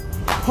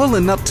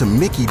Pulling up to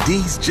Mickey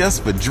D's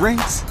just for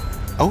drinks?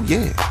 Oh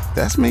yeah,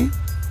 that's me.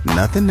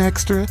 Nothing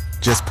extra,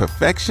 just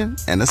perfection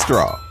and a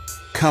straw.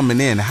 Coming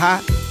in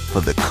hot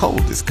for the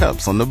coldest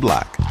cups on the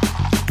block.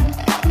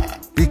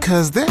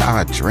 Because there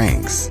are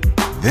drinks.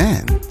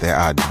 Then there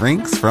are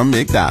drinks from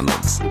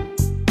McDonald's.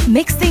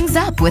 Mix things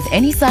up with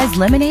any size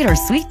lemonade or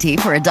sweet tea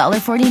for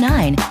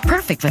 $1.49.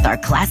 Perfect with our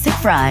classic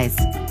fries.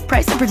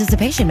 Price and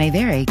participation may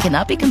vary.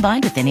 Cannot be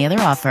combined with any other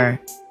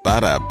offer.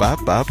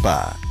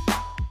 Ba-da-ba-ba-ba.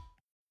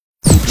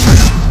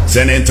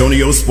 San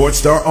Antonio Sports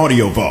Star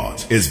Audio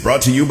Vault is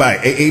brought to you by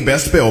AA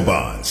Best Bail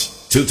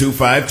Bonds.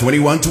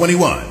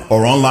 225-2121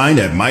 or online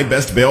at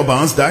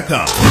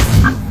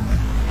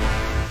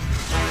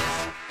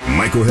mybestbailbonds.com.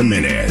 Michael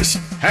Jimenez.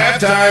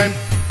 Halftime.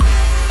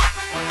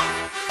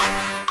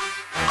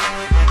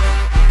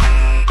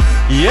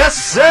 Yes,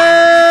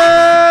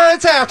 sir!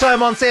 It's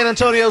halftime on San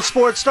Antonio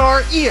Sports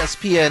Star,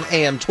 ESPN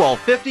AM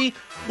 1250,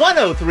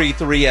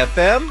 103.3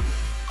 FM.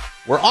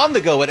 We're on the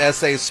go at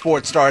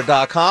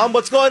sasportstar.com.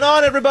 What's going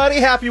on, everybody?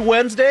 Happy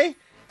Wednesday.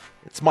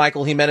 It's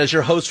Michael Jimenez,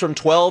 your host from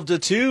 12 to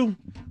 2.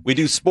 We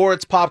do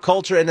sports, pop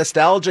culture, and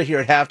nostalgia here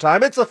at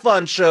halftime. It's a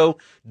fun show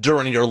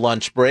during your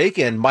lunch break,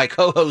 and my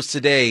co-host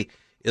today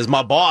is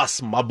my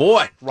boss, my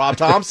boy, Rob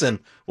Thompson.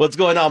 What's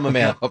going on, my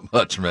man? Not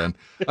much, man.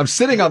 I'm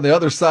sitting on the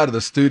other side of the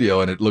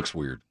studio, and it looks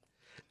weird.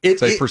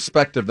 It's a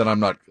perspective that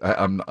I'm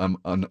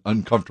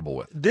uncomfortable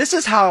with. This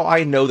is how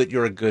I know that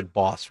you're a good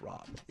boss,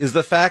 Rob, is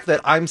the fact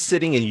that I'm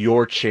sitting in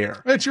your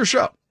chair. It's your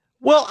show.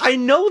 Well, I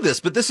know this,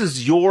 but this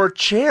is your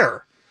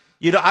chair.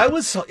 You know, I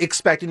was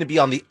expecting to be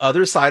on the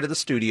other side of the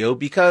studio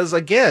because,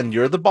 again,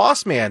 you're the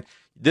boss man.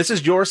 This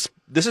is your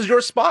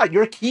spot.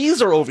 Your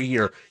keys are over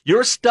here.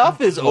 Your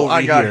stuff is over here.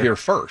 I got here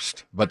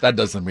first, but that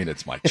doesn't mean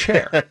it's my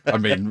chair. I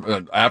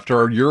mean,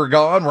 after you're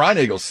gone,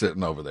 Reineagle's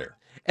sitting over there.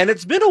 And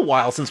it's been a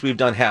while since we've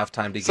done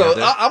halftime together.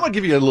 So I'm going to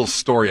give you a little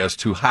story as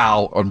to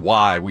how and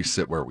why we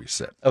sit where we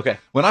sit. Okay.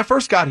 When I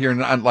first got here,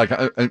 and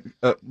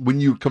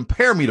when you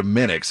compare me to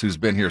Minix, who's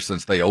been here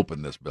since they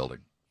opened this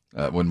building,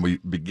 when we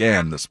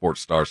began the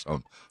Sports Star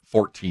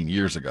 14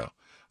 years ago,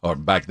 or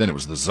back then it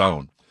was the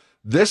Zone.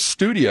 This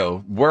studio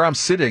where I'm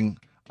sitting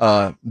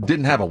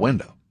didn't have a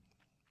window.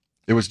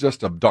 It was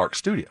just a dark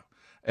studio.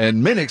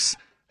 And Minix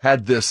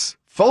had this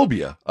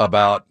phobia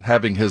about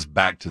having his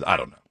back to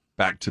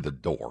the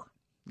door,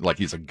 like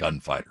he's a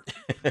gunfighter.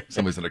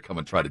 Somebody's going to come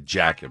and try to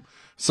jack him.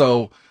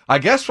 So I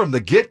guess from the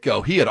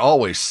get-go, he had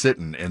always sat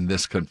in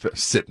this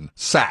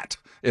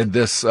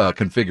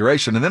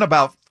configuration. And then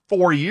about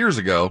 4 years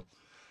ago,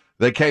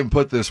 they came and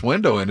put this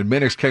window in, and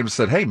Minix came and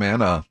said, "Hey, man,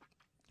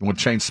 you want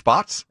to change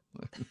spots?"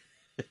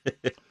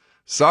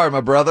 Sorry,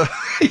 my brother.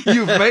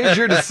 You've made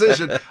your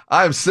decision.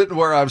 I'm sitting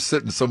where I'm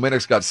sitting. So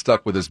Minix got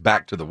stuck with his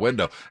back to the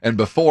window. And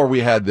before we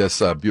had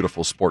this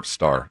beautiful Sports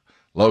Star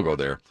logo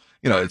there,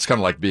 you know, it's kind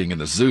of like being in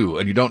the zoo,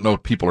 and you don't know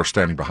if people are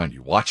standing behind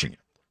you watching you.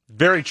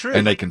 Very true.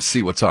 And they can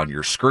see what's on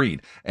your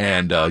screen.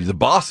 And the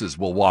bosses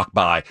will walk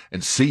by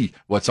and see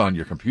what's on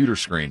your computer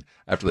screen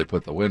after they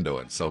put the window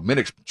in. So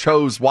Minix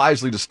chose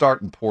wisely to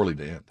start and poorly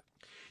to end.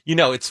 You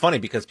know, it's funny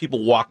because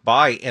people walk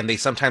by and they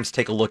sometimes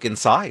take a look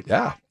inside.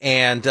 Yeah.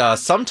 And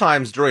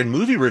sometimes during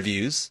movie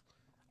reviews,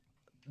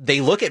 they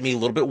look at me a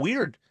little bit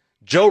weird.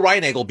 Joe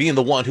Reineagle being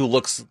the one who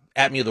looks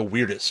at me the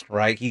weirdest,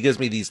 right? He gives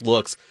me these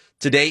looks.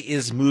 Today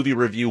is Movie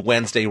Review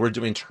Wednesday. We're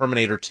doing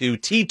Terminator 2.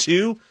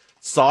 T2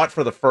 saw it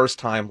for the first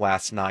time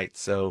last night.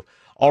 So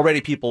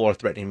already people are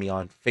threatening me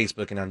on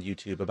Facebook and on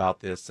YouTube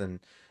about this and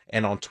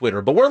on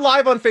Twitter. But we're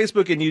live on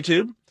Facebook and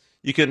YouTube.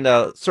 You can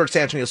search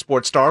San Antonio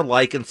Sports Star,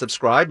 like and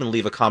subscribe, and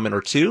leave a comment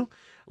or two.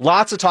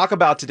 Lots to talk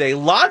about today.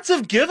 Lots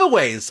of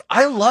giveaways.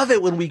 I love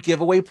it when we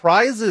give away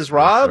prizes,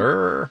 Rob.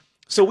 Sure.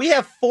 So we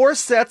have 4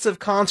 sets of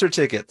concert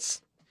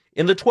tickets.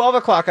 In the 12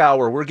 o'clock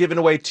hour, we're giving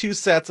away 2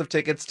 sets of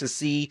tickets to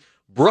see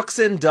Brooks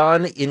and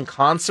Dunn in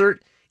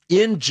concert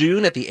in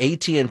June at the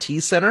AT&T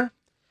Center.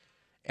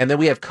 And then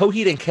we have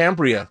Coheed and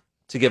Cambria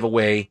to give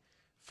away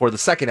for the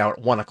second hour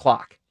at 1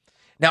 o'clock.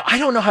 Now, I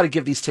don't know how to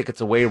give these tickets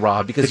away,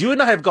 Rob, because you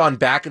and I have gone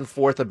back and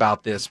forth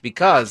about this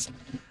because,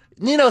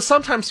 you know,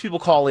 sometimes people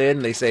call in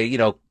and they say, you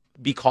know,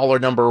 be caller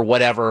number or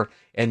whatever,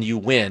 and you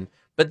win.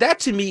 But that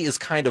to me is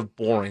kind of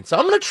boring. So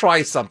I'm going to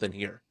try something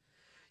here.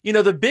 You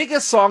know, the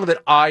biggest song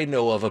that I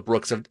know of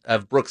Brooks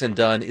and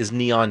Dunn is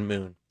Neon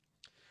Moon.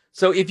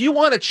 So if you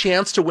want a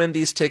chance to win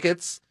these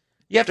tickets,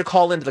 you have to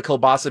call into the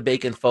Kielbasa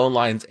Bacon phone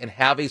lines and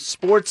have a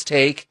sports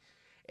take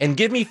and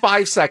give me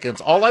 5 seconds.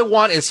 All I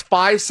want is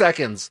 5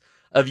 seconds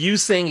of you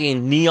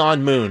singing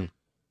Neon Moon.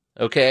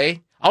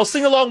 Okay? I'll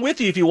sing along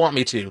with you if you want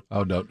me to.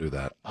 Oh, don't do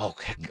that.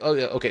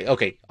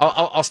 Okay.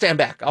 I'll stand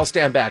back.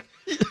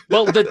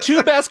 Well, the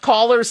 2 best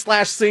callers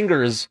 /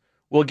 singers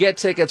will get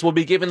tickets. We'll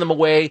be giving them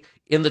away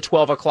in the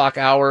 12 o'clock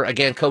hour.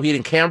 Again, Coheed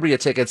and Cambria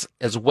tickets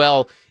as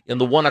well in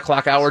the 1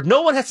 o'clock hour.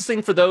 No one has to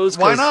sing for those.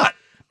 Why not?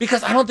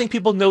 Because I don't think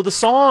people know the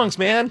songs,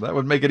 man. That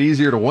would make it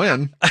easier to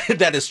win.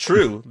 That is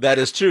true.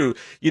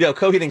 You know,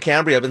 Coheed and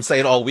Cambria, I've been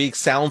saying all week,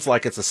 sounds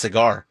like it's a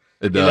cigar.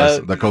 It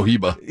does. The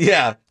Cohiba.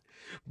 Yeah.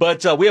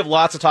 But we have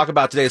lots to talk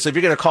about today. So if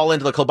you're going to call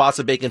into the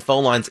Kielbasa Bacon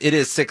phone lines, it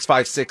is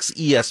 656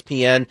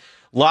 ESPN.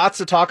 Lots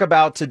to talk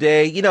about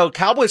today. You know,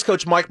 Cowboys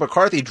coach Mike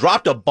McCarthy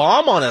dropped a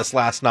bomb on us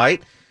last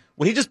night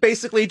when he just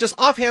basically just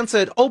offhand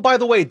said, oh, by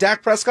the way,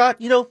 Dak Prescott,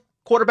 you know,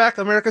 quarterback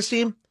of America's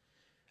team,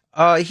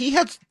 he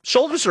had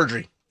shoulder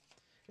surgery.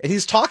 And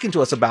he's talking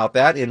to us about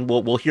that, and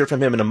we'll hear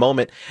from him in a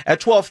moment.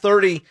 At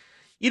 12:30,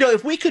 you know,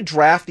 if we could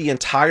draft the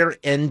entire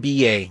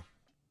NBA,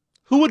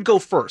 who would go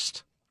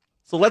first?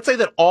 So let's say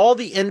that all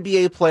the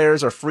NBA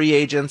players are free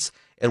agents,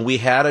 and we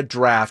had a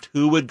draft.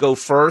 Who would go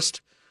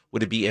first?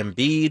 Would it be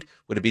Embiid?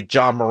 Would it be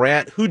John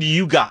Morant? Who do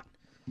you got?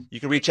 You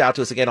can reach out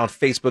to us again on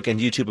Facebook and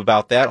YouTube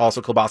about that.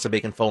 Also, Kielbasa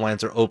Bacon phone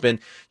lines are open.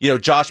 You know,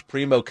 Josh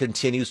Primo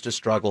continues to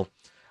struggle.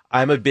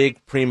 I'm a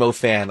big Primo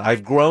fan.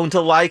 I've grown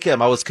to like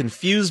him. I was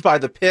confused by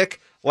the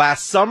pick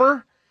last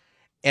summer,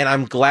 and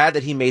I'm glad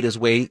that he made his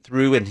way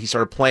through and he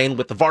started playing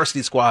with the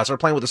varsity squad,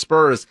 started playing with the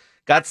Spurs,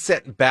 got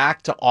sent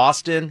back to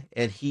Austin,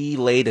 and he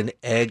laid an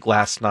egg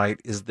last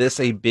night. Is this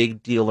a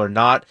big deal or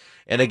not?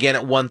 And again,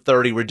 at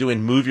 1:30, we're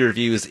doing movie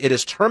reviews. It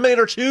is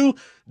Terminator 2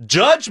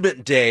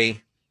 Judgment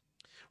Day,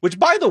 which,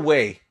 by the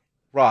way,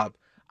 Rob,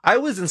 I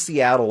was in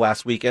Seattle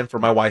last weekend for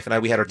my wife and I.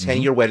 We had our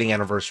 10-year wedding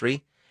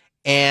anniversary,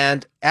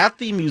 and at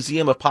the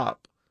Museum of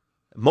Pop,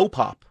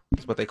 Mopop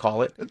is what they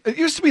call it. It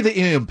used to be the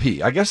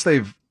EMP. I guess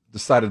they've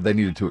decided they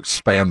needed to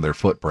expand their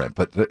footprint,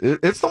 but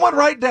it's the one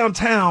right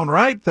downtown,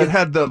 right? That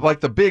had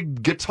the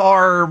big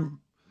guitar,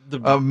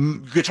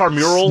 guitar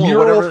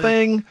mural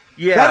thing.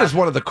 Yeah, that is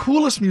one of the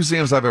coolest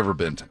museums I've ever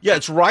been to. Yeah,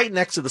 it's right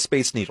next to the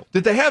Space Needle.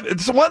 Did they have?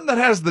 It's the one that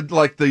has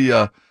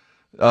the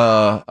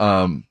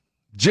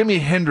Jimi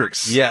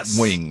Hendrix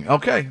wing.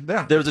 Okay,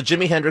 yeah. There was a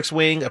Jimi Hendrix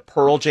wing, a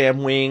Pearl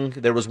Jam wing.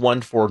 There was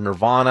one for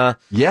Nirvana.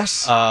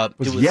 Yes.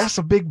 Was Yes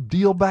a big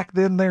deal back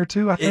then there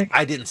too, I think?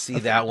 I didn't see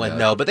that one,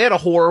 no. But they had a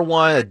horror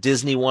one, a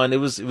Disney one. It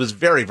was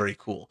very, very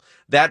cool.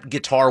 That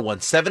guitar one,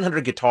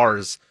 700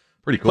 guitars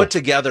pretty cool, put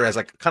together as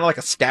kind of like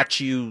a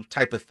statue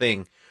type of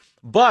thing.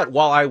 But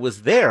while I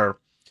was there,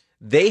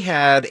 they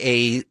had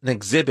an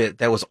exhibit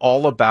that was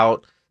all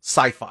about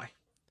sci-fi.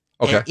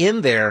 Okay. And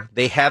in there,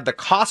 they had the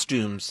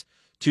costumes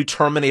to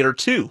Terminator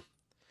 2.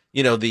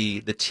 You know,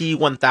 the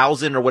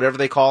T-1000 or whatever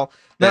they call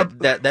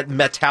that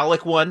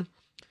metallic one.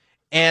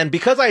 And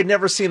because I had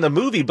never seen the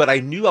movie, but I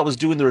knew I was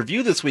doing the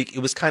review this week, it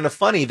was kind of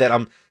funny that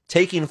I'm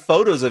taking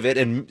photos of it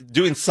and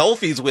doing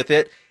selfies with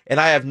it, and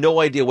I have no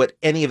idea what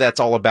any of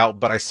that's all about,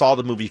 but I saw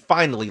the movie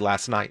finally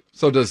last night.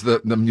 So does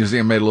the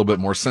museum made a little bit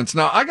more sense.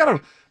 Now,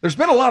 there's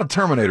been a lot of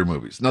Terminator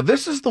movies. Now,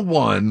 this is the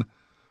one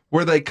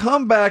where they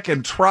come back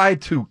and try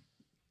to.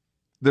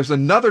 There's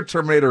another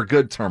Terminator, a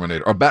good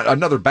Terminator, or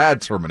another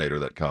bad Terminator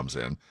that comes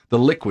in, the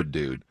Liquid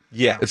dude.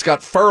 Yeah. It's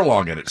got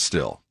Furlong in it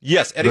still.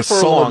 Yes, Eddie the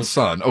Furlong's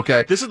son.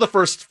 Okay. This is the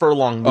first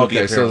Furlong movie.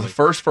 Okay, apparently. So the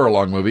first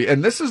Furlong movie.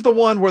 And this is the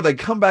one where they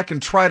come back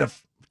and try to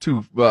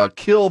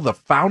kill the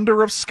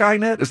founder of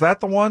Skynet. Is that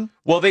the one?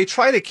 Well, they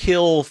try to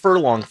kill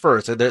Furlong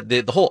first.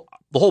 The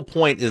whole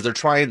point is they're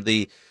trying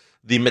the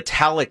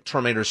metallic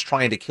Terminator's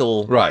trying to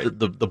kill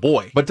the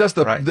boy. But does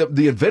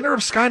the inventor of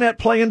Skynet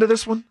play into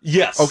this one?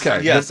 Yes.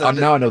 Okay. Yes.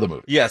 Now I know the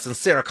movie. Yes, and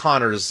Sarah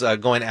Connor's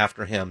going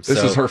after him.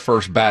 This is her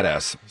first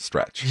badass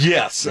stretch.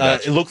 Yes.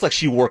 It looks like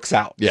she works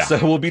out. Yeah. So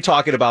we'll be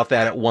talking about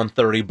that at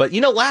 1:30. But,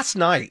 you know, last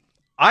night,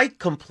 I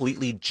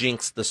completely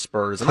jinxed the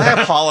Spurs, and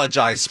I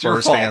apologize,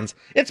 Spurs fans.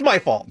 It's my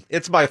fault.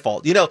 It's my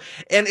fault. You know,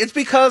 and it's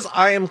because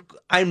I'm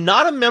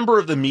not a member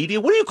of the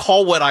media. What do you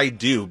call what I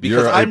do?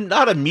 Because I'm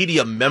not a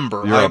media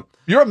member.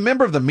 You're a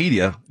member of the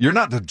media. You're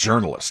not the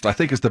journalist, I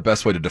think is the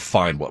best way to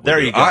define what we do. There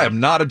you go. I am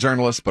not a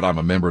journalist, but I'm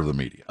a member of the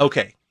media.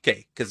 Okay,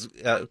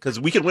 because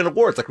we can win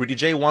awards like Rudy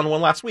J won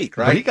one last week,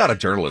 right? But he got a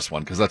journalist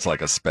one because that's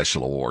like a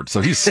special award,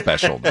 so he's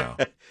special now.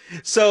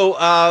 So,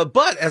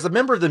 but as a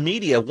member of the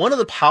media, one of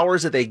the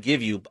powers that they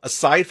give you,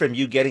 aside from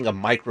you getting a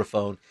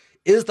microphone,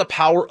 is the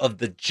power of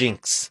the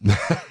jinx.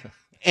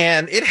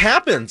 And it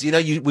happens. You know,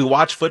 we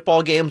watch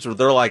football games where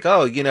they're like,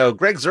 oh, you know,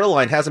 Greg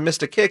Zuerlein hasn't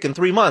missed a kick in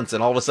 3 months,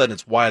 and all of a sudden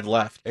it's wide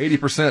left.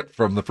 80%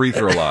 from the free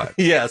throw line.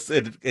 Yes,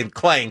 and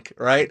clank,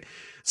 right?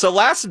 So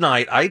last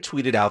night I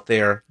tweeted out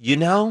there, you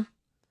know,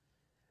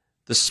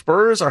 the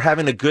Spurs are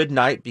having a good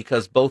night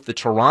because both the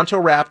Toronto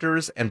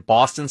Raptors and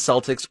Boston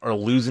Celtics are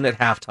losing at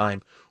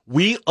halftime.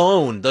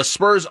 The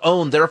Spurs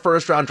own their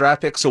first round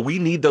draft pick, so we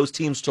need those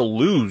teams to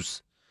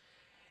lose.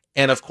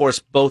 And of course,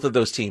 both of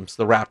those teams,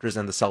 the Raptors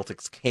and the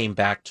Celtics, came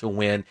back to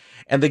win.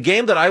 And the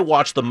game that I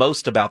watched the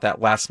most about that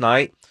last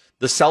night,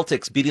 the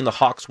Celtics beating the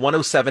Hawks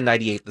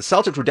 107-98. The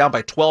Celtics were down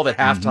by 12 at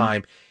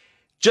halftime.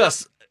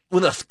 Just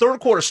when the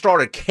third quarter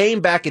started, came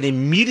back and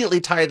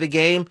immediately tied the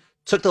game,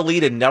 took the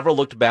lead and never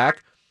looked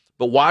back.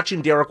 But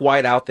watching Derek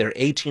White out there,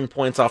 18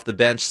 points off the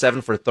bench,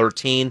 7 for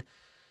 13,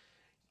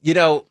 you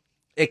know,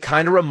 it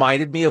kind of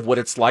reminded me of what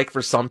it's like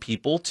for some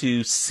people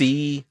to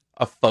see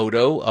a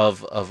photo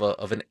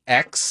of an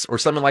ex or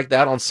something like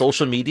that on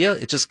social media.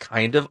 It's just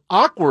kind of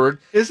awkward.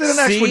 Is it an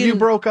ex when you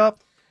broke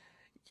up?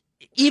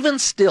 Even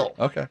still.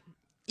 Okay.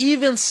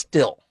 Even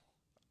still.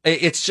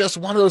 It's just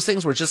one of those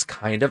things where it's just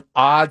kind of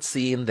odd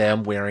seeing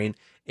them wearing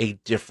a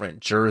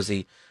different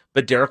jersey.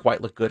 But Derek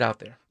White looked good out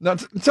there. Now,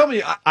 tell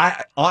me,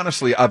 I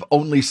honestly, I've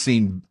only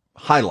seen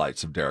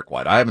highlights of Derek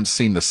White. I haven't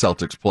seen the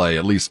Celtics play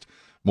at least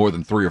more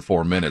than 3 or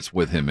 4 minutes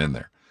with him in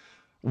there.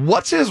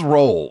 What's his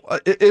role?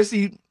 Is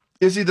he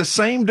the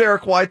same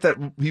Derek White that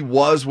he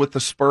was with the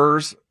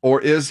Spurs,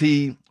 or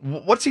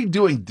what's he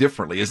doing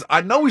differently?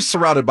 I know he's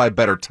surrounded by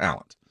better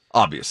talent,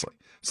 obviously.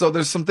 So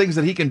there's some things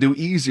that he can do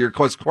easier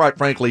because, quite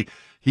frankly,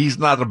 he's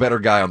not a better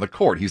guy on the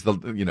court. He's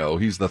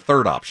the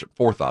third option,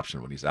 fourth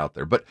option when he's out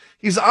there. But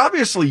he's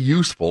obviously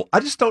useful. I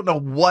just don't know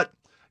what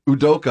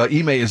Udoka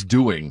Ime is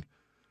doing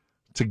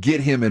to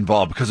get him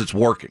involved because it's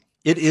working.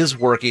 It is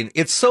working.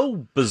 It's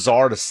so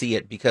bizarre to see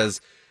it because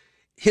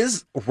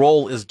his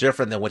role is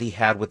different than what he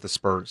had with the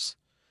Spurs.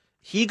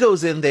 He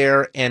goes in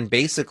there and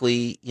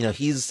basically,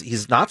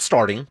 he's not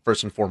starting,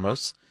 first and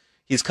foremost.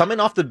 He's coming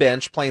off the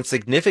bench, playing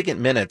significant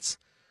minutes.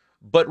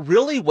 But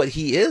really what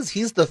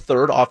he's the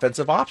third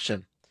offensive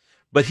option.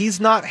 But he's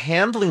not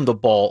handling the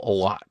ball a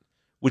lot,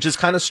 which is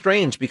kind of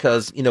strange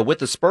because, with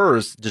the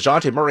Spurs,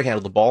 DeJounte Murray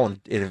handled the ball. And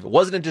if it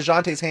wasn't in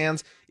DeJounte's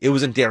hands, it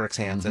was in Derek's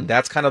hands. And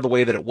that's kind of the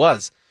way that it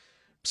was.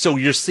 So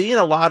you're seeing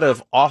a lot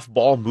of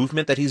off-ball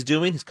movement that he's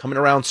doing. He's coming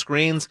around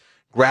screens,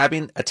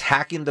 grabbing,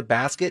 attacking the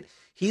basket.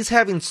 He's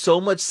having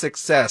so much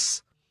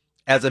success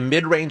as a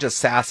mid-range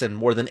assassin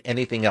more than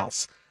anything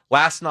else.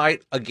 Last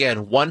night,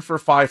 again, 1 for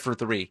 5 for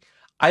 3.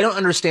 I don't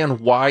understand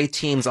why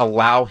teams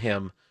allow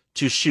him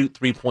to shoot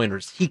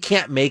three-pointers. He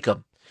can't make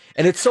them.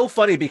 And it's so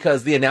funny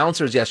because the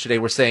announcers yesterday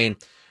were saying,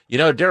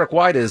 Derek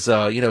White is,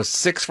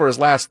 6 for his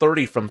last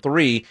 30 from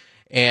 3.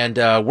 And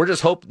we're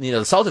just hoping, the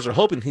Celtics are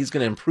hoping he's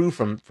going to improve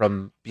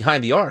from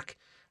behind the arc.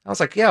 I was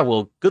like, yeah,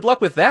 well, good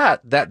luck with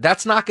that.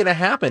 That's not going to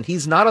happen.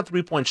 He's not a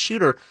three-point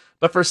shooter,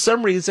 but for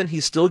some reason,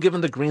 he's still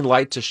given the green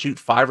light to shoot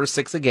 5 or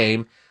 6 a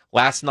game.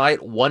 Last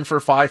night, 1 for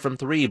 5 from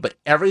 3, but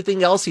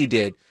everything else he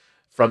did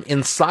from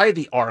inside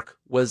the arc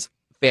was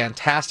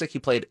fantastic. He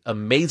played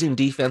amazing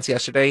defense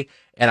yesterday,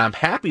 and I'm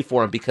happy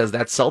for him because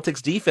that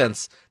Celtics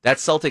defense, that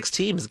Celtics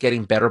team is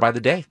getting better by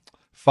the day.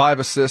 5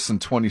 assists in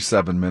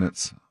 27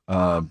 minutes.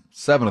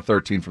 7 of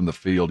 13 from the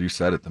field, you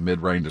said it, the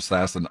mid-range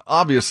assassin.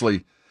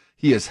 Obviously,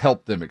 he has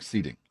helped them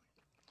exceeding.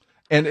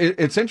 And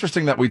it's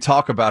interesting that we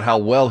talk about how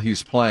well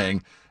he's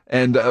playing,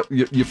 and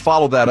you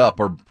follow that up,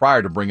 or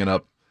prior to bringing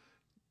up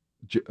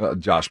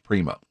Josh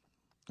Primo,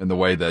 and the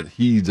way that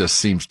he just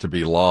seems to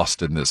be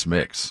lost in this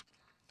mix.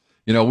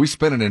 We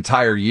spent an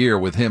entire year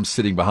with him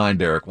sitting behind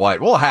Derek White,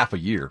 well, half a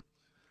year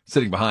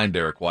sitting behind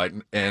Derek White,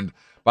 and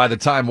by the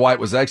time White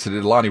was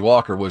exited, Lonnie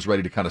Walker was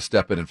ready to kind of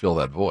step in and fill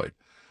that void.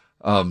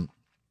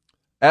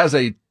 As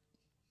a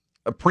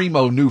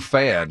Primo new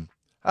fan,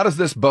 how does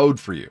this bode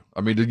for you?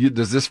 I mean,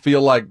 does this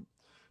feel like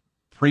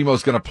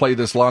Primo's going to play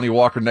this Lonnie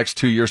Walker next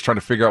 2 years trying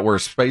to figure out where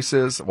his space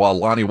is while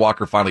Lonnie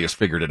Walker finally has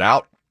figured it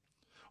out?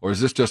 Or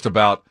is this just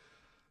about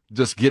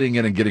just getting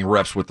in and getting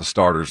reps with the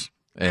starters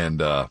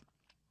and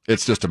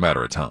it's just a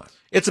matter of time?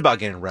 It's about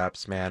getting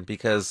reps, man,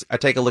 because I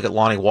take a look at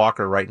Lonnie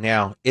Walker right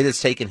now. It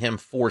has taken him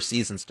 4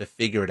 seasons to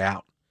figure it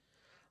out.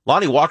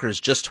 Lonnie Walker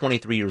is just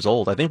 23 years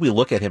old. I think we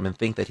look at him and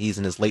think that he's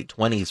in his late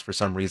 20s for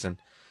some reason.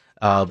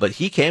 But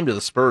he came to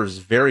the Spurs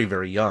very,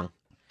 very young.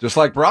 Just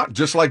like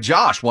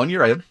Josh, 1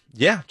 year in.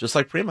 Yeah, just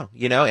like Primo,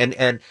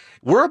 and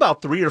we're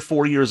about 3 or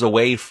 4 years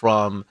away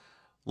from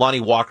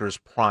Lonnie Walker's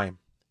prime.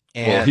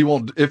 And well, he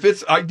won't,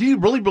 do you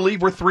really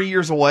believe we're 3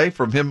 years away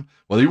from him?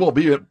 Well, he won't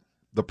be at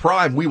the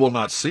prime we will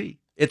not see.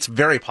 It's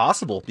very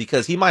possible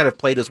because he might have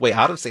played his way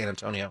out of San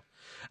Antonio.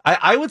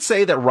 I would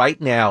say that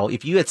right now,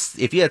 if you had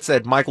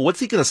said, Michael, what's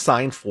he going to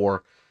sign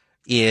for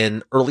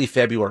in early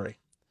February?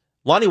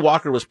 Lonnie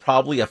Walker was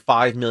probably a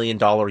 $5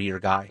 million a year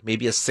guy,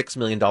 maybe a $6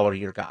 million a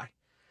year guy.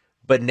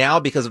 But now,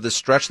 because of the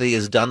stretch that he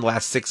has done the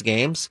last 6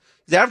 games,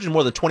 he's averaging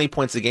more than 20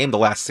 points a game the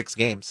last 6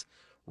 games.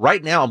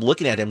 Right now, I'm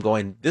looking at him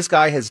going, this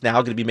guy is now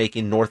going to be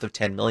making north of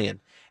 $10 million.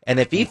 And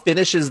if he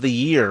finishes the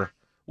year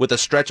with a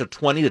stretch of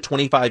 20 to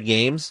 25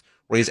 games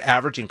where he's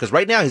averaging, because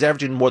right now he's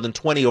averaging more than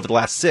 20 over the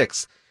last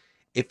 6,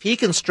 if he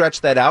can stretch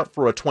that out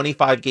for a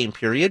 25-game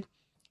period,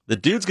 the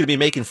dude's going to be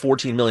making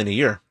 $14 million a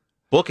year.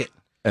 Book it.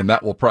 And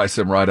that will price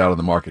him right out of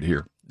the market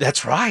here.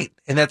 That's right.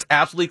 And that's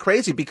absolutely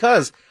crazy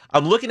because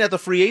I'm looking at the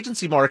free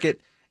agency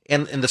market,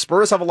 and the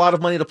Spurs have a lot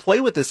of money to play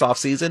with this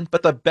offseason,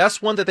 but the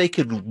best one that they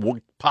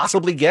could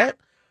possibly get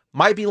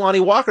might be Lonnie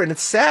Walker. And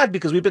it's sad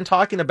because we've been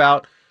talking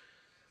about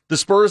the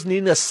Spurs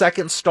needing a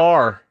second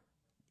star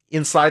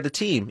inside the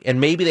team, and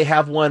maybe they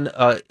have one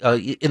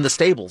in the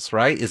stables,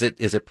 right? Is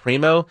it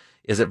Primo?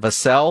 Is it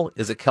Vassell?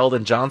 Is it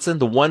Keldon Johnson?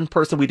 The one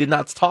person we did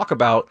not talk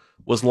about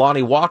was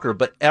Lonnie Walker,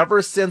 but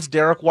ever since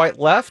Derek White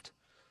left,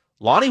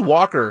 Lonnie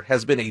Walker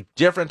has been a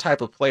different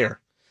type of player.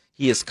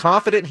 He is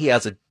confident. He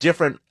has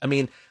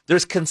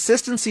there's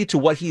consistency to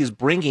what he is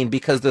bringing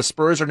because the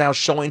Spurs are now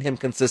showing him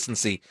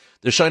consistency.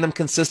 They're showing him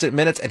consistent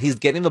minutes, and he's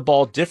getting the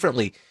ball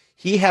differently.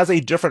 He has a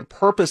different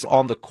purpose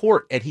on the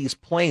court, and he's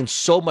playing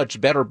so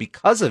much better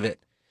because of it.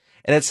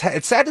 And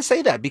it's sad to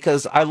say that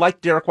because I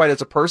like Derek White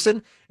as a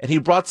person, and he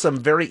brought some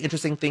very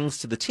interesting things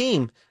to the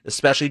team,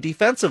 especially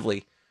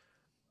defensively.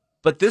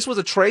 But this was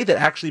a trade that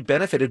actually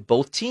benefited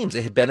both teams.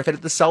 It had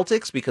benefited the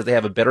Celtics because they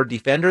have a better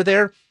defender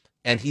there,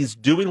 and he's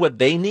doing what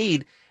they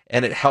need,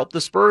 and it helped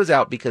the Spurs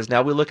out because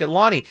now we look at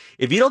Lonnie.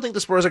 If you don't think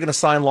the Spurs are going to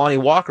sign Lonnie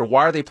Walker,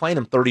 why are they playing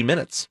him 30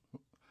 minutes?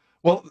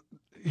 Well,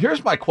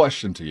 here's my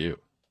question to you.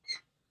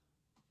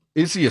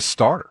 Is he a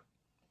starter?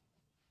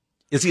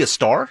 Is he a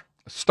star?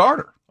 A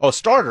starter. Oh, a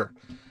starter.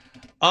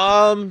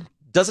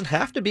 Doesn't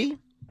have to be.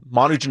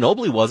 Manu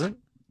Ginobili wasn't.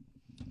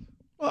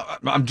 Well,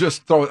 I'm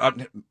just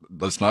throwing.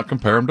 Let's not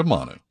compare him to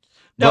Manu.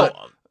 No.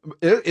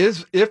 But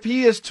if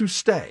he is to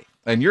stay,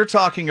 and you're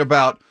talking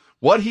about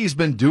what he's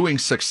been doing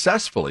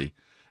successfully,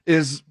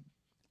 is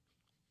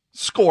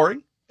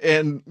scoring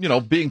and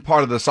being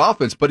part of this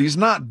offense, but he's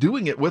not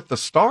doing it with the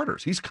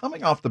starters. He's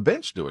coming off the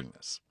bench doing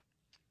this.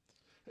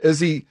 Is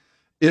he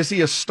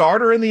a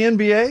starter in the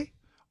NBA?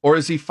 Or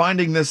is he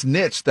finding this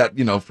niche that,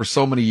 for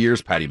so many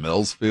years, Patty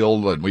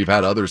Millsfield, and we've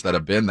had others that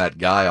have been that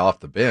guy off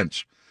the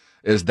bench?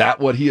 Is that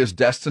what he is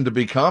destined to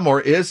become?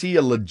 Or is he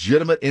a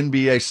legitimate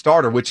NBA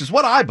starter, which is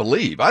what I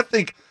believe? I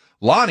think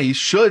Lonnie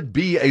should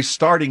be a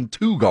starting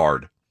two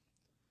guard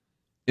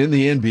in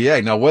the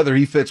NBA. Now, whether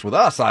he fits with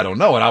us, I don't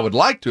know. And I would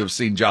like to have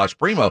seen Josh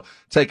Primo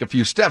take a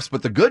few steps.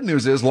 But the good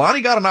news is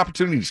Lonnie got an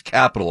opportunity to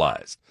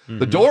capitalize. Mm-hmm.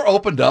 The door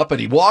opened up and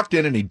he walked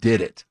in and he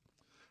did it.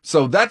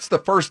 So that's the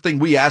first thing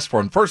we asked for.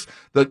 And first,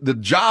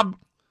 the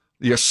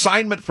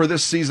assignment for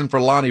this season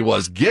for Lonnie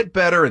was get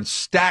better and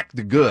stack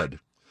the good.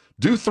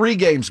 Do 3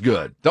 games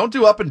good. Don't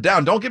do up and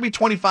down. Don't give me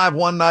 25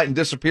 one night and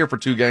disappear for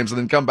 2 games and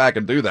then come back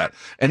and do that.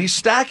 And he's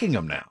stacking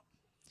them now.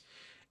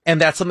 And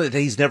that's something that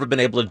he's never been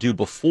able to do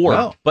before.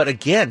 No. But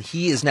again,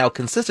 he is now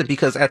consistent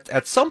because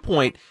at some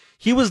point,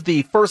 he was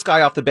the first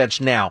guy off the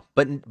bench now.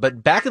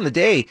 But back in the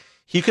day,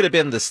 he could have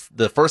been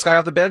the first guy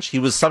off the bench. He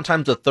was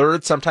sometimes the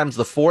third, sometimes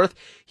the fourth.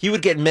 He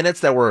would get minutes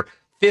that were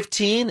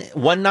 15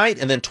 one night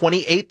and then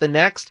 28 the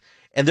next.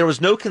 And there was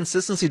no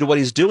consistency to what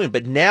he's doing.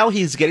 But now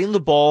he's getting the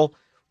ball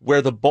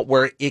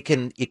where it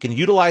can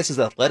utilize his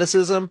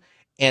athleticism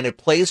and it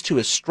plays to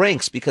his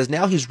strengths because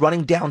now he's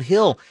running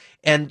downhill.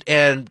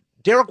 And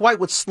Derek White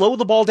would slow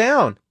the ball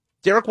down.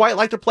 Derek White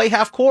liked to play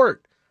half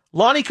court.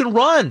 Lonnie can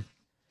run.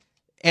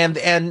 And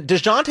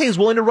DeJounte is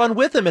willing to run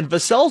with him, and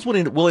Vassell's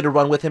willing to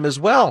run with him as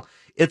well.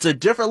 It's a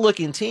different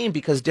looking team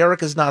because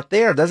Derek is not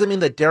there. Doesn't mean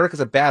that Derek is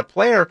a bad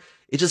player.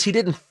 It's just he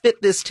didn't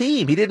fit this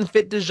team. He didn't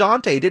fit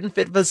DeJounte. He didn't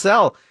fit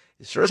Vassell.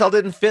 He sure as hell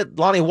didn't fit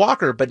Lonnie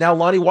Walker. But now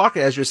Lonnie Walker,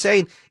 as you're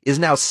saying, is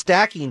now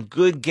stacking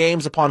good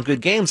games upon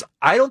good games.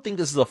 I don't think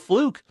this is a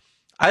fluke.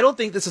 I don't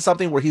think this is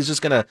something where he's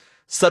just going to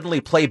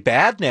suddenly play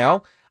bad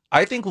now.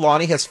 I think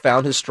Lonnie has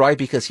found his stride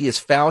because he has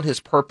found his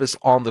purpose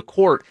on the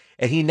court,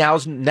 and he now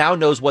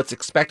knows what's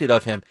expected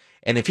of him.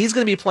 And if he's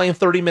going to be playing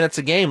 30 minutes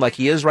a game like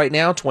he is right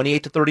now,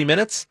 28 to 30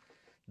 minutes,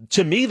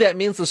 to me that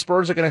means the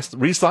Spurs are going to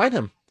re-sign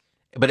him.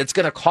 But it's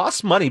going to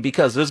cost money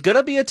because there's going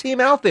to be a team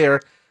out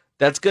there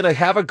that's going to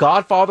have a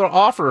Godfather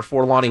offer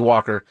for Lonnie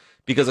Walker.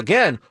 Because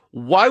again,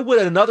 why would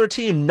another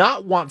team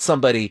not want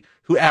somebody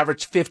who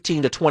averaged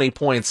 15 to 20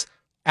 points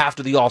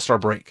after the All-Star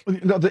break?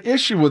 The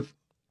issue with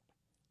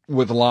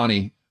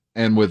Lonnie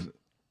and with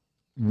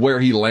where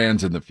he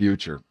lands in the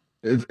future,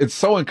 it's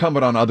so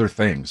incumbent on other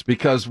things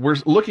because we're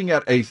looking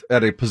at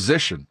a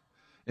position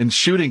in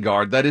shooting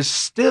guard that is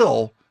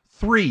still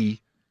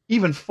 3,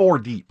 even 4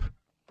 deep.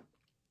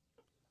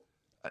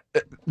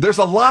 There's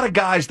a lot of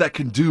guys that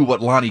can do what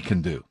Lonnie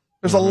can do.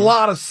 There's a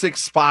lot of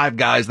 6'5"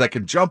 guys that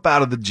can jump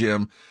out of the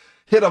gym,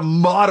 hit a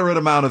moderate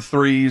amount of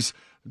threes,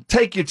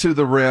 take you to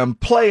the rim,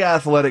 play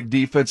athletic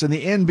defense. In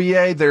the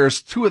NBA,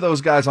 there's 2 of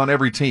those guys on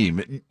every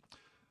team.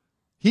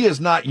 He is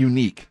not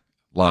unique,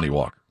 Lonnie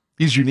Walker.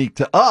 He's unique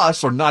to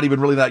us, or not even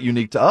really that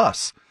unique to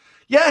us.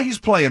 Yeah, he's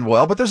playing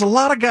well, but there's a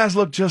lot of guys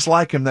look just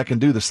like him that can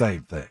do the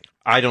same thing.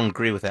 I don't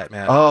agree with that,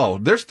 man. Oh,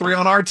 there's 3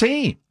 on our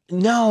team.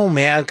 No,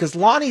 man, because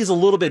Lonnie's a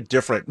little bit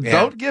different, man.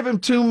 Don't give him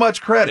too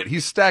much credit.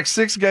 He's stacked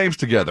 6 games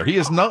together. He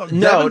is Devin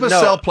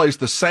Vassell plays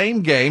the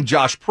same game.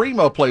 Josh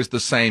Primo plays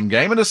the same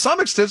game. And to some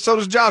extent, so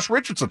does Josh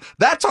Richardson.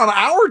 That's on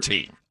our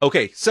team.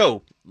 Okay,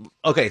 so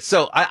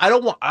I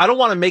don't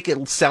want to make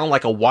it sound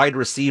like a wide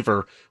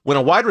receiver. When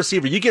a wide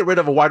receiver, you get rid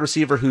of a wide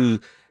receiver who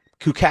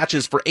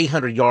catches for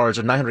 800 yards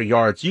or 900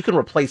 yards, you can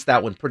replace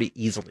that one pretty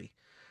easily.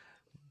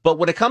 But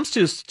when it comes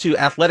to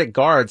athletic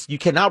guards, you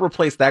cannot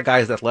replace that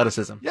guy's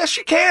athleticism. Yes,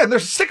 you can.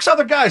 There's 6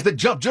 other guys that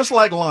jump just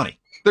like Lonnie.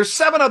 There's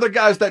 7 other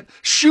guys that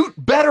shoot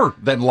better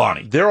than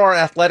Lonnie. There are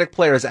athletic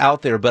players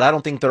out there, but I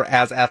don't think they're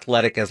as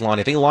athletic as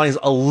Lonnie. I think Lonnie's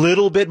a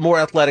little bit more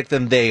athletic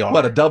than they are.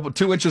 What, a double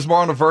 2 inches more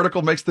on a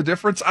vertical makes the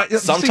difference?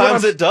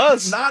 Sometimes it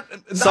does.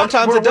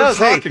 Sometimes it does.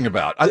 We're talking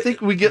about. I think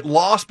we get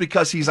lost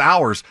because he's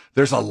ours.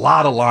 There's a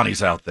lot of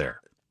Lonnies out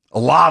there. A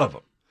lot of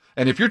them.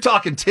 And if you're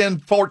talking 10,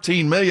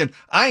 14 million,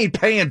 I ain't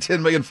paying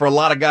 10 million for a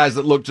lot of guys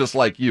that look just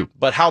like you.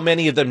 But how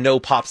many of them know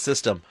Pop's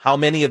system? How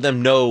many of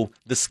them know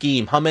the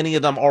scheme? How many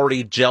of them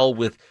already gel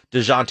with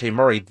DeJounte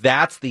Murray?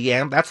 That's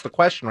the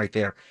question right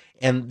there.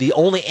 And the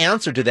only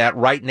answer to that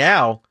right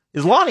now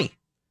is Lonnie.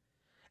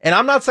 And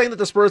I'm not saying that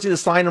the Spurs need to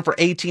sign him for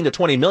 18 to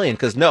 20 million,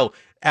 because no,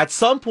 at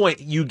some point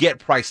you get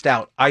priced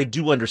out. I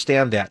do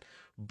understand that.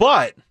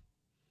 But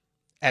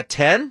at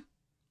 10,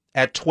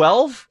 at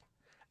 12,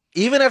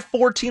 even at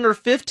 14 or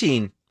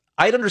 15,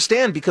 I'd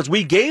understand because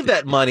we gave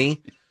that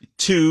money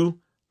to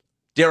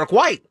Derek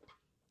White.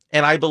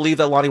 And I believe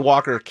that Lonnie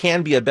Walker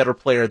can be a better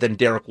player than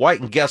Derek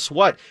White. And guess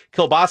what?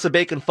 Kielbasa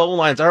Bacon phone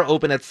lines are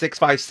open at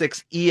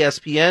 656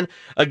 ESPN.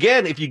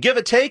 Again, if you give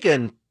a take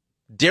and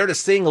dare to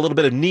sing a little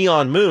bit of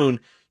Neon Moon,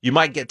 you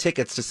might get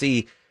tickets to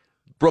see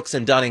Brooks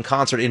and Dunn in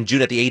concert in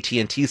June at the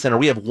AT&T Center.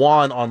 We have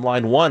Juan on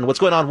line 1. What's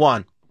going on,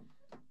 Juan?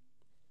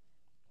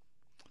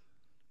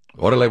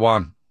 Orale,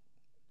 Juan.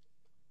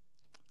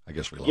 I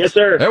guess we lost. Yes,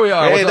 sir. There we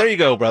are. Hey, there you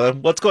go, brother.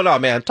 What's going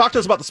on, man? Talk to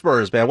us about the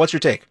Spurs, man. What's your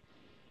take?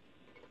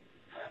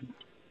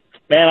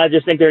 Man, I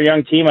just think they're a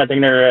young team. I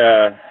think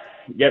they're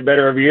get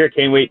better every year.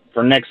 Can't wait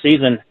for next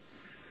season.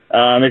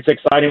 It's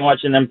exciting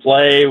watching them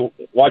play,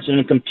 watching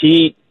them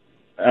compete.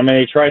 I mean,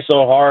 they try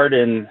so hard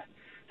and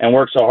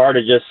work so hard.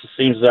 It just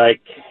seems like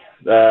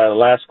the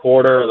last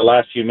quarter or the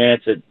last few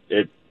minutes,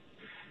 it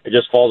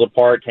just falls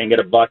apart. Can't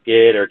get a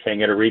bucket or can't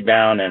get a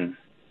rebound, and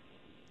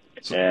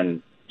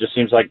just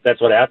seems like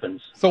that's what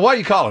happens. So why are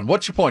you calling?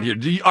 What's your point here?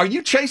 Are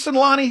you chasing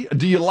Lonnie?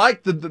 Do you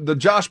like the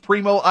Josh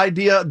Primo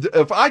idea?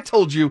 If I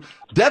told you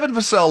Devin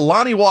Vassell,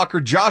 Lonnie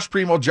Walker, Josh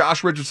Primo,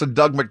 Josh Richardson,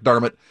 Doug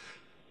McDermott,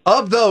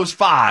 of those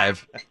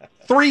 5,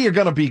 3 are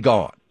going to be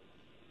gone.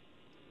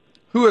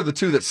 Who are the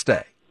 2 that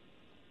stay?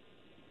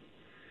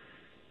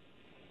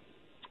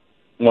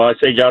 Well, I'd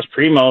say Josh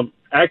Primo.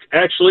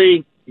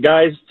 Actually,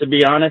 guys, to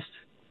be honest,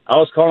 I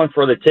was calling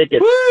for the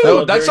tickets.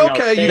 No, that's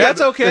okay.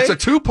 That's okay. It's a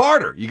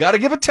 2-parter. You got to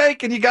give a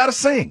take and you got to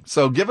sing.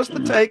 So give us the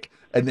take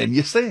and then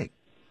you sing.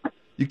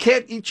 You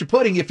can't eat your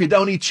pudding if you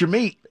don't eat your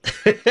meat.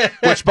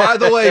 Which, by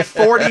the way,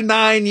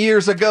 49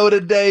 years ago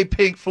today,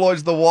 Pink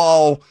Floyd's The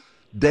Wall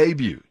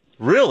debuted.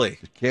 Really?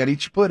 You can't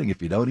eat your pudding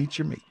if you don't eat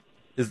your meat.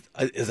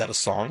 Is that a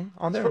song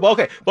on there? Well,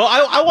 okay. Well,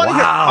 I want to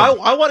hear.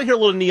 I want to hear a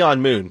little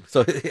Neon Moon.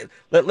 So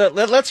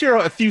let's hear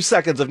a few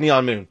seconds of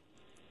Neon Moon.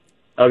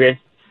 Okay.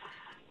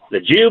 The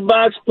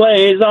jukebox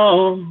plays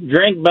on,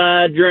 drink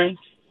by drink,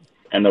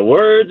 and the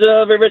words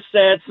of every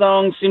sad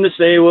song seem to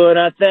say what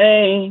I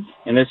think,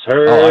 and it's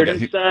hurt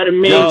inside of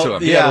me. Go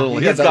to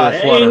him. He's got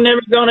it ain't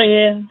never gonna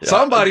end.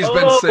 Somebody's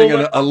been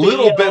singing a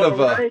little bit of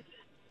a.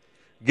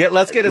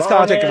 Let's get his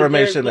contact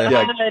information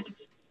then.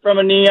 From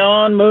a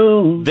neon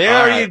moon.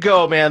 There you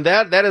go, man.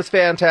 That is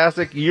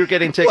fantastic. You're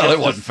getting tickets. Well, it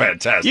wasn't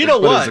fantastic. You know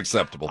what? It was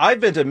acceptable.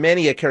 I've been to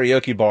many a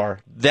karaoke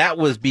bar. That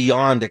was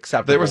beyond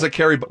acceptable. There was a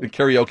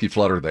karaoke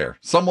flutter there.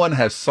 Someone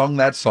has sung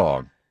that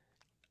song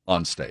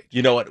on stage.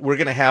 You know what? We're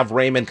going to have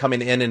Raymond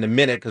coming in a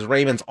minute because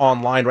Raymond's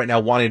online right now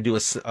wanting to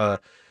do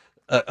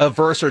a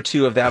verse or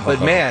two of that.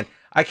 But man,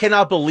 I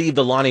cannot believe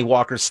the Lonnie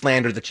Walker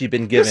slander that you've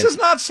been given. This is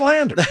not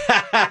slander.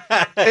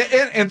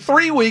 in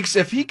 3 weeks,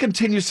 if he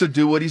continues to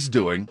do what he's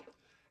doing,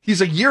 he's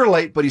a year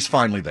late, but he's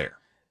finally there.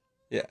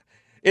 Yeah.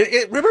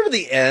 Remember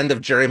the end of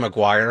Jerry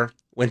Maguire?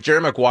 When Jerry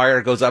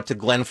Maguire goes up to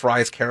Glenn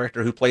Fry's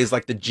character, who plays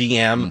like the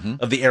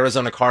GM of the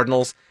Arizona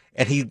Cardinals,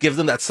 and he gives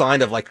him that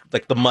sign of like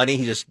the money.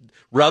 He just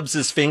rubs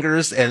his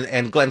fingers,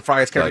 and Glenn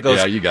Fry's character goes,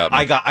 "Yeah, you got me.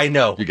 I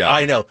know. You got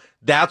me. I know."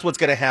 That's what's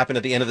going to happen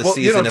at the end of the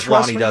season if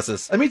Lonnie does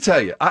this. Let me tell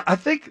you, I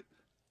think,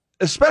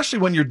 especially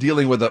when you're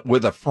dealing with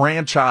a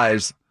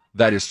franchise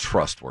that is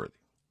trustworthy,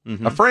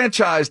 a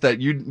franchise that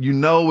you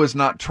know is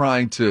not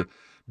trying to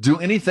do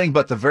anything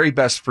but the very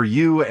best for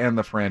you and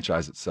the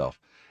franchise itself.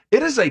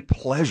 It is a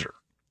pleasure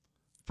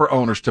for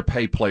owners to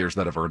pay players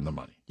that have earned the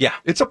money. Yeah.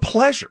 It's a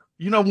pleasure.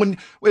 You know,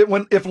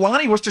 if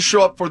Lonnie was to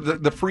show up for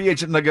the free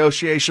agent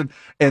negotiation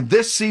and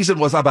this season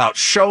was about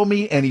show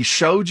me and he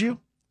showed you,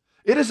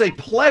 it is a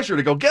pleasure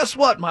to go, guess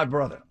what, my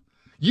brother?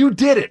 You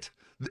did it.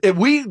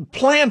 We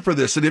planned for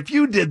this. And if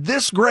you did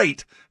this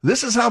great,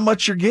 this is how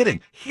much you're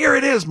getting. Here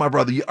it is, my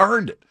brother. You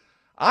earned it.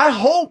 I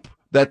hope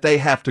that they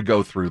have to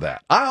go through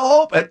that. I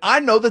hope, and I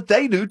know that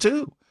they do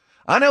too.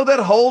 I know that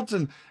Holt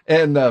and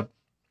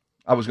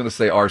I was going to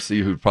say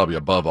RC, who's probably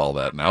above all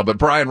that now, but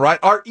Brian Wright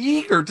are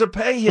eager to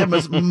pay him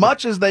as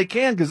much as they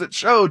can because it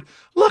showed,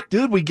 look,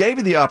 dude, we gave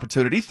you the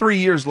opportunity. 3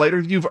 years later,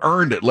 you've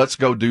earned it. Let's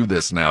go do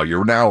this now.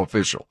 You're now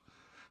official.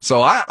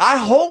 So I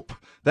hope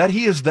that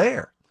he is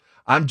there.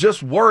 I'm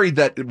just worried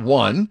that,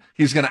 one,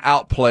 he's going to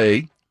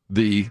outplay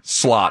the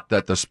slot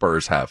that the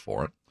Spurs have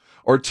for him,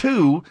 or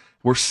two,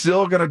 we're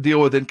still going to deal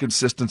with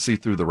inconsistency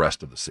through the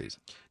rest of the season.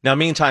 Now,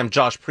 meantime,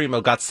 Josh Primo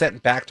got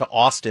sent back to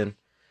Austin.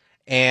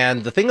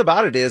 And the thing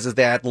about it is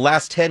that the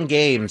last 10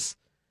 games,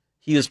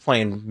 he was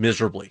playing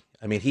miserably.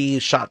 I mean, he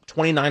shot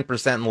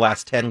 29% in the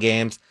last 10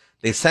 games.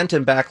 They sent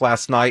him back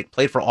last night,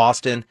 played for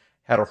Austin,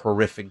 had a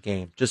horrific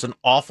game. Just an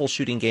awful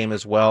shooting game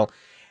as well.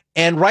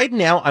 And right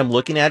now, I'm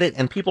looking at it,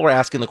 and people are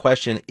asking the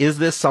question, is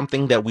this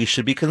something that we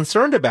should be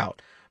concerned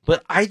about?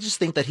 But I just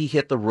think that he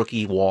hit the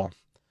rookie wall.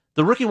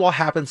 The rookie wall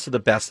happens to the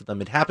best of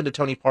them. It happened to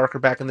Tony Parker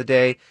back in the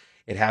day.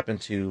 It happened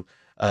to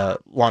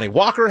Lonnie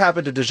Walker.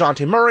 Happened to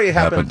DeJounte Murray. It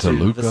happened to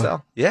Luka.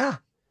 Vassell. Yeah.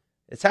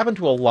 It's happened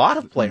to a lot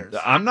of players.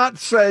 I'm not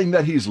saying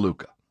that he's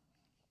Luka.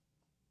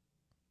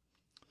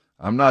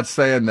 I'm not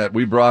saying that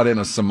we brought in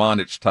a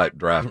Samanic type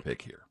draft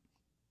pick here.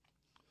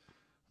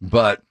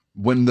 But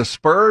When the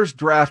Spurs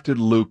drafted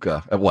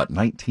Luka at what,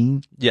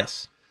 19?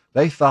 Yes.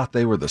 They thought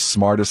they were the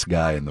smartest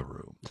guy in the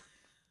room.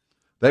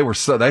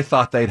 They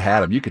thought they'd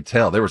had him. You could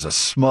tell there was a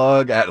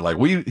smug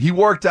he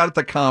worked out at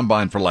the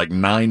combine for like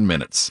 9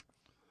 minutes,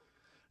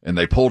 and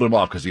they pulled him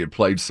off because he had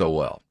played so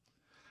well.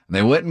 And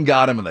they went and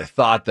got him, and they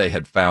thought they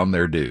had found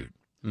their dude.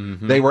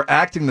 Mm-hmm. They were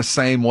acting the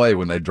same way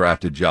when they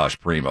drafted Josh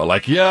Primo.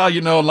 Like, yeah,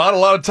 not a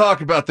lot of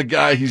talk about the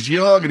guy. He's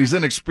young and he's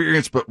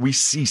inexperienced, but we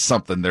see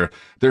something there.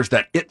 There's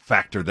that it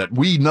factor that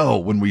we know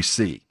when we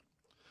see.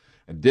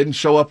 And didn't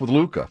show up with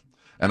Luka.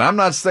 And I'm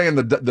not saying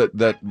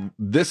that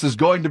this is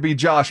going to be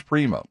Josh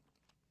Primo,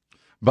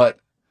 but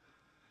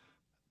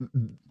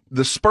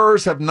the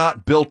Spurs have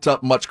not built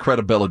up much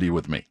credibility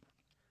with me.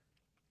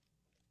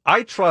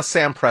 I trust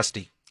Sam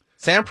Presti.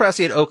 Sam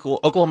Presti at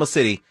Oklahoma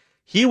City.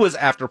 He was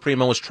after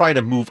Primo, was trying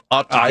to move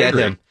up to get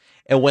him.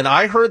 And when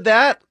I heard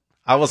that,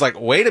 I was like,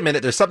 wait a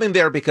minute, there's something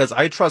there, because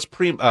I trust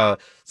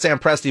Sam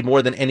Presti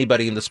more than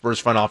anybody in the Spurs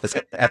front office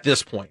at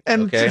this point.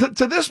 And okay?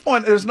 to this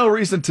point, there's no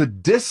reason to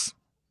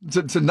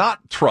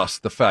not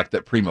trust the fact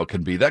that Primo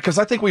can be that, because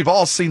I think we've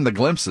all seen the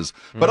glimpses.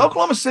 But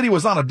Oklahoma City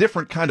was on a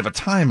different kind of a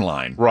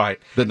timeline, right,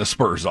 than the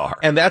Spurs are.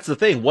 And that's the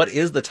thing. What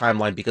is the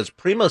timeline? Because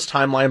Primo's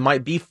timeline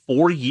might be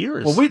 4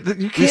 years. Well,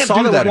 you can't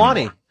do that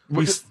anymore.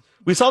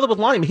 We saw that with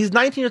Lonnie. He's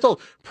 19 years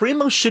old.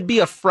 Primo should be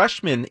a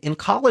freshman in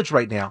college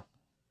right now.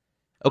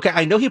 Okay,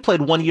 I know he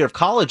played 1 year of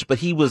college, but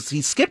he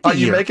skipped a year. Are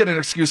you making an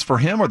excuse for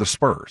him or the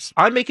Spurs?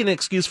 I'm making an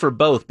excuse for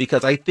both,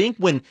 because I think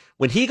when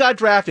he got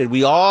drafted,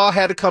 we all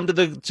had to come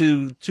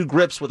to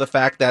grips with the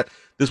fact that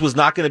this was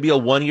not going to be a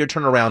 1 year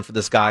turnaround for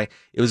this guy.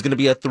 It was going to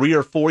be a 3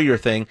 or 4 year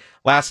thing.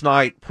 Last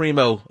night,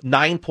 Primo,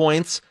 9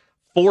 points,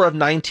 4 of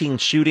 19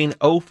 shooting,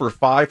 0 for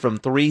 5 from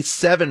 3,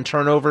 7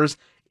 turnovers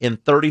in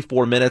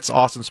 34 minutes.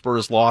 Austin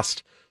Spurs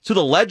lost to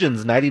the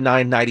Legends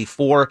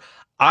 99-94.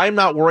 I'm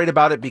not worried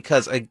about it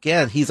because,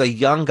 again, he's a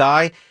young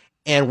guy,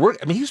 and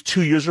he's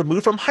 2 years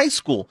removed from high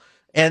school,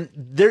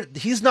 and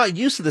he's not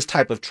used to this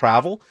type of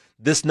travel,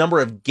 this number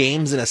of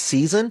games in a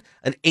season,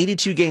 an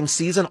 82-game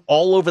season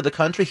all over the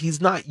country. He's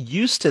not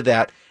used to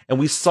that, and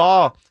we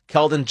saw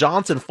Keldon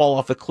Johnson fall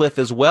off a cliff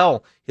as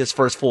well his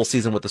first full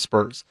season with the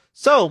Spurs.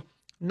 So,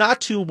 not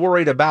too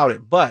worried about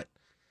it, but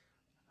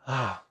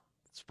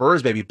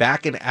Spurs, baby,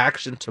 back in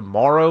action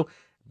tomorrow.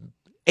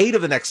 8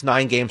 of the next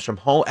 9 games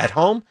at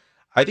home.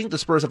 I think the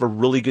Spurs have a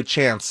really good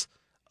chance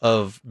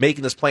of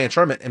making this play-in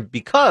tournament. And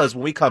because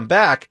when we come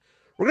back,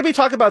 we're going to be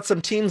talking about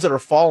some teams that are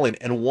falling.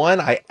 And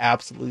one I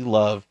absolutely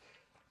love.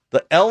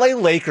 The LA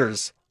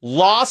Lakers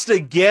lost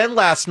again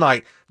last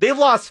night. They've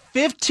lost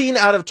 15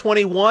 out of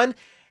 21.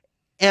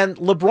 And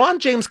LeBron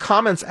James'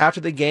 comments after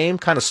the game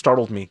kind of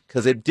startled me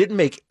because it didn't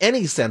make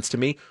any sense to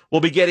me. We'll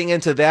be getting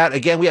into that.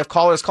 Again, we have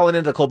callers calling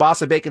into the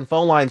Kielbasa Bacon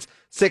phone lines,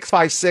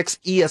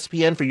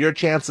 656-ESPN, for your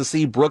chance to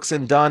see Brooks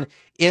and Dunn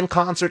in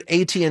concert,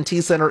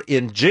 AT&T Center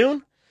in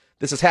June.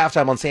 This is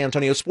Halftime on San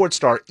Antonio Sports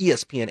Star,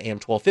 ESPN AM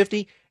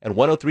 1250 and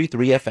 103.3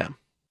 FM.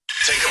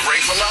 Take a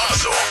break from the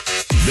hustle.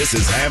 This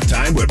is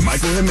Halftime with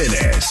Michael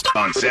Jimenez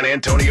on San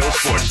Antonio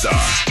Sports Star,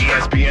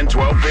 ESPN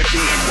 1250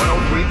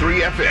 and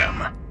 103.3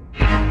 FM.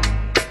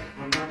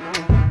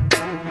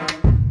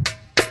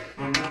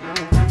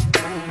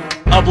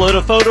 Upload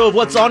a photo of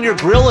what's on your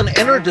grill and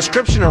enter a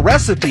description and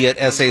recipe at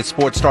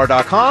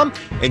sasportstar.com,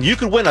 and you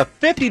could win a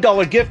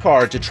 $50 gift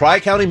card to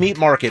Tri-County Meat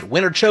Market.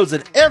 Winner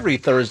chosen every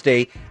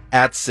Thursday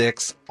at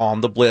 6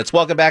 on the Blitz.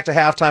 Welcome back to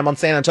Halftime on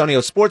San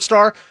Antonio Sports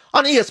Star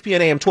on ESPN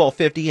AM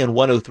 1250 and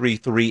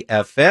 103.3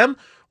 FM.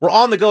 We're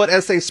on the go at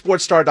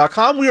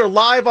sasportstar.com. We are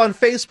live on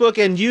Facebook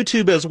and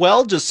YouTube as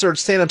well. Just search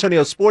San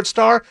Antonio Sports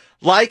Star.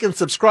 Like and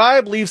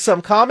subscribe. Leave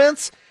some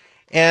comments.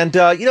 And,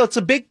 it's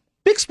a big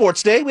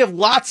sports day. We have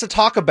lots to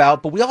talk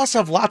about, but we also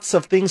have lots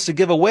of things to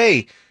give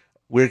away.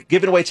 We're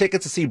giving away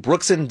tickets to see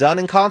Brooks and Dunn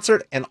in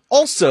concert, and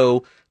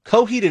also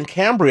Coheed and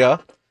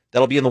Cambria.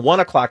 That'll be in the 1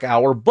 o'clock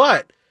hour.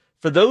 But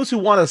for those who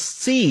want to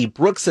see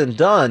Brooks and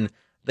Dunn,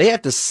 they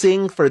have to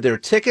sing for their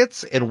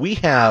tickets, and we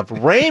have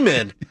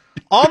Raymond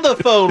on the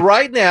phone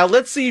right now.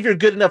 Let's see if you're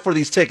good enough for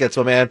these tickets,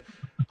 my man.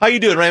 How you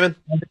doing, Raymond?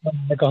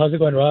 Michael, how's it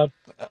going, Rob?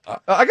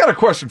 I got a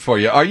question for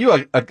you. Are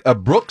you a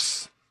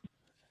Brooks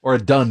or a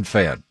Dunn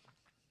fan?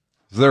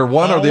 Is there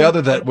one or the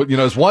other that,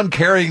 is one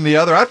carrying the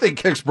other? I think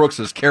Kix Brooks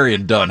is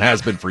carrying Dunn,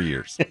 has been for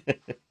years.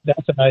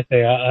 That's what I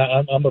say.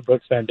 I'm a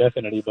Brooks fan,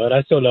 definitely, but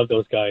I still love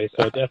those guys,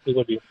 so it definitely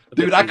would be.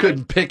 Dude, I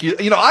couldn't pick you.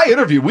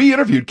 We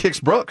interviewed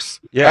Kix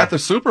Brooks at the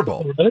Super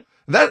Bowl. Really?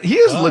 He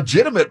is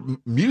legitimate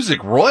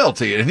music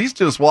royalty, and he's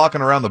just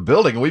walking around the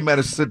building, and we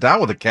managed to sit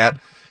down with the cat.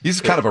 He's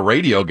kind of a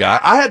radio guy.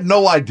 I had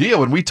no idea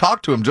when we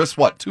talked to him just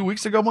 2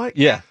 weeks ago, Mike?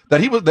 Yeah.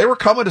 That they were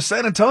coming to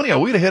San Antonio.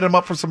 We'd have hit him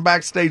up for some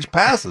backstage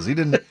passes. He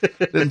didn't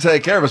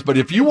take care of us. But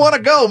if you want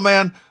to go,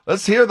 man,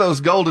 let's hear those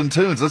golden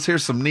tunes. Let's hear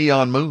some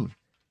Neon Moon.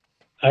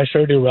 I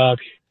sure do, Rob.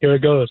 Here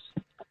it goes.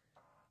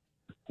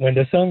 When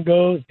the sun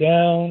goes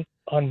down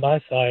on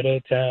my side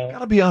of town.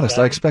 Gotta be honest,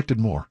 I expected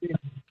more.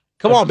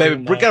 Come on,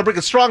 baby. Gotta bring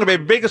it stronger,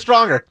 baby. Bring it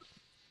stronger.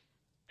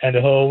 And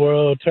the whole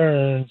world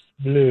turns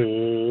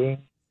blue.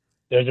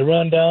 There's a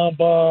rundown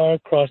bar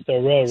across the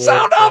railroad.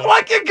 Sound off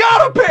like you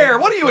got a pair.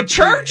 What are you, in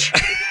church?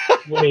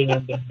 Way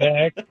in the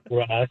back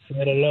where I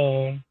sat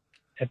alone.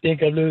 I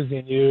think I'm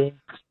losing you.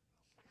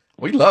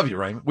 We love you,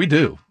 Raymond. We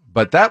do.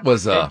 But that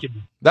was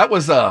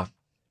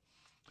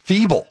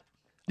feeble.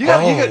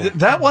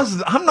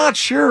 I'm not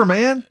sure,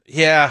 man.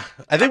 Yeah,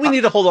 I think we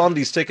need to hold on to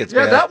these tickets.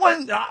 Yeah, man. that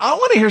one. I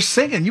want to hear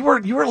singing. You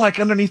were like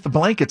underneath the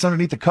blankets,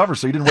 underneath the cover,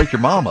 so you didn't wake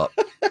your mom up.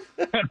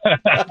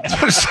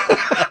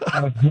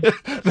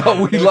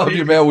 No, we love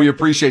you, man. We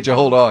appreciate you.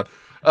 Hold on.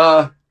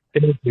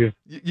 Thank you.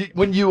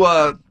 When you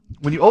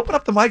open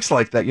up the mics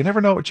like that, you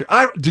never know what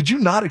did you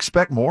not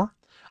expect more?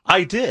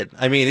 I did.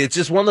 I mean, it's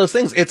just one of those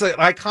things. It's an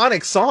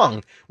iconic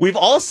song. We've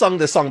all sung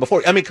this song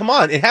before. I mean, come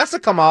on. It has to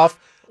come off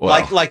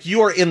like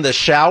you are in the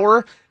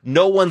shower.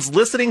 No one's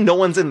listening. No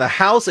one's in the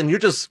house. And you're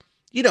just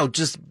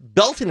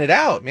belting it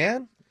out,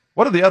 man.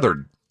 What are the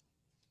other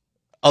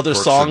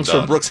songs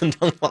from Brooks and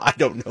Dunn? I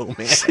don't know,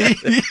 man.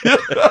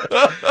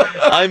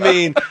 I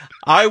mean,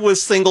 I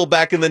was single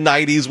back in the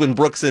 90s when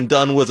Brooks and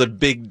Dunn was a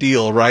big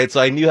deal, right? So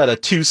I knew how to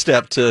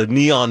two-step to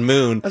Neon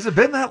Moon. Has it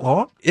been that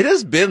long? It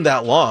has been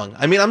that long.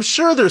 I mean, I'm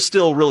sure they're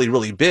still really,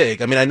 really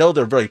big. I mean, I know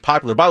they're very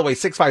popular. By the way,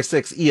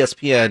 656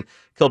 ESPN,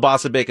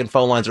 Kielbasa Bacon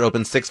phone lines are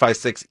open,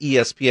 656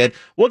 ESPN.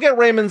 We'll get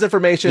Raymond's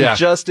information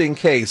just in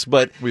case.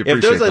 But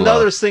if there's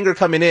another singer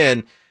coming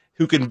in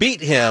who can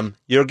beat him,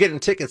 you're getting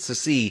tickets to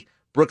see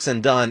Brooks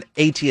and Dunn,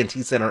 AT&T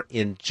Center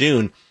in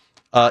June.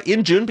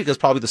 Because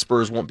probably the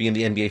Spurs won't be in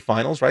the NBA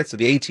Finals, right? So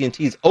the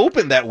AT&T is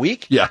open that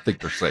week. Yeah, I think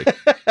they're safe.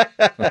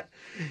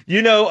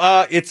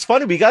 It's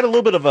funny. We got a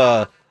little bit of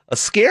a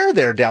scare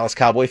there, Dallas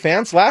Cowboy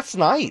fans. Last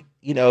night,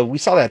 we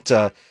saw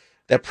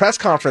that press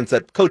conference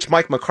that Coach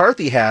Mike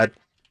McCarthy had,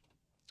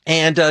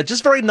 and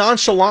just very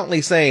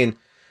nonchalantly saying,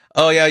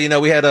 oh, yeah,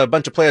 we had a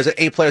bunch of players,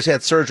 8 players who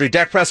had surgery.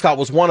 Dak Prescott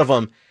was one of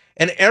them.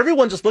 And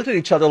everyone just looked at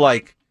each other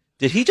like,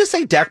 did he just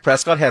say Dak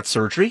Prescott had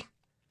surgery?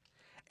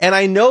 And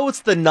I know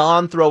it's the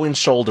non-throwing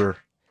shoulder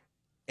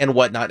and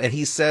whatnot, and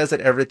he says that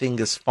everything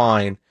is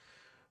fine.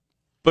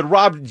 But,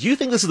 Rob, do you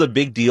think this is a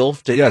big deal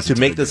to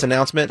make this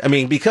announcement? I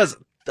mean,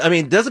 doesn't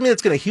mean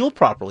it's going to heal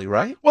properly,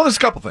 right? Well, there's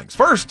a couple things.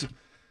 First,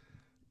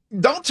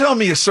 don't tell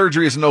me a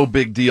surgery is no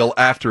big deal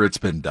after it's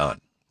been done.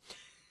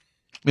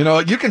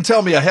 You can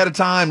tell me ahead of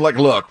time, like,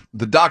 look,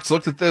 the docs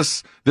looked at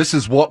this. This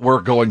is what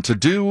we're going to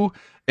do.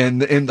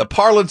 And in the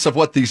parlance of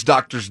what these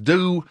doctors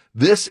do,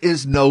 this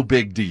is no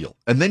big deal.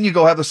 And then you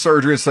go have the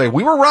surgery and say,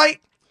 we were right.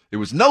 It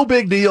was no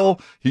big deal.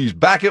 He's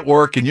back at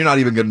work, and you're not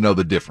even going to know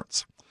the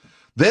difference.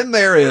 Then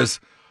there is,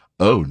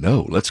 oh,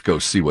 no, let's go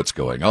see what's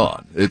going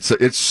on.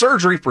 It's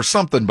surgery for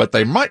something, but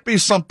there might be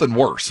something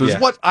worse, is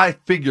what I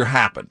figure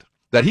happened.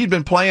 That he'd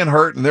been playing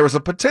hurt, and there was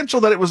a potential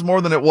that it was more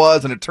than it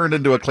was, and it turned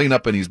into a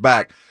cleanup, and he's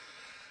back.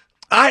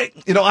 I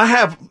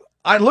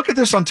look at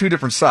this on two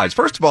different sides.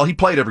 First of all, he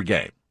played every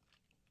game.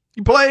 He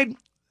played.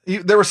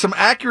 There were some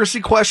accuracy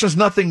questions,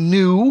 nothing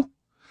new,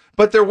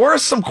 but there were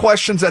some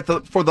questions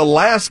for the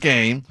last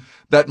game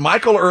that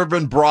Michael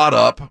Irvin brought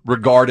up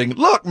regarding,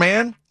 look,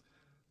 man,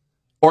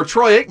 or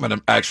Troy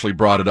Aikman actually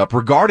brought it up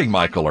regarding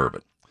Michael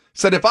Irvin.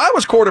 Said, if I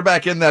was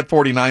quarterback in that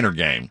 49er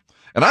game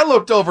and I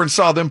looked over and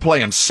saw them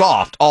playing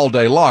soft all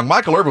day long,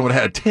 Michael Irvin would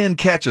have had 10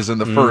 catches in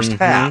the first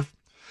half.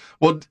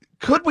 Well,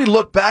 could we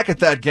look back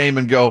at that game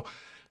and go,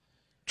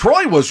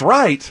 Troy was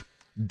right.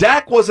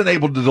 Dak wasn't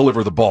able to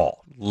deliver the ball.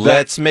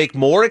 Let's make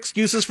more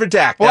excuses for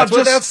Dak. That's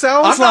what that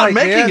sounds like. I'm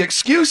not making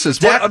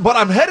excuses. What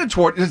I'm headed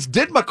toward is,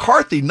 did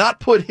McCarthy not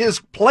put his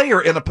player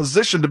in a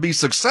position to be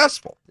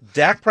successful?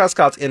 Dak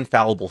Prescott's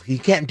infallible. He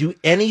can't do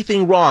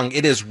anything wrong.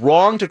 It is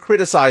wrong to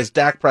criticize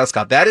Dak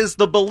Prescott. That is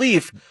the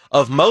belief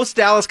of most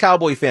Dallas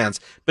Cowboy fans.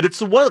 But it's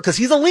the one, because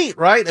he's elite,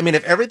 right? I mean,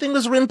 if everything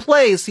was in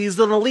place, he's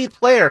an elite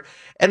player.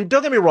 And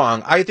don't get me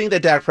wrong, I think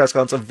that Dak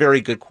Prescott's a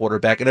very good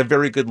quarterback and a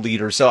very good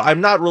leader. So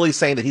I'm not really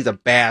saying that he's a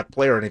bad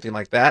player or anything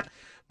like that.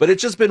 But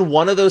it's just been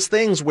one of those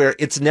things where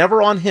it's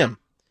never on him.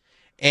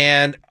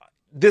 And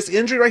this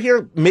injury right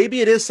here, maybe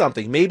it is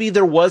something. Maybe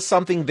there was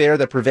something there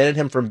that prevented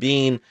him from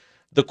being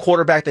the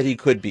quarterback that he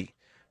could be.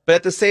 But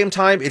at the same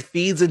time, it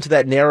feeds into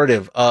that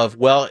narrative of,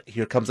 well,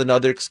 here comes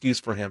another excuse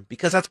for him.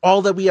 Because that's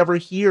all that we ever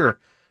hear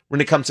when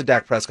it comes to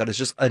Dak Prescott. It's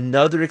just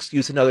another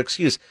excuse, another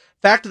excuse.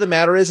 Fact of the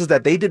matter is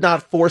that they did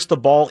not force the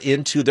ball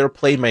into their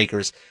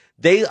playmakers.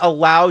 They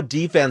allowed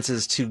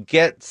defenses to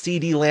get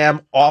CeeDee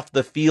Lamb off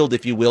the field,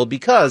 if you will,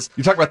 because...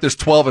 You talk about this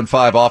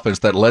 12-5 offense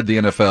that led the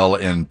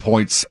NFL in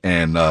points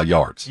and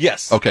yards.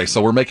 Yes. Okay,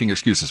 so we're making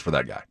excuses for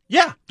that guy.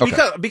 Yeah,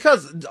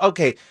 because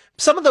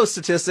some of those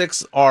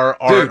statistics are...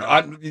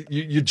 Dude,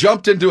 you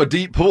jumped into a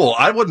deep pool.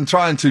 I wasn't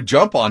trying to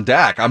jump on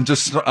Dak. I'm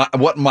just...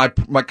 what my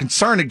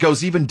concern, it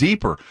goes even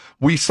deepper.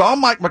 We saw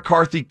Mike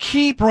McCarthy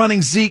keep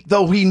running Zeke,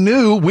 though he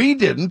knew we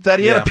didn't, that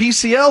he had a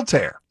PCL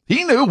tear.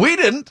 He knew, we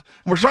didn't.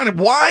 We're trying to,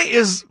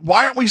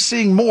 why aren't we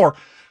seeing more?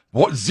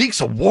 Zeke's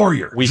a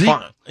warrior. We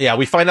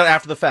find out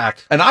after the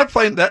fact. And I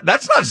find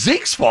that's not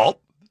Zeke's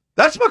fault.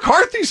 That's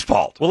McCarthy's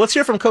fault. Well, let's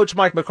hear from Coach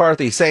Mike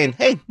McCarthy saying,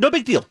 hey, no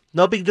big deal.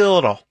 No big deal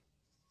at all.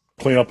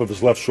 Clean up of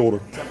his left shoulder.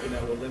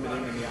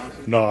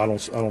 No, I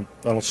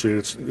don't see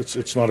it.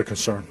 It's not a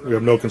concern. We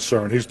have no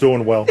concern. He's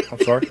doing well. I'm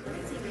sorry.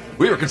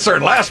 We were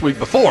concerned last week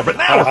before, but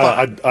now we're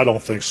fine. I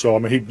don't think so. I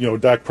mean,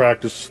 Dak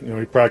practiced.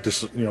 He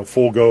practiced,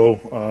 full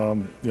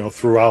go,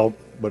 throughout.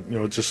 But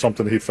it's just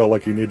something he felt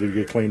like he needed to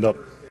get cleaned up.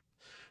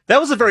 That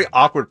was a very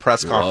awkward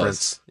press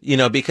conference,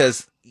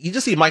 because you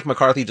just see Mike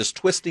McCarthy just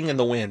twisting in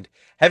the wind,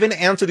 having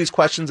to answer these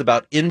questions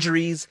about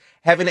injuries,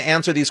 having to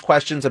answer these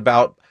questions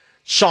about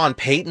Sean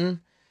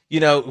Payton.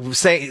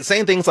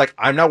 Saying things like,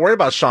 I'm not worried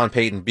about Sean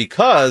Payton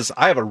because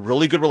I have a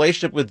really good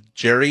relationship with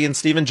Jerry and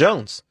Stephen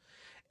Jones.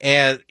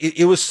 And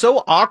it was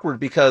so awkward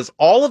because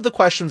all of the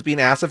questions being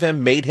asked of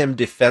him made him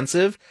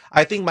defensive.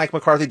 I think Mike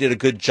McCarthy did a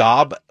good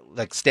job,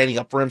 like standing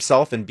up for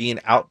himself and being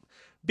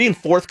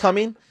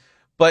forthcoming.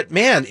 But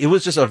man, it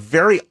was just a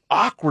very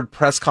awkward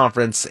press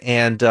conference,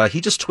 and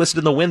he just twisted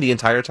in the wind the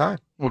entire time.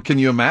 Well, can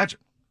you imagine?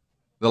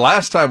 The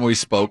last time we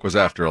spoke was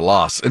after a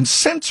loss. And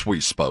since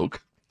we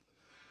spoke,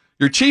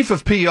 your chief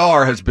of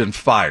PR has been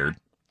fired.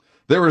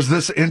 There was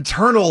this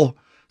internal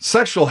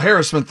sexual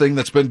harassment thing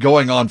that's been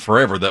going on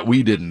forever that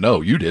we didn't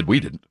know. You did. We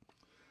didn't.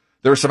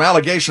 There were some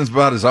allegations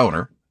about his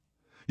owner.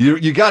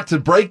 You got to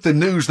break the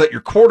news that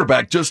your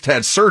quarterback just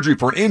had surgery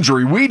for an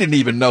injury we didn't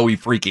even know he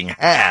freaking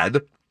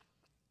had.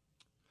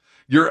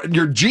 Your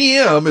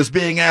GM is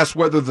being asked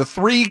whether the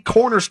three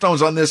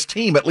cornerstones on this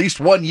team at least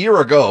 1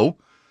 year ago,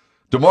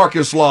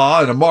 DeMarcus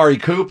Law and Amari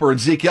Cooper and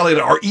Zeke Elliott,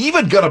 are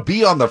even going to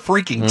be on the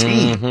freaking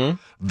team.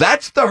 Mm-hmm.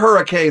 That's the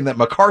hurricane that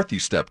McCarthy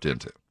stepped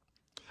into.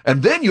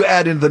 And then you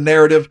add in the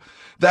narrative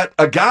that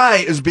a guy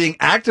is being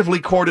actively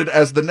courted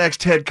as the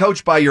next head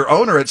coach by your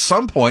owner at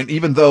some point,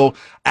 even though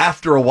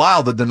after a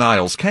while the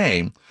denials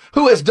came,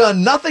 who has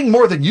done nothing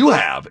more than you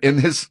have in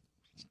his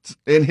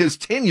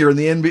tenure in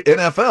the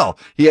NFL.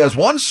 He has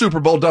one Super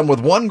Bowl done with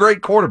one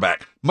great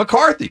quarterback,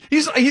 McCarthy.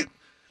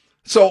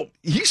 So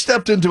he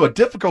stepped into a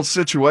difficult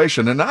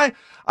situation, and I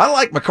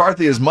like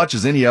McCarthy as much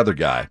as any other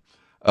guy.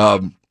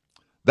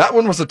 That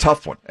one was a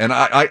tough one, and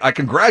I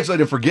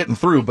congratulate him for getting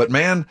through, but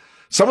man,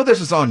 some of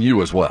this is on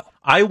you as well.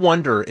 I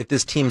wonder if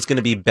this team's going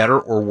to be better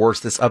or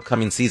worse this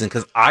upcoming season,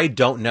 because I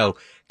don't know.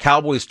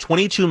 Cowboys,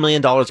 $22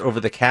 million over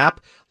the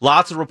cap.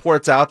 Lots of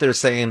reports out there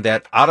saying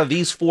that out of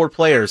these four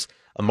players,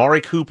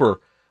 Amari Cooper,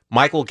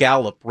 Michael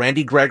Gallup,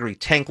 Randy Gregory,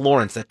 Tank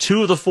Lawrence, that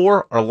two of the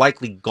four are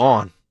likely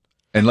gone.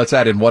 And let's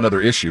add in one other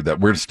issue that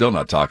we're still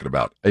not talking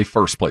about, a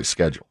first-place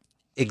schedule.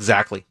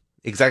 Exactly.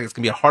 It's going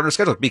to be a harder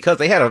schedule because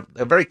they had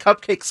a very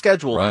cupcake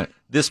schedule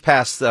this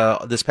past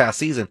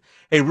season.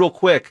 Hey, real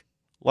quick,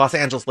 Los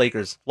Angeles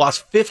Lakers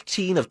lost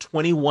 15 of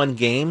 21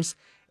 games,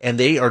 and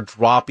they are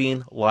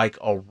dropping like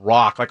a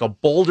rock, like a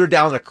boulder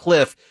down a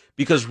cliff,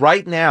 because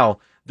right now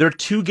they're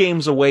 2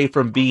 games away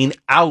from being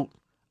out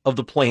of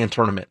the play-in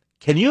tournament.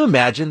 Can you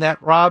imagine that,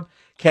 Rob?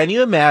 Can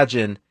you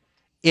imagine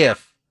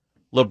if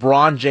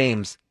LeBron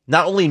James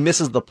not only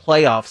misses the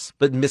playoffs,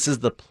 but misses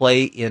the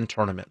play-in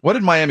tournament? What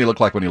did Miami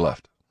look like when he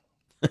left?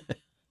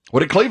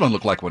 What did Cleveland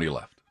look like when he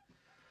left?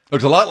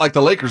 Looks a lot like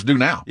the Lakers do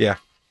now. Yeah.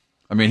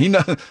 I mean,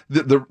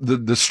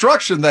 the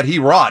destruction that he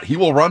wrought, he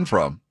will run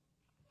from.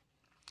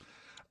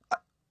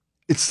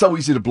 It's so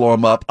easy to blow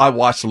him up. I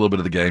watched a little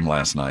bit of the game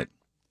last night.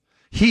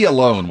 He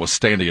alone was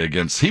standing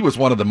against, he was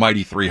one of the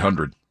mighty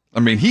 300. I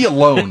mean, he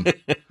alone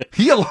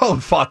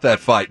fought that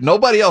fight.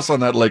 Nobody else on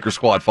that Lakers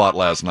squad fought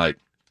last night.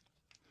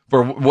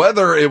 For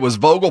whether it was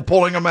Vogel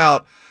pulling him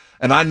out,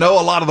 and I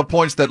know a lot of the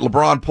points that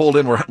LeBron pulled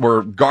in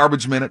were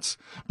garbage minutes,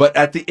 but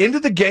at the end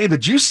of the game,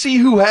 did you see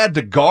who had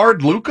to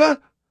guard Luka?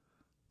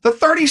 The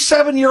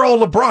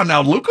 37-year-old LeBron.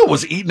 Now, Luka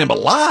was eating him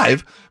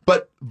alive,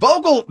 but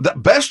Vogel, the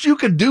best you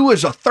could do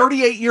is a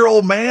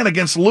 38-year-old man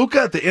against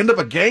Luka at the end of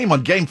a game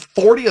on game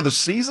 40 of the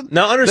season?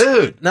 Now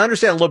understand,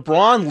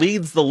 LeBron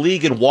leads the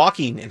league in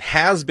walking and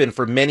has been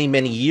for many,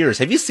 many years.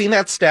 Have you seen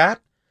that stat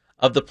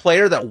of the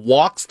player that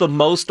walks the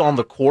most on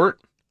the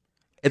court?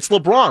 It's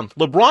LeBron.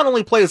 LeBron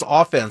only plays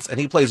offense, and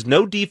he plays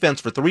no defense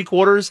for 3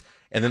 quarters,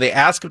 and then they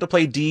ask him to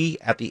play D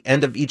at the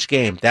end of each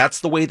game. That's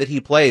the way that he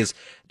plays.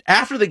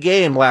 After the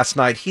game last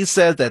night, he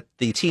said that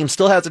the team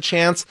still has a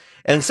chance,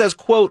 and says,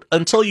 quote,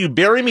 until you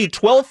bury me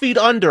 12 feet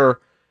under,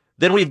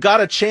 then we've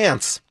got a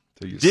chance.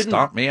 So you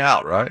stomp me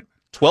out, right?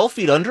 12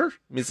 feet under? I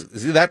mean,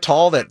 is he that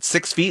tall that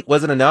 6 feet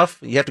wasn't enough?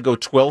 You have to go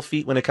 12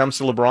 feet when it comes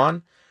to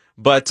LeBron?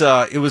 But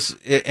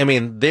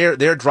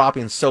they're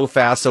dropping so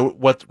fast. So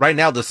right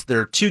now,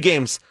 they're 2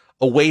 games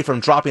away from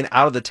dropping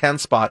out of the 10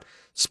 spot.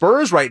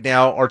 Spurs right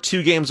now are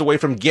 2 games away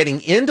from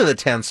getting into the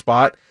 10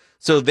 spot.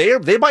 So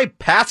they might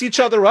pass each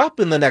other up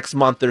in the next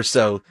month or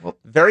so. Well,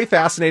 very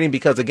fascinating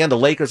because, again, the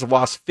Lakers have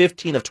lost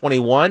 15 of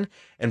 21.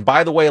 And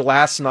by the way,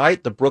 last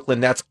night, the Brooklyn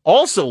Nets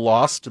also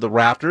lost to the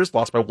Raptors,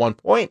 lost by 1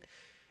 point.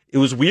 It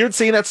was weird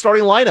seeing that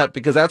starting lineup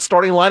because that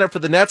starting lineup for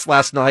the Nets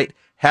last night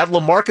had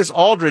LaMarcus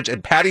Aldridge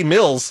and Patty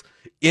Mills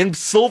in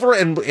silver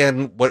and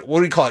what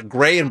do we call it,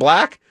 gray and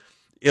black.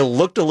 It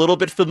looked a little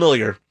bit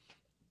familiar.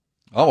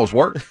 Almost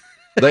worked.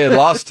 They had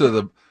lost to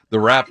the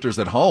Raptors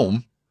at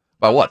home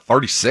by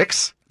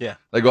 36? Yeah.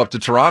 They go up to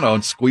Toronto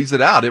and squeeze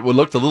it out. It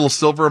looked a little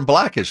silver and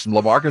blackish, and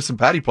LaMarcus and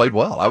Patty played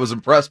well. I was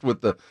impressed with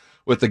the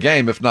with the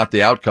game, if not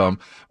the outcome,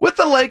 with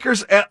the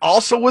Lakers and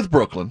also with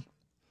Brooklyn.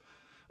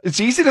 It's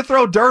easy to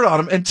throw dirt on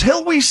them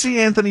until we see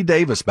Anthony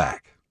Davis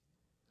back.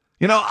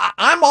 You know,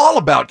 I'm all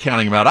about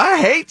counting him out. I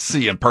hate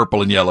seeing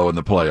purple and yellow in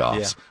the playoffs.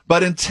 Yeah.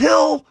 But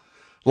until,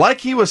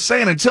 like he was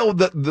saying, until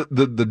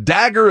the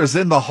dagger is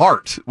in the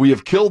heart, we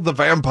have killed the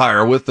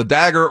vampire with the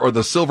dagger or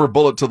the silver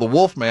bullet to the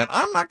Wolfman,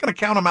 I'm not going to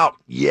count him out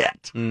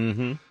yet.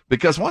 Mm-hmm.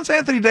 Because once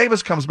Anthony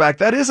Davis comes back,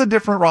 that is a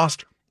different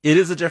roster. It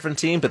is a different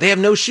team, but they have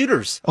no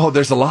shooters. Oh,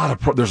 there's a lot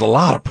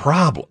of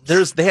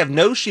problems. They have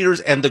no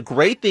shooters, and the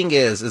great thing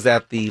is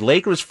that the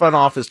Lakers front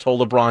office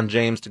told LeBron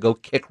James to go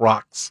kick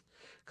rocks,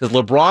 because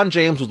LeBron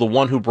James was the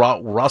one who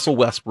brought Russell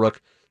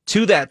Westbrook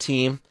to that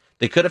team.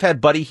 They could have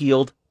had Buddy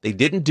Hield. They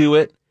didn't do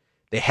it.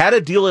 They had a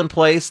deal in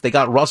place. They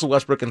got Russell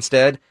Westbrook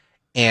instead,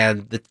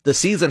 and the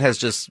season has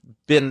just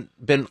been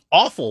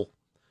awful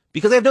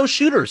because they have no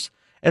shooters,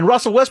 and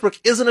Russell Westbrook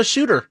isn't a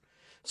shooter.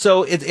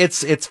 So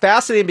it's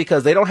fascinating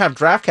because they don't have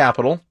draft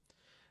capital.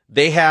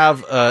 They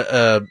have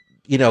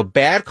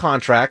bad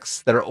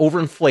contracts that are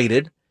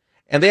overinflated,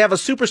 and they have a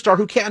superstar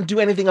who can't do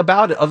anything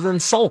about it other than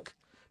sulk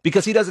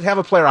because he doesn't have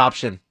a player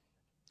option.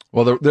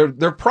 Well,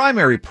 their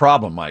primary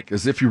problem, Mike,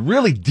 is if you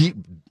really deep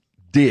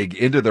dig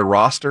into their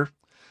roster,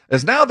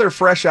 is now they're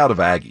fresh out of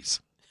Aggies.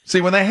 See,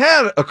 when they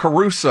had a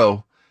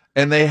Caruso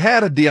and they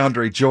had a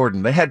DeAndre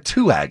Jordan, they had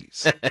 2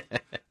 Aggies.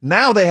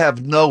 Now they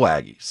have no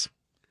Aggies,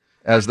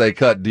 as they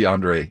cut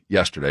DeAndre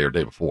yesterday or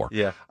day before.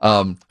 Yeah.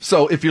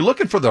 So if you're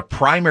looking for the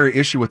primary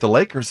issue with the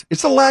Lakers,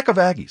 it's a lack of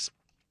Aggies.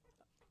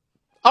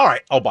 All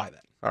right, I'll buy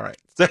that. All right.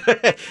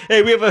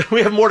 Hey,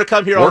 we have more to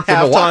come here on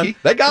halftime. Milwaukee,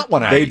 they got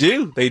one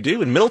Aggie. They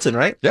do in Middleton,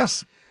 right?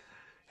 Yes.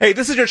 Hey,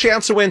 this is your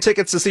chance to win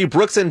tickets to see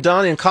Brooks and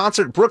Dunn in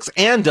concert. Brooks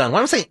and Dunn. Why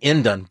am I saying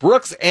in Dunn?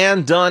 Brooks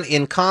and Dunn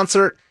in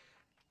concert.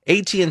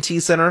 AT&T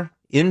Center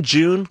in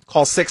June.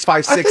 Call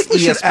 656 I think we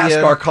ESPN. should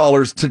ask our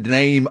callers to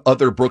name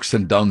other Brooks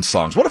and Dunn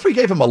songs. What if we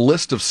gave them a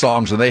list of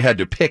songs and they had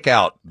to pick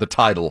out the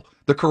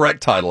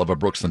correct title of a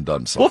Brooks and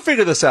Dunn song? We'll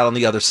figure this out on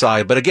the other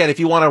side. But again, if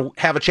you want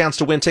to have a chance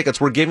to win tickets,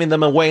 we're giving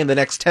them away in the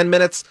next 10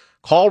 minutes.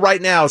 Call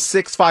right now,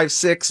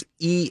 656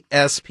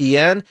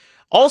 ESPN.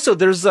 Also,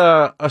 there's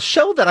a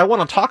show that I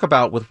want to talk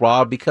about with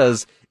Rob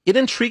because it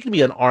intrigued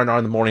me on R&R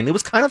in the morning. It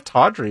was kind of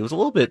tawdry. It was a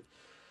little bit,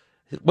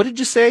 what did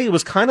you say? It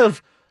was kind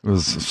of... It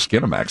was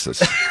Skinamax's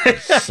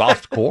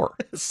soft core.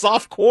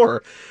 Soft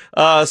core.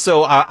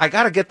 So I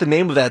got to get the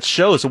name of that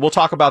show. So we'll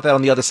talk about that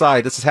on the other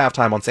side. This is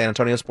Halftime on San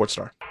Antonio Sports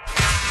Star.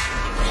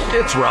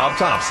 It's Rob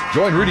Thompson.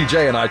 Join Rudy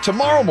J and I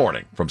tomorrow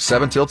morning from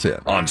 7 till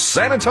 10 on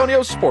San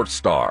Antonio Sports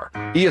Star,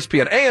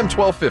 ESPN AM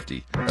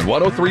 1250 and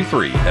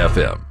 103.3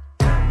 FM.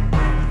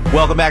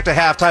 Welcome back to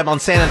Halftime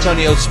on San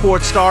Antonio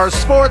Sports Stars,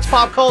 sports,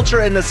 pop culture,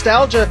 and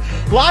nostalgia.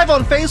 Live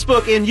on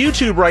Facebook and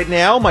YouTube right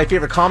now. My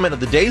favorite comment of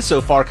the day so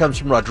far comes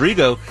from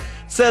Rodrigo.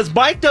 Says,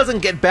 Mike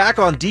doesn't get back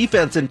on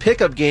defense in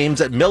pickup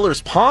games at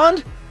Miller's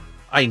Pond?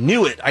 I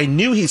knew it. I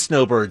knew he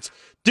snowbirds.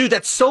 Dude,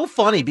 that's so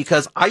funny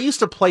because I used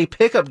to play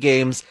pickup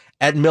games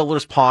at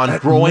Miller's Pond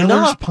growing up.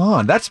 Miller's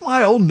Pond. That's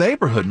my old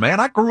neighborhood,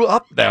 man. I grew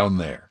up down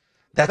there.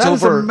 That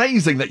is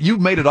amazing that you've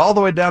made it all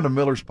the way down to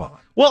Miller's Pond.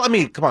 Well, I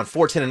mean, come on,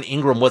 410 and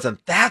Ingram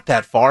wasn't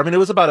that far. I mean, it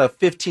was about a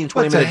 15,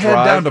 20-minute head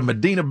drive. down to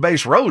Medina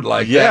Base Road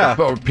like that,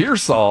 or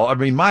Pearsall. I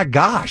mean, my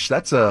gosh,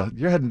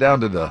 you're heading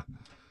down to the,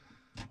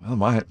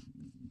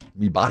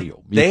 mi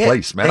barrio, mi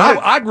place, man.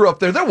 I grew up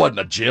there. There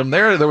wasn't a gym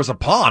there. There was a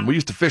pond. We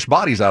used to fish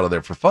bodies out of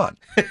there for fun.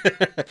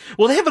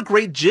 Well, they have a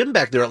great gym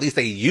back there. At least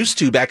they used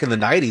to back in the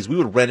 90s. We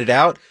would rent it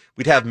out.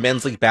 We'd have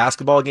men's league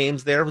basketball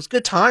games there. It was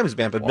good times,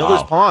 man. But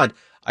Miller's Pond,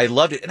 I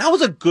loved it. And I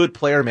was a good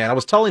player, man. I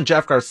was telling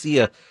Jeff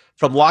Garcia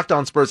from Locked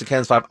On Spurs at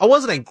Ken's 5, I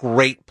wasn't a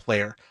great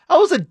player. I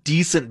was a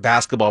decent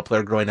basketball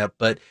player growing up.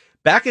 But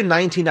back in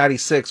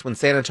 1996, when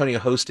San Antonio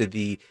hosted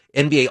the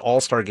NBA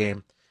All-Star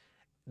Game,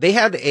 they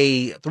had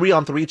a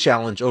 3-on-3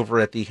 challenge over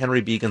at the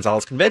Henry B.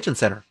 Gonzalez Convention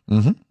Center.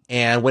 Mm-hmm.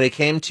 And when it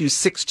came to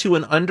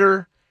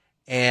 6'2"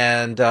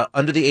 and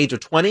under the age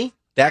of 20,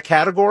 that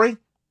category,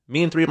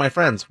 me and 3 of my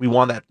friends, we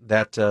won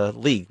that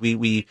league.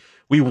 We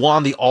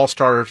won the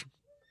All-Star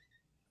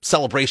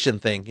celebration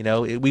thing. You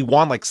know, we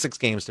won like 6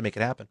 games to make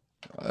it happen.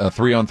 A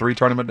 3-on-3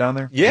 tournament down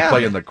there? Yeah. You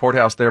play in the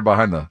courthouse there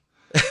behind the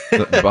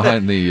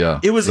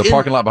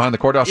parking lot behind the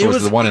courthouse, or was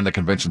it the one in the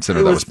convention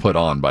center that was put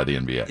on by the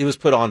NBA? It was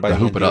put on by the NBA.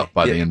 Hoop It Up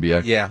by the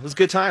NBA. Yeah, it was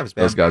good times,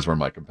 man. Those guys were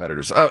my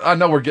competitors. I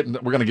know we're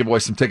going to give away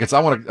some tickets. I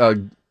want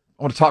to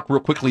talk real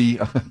quickly.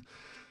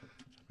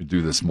 We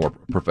do this more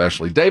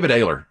professionally. David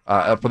Ayler,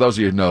 for those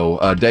of you who know,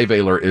 Dave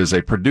Ayler is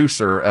a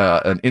producer,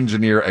 an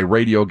engineer, a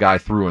radio guy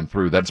through and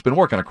through that's been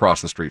working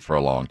across the street for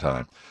a long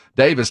time.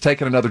 Dave has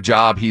taken another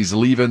job. He's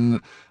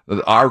leaving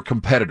our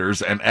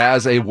competitors, and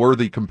as a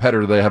worthy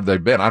competitor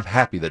they've been, I'm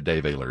happy that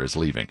Dave Ayler is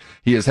leaving.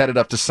 He is headed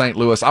up to St.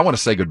 Louis. I want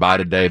to say goodbye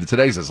to Dave.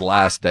 Today's his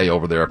last day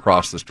over there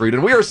across the street,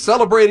 and we are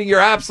celebrating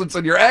your absence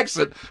and your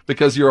exit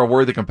because you're a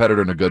worthy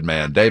competitor and a good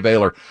man. Dave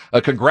Ayler,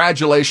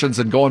 congratulations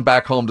and going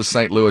back home to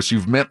St. Louis.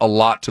 You've meant a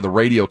lot to the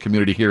radio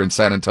community here in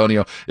San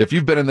Antonio. If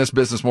you've been in this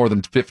business more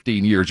than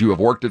 15 years, you have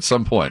worked at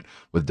some point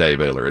with Dave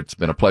Ayler. It's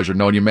been a pleasure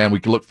knowing you, man.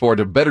 We can look forward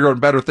to better and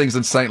better things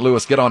in St.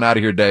 Louis. Get on out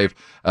of here, Dave.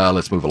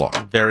 Let's move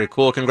along. Very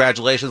cool.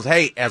 Congratulations.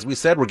 Hey, as we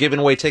said, we're giving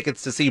away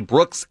tickets to see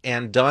Brooks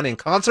and Dunn in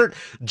concert,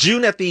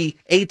 June at the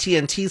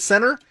AT&T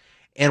Center.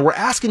 And we're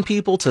asking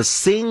people to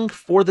sing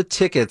for the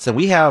tickets. And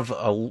we have,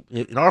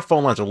 our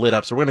phone lines are lit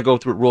up, so we're going to go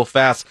through it real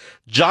fast.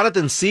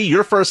 Jonathan C.,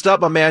 you're first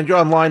up, my man. You're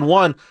on line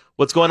one.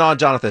 What's going on,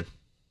 Jonathan?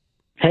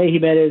 Hey,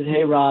 Jimenez.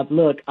 Hey, Rob.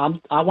 Look,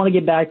 I want to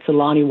get back to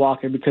Lonnie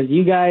Walker because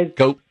you guys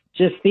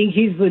just think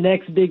he's the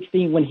next big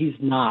thing when he's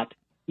not.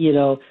 You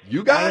know,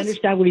 you guys? I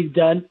understand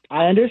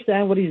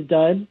what he's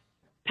done.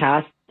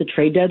 Past the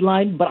trade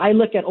deadline, but I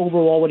look at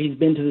overall what he's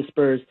been to the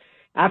Spurs.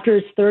 After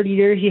his third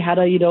year, he had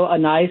a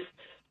nice.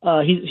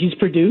 He's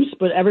produced,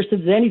 but ever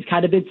since then, he's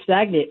kind of been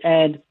stagnant.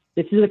 And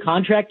this is a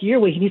contract year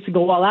where he needs to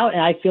go all out,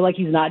 and I feel like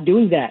he's not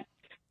doing that.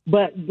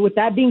 But with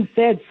that being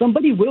said,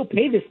 somebody will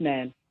pay this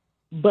man,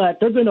 but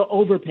they're going to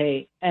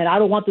overpay, and I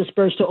don't want the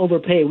Spurs to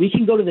overpay. We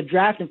can go to the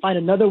draft and find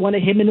another one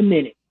of him in a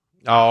minute.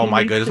 Oh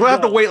my goodness! We'll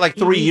have to wait like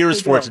 3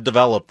 years for it to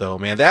develop, though,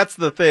 man. That's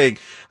the thing.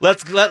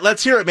 Let's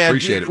hear it, man.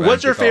 Appreciate it, man.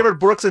 What's your favorite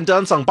Brooks and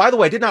Dunn song? By the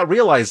way, I did not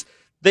realize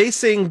they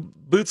sing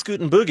 "Boot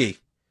Scootin' Boogie."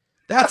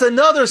 That's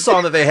another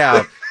song that they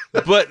have.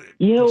 But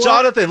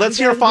Jonathan, let's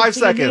hear 5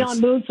 seconds.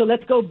 Neon Moon, so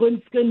let's go,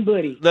 Boot Scootin'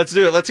 Boogie. Let's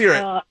do it. Let's hear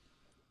it.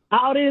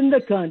 Out in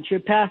the country,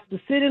 past the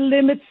city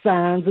limit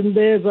signs, and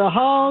there's a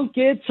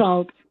honky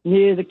tonk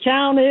near the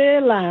county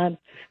line.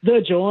 The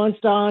joints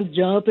start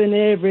jumping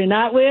every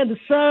night when the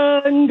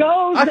sun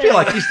goes down. I feel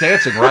like he's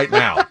dancing right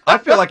now. I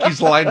feel like he's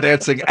line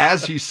dancing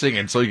as he's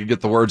singing so he can get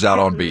the words out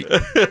on beat.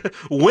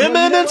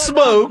 Women and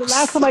smokes. The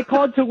last time I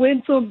called to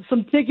win some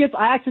tickets,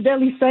 I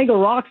accidentally sang a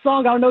rock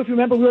song. I don't know if you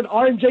remember, we were at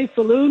R&J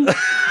Saloon,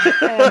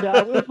 and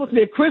it was supposed to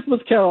be a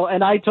Christmas carol,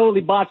 and I totally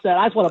botched that.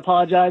 I just want to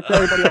apologize to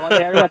everybody on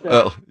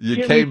there.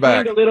 You came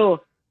back. With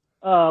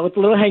a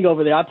little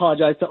hangover there. I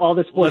apologize to all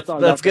the sports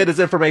stars. Let's get his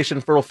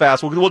information real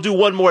fast. We'll do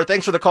one more.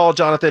 Thanks for the call,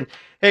 Jonathan.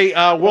 Hey,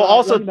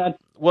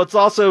 let's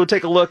also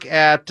take a look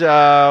at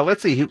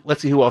let's see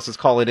who else is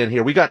calling in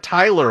here. We got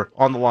Tyler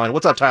on the line.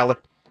 What's up, Tyler?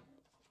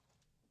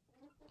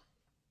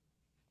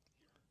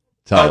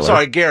 I'm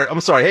sorry, Garrett.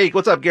 I'm sorry. Hey,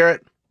 what's up,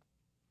 Garrett?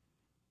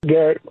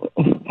 Garrett.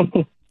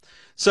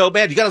 So,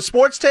 man, you got a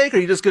sports take, or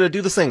are you just going to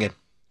do the singing?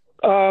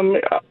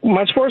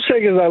 My sports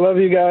take is I love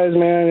you guys,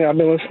 man. I've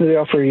been listening to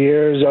y'all for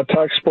years. Y'all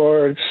talk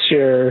sports.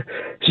 Your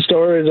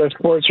stories are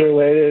sports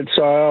related,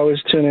 so I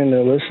always tune in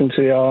to listen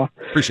to y'all.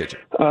 Appreciate you.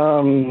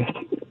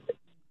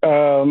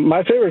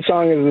 My favorite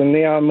song is the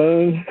Neon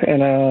Moon,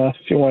 and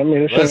if you want me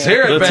to sing Let's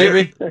hear it,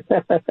 baby.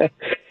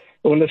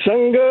 When the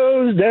sun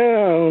goes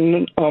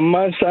down on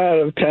my side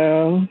of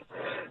town,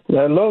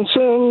 that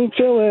lonesome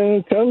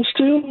feeling comes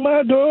to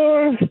my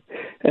door,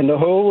 and the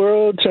whole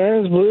world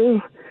turns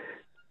blue.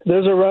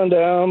 There's a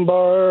rundown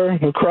bar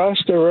across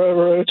the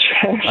railroad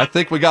track. I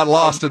think we got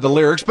lost in the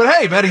lyrics, but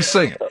hey, man, he's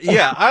singing.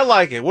 Yeah, I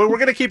like it. We're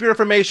going to keep your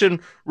information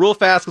real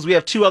fast because we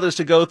have 2 others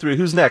to go through.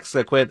 Who's next,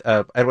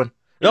 Edwin?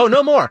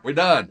 No more. We're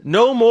done.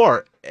 No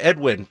more.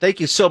 Edwin,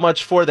 thank you so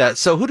much for that.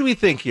 So who do we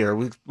think here?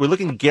 We're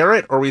looking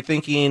Garrett, or are we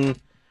thinking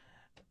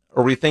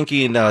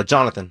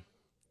Jonathan?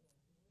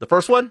 The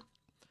first one?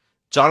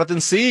 Jonathan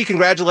C.,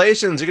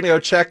 congratulations. You're going to go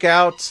check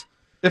out...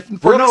 If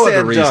for no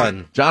other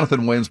reason,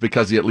 Jonathan wins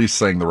because he at least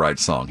sang the right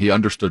song. He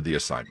understood the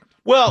assignment.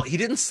 Well, he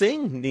didn't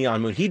sing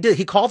Neon Moon. He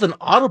called an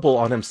audible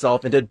on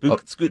himself and did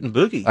Scootin'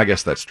 Boogie. I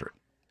guess that's true.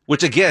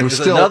 Which, again, is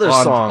still another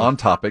song. On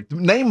topic.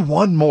 Name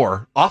one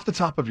more off the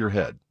top of your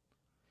head.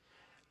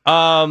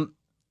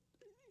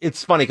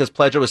 It's funny because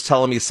Pledger was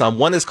telling me some.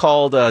 One is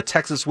called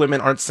Texas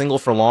Women Aren't Single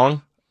for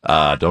Long.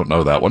 Don't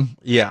know that one.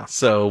 Yeah,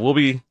 so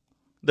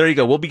there you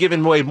go. We'll be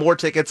giving away more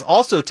tickets.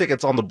 Also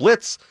tickets on the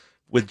Blitz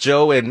with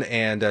Joe and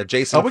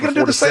Jason. Are we going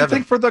to do the same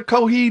thing for the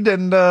Coheed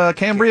and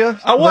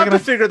Cambria? I want to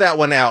figure that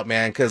one out,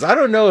 man, because I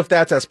don't know if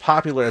that's as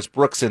popular as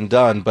Brooks and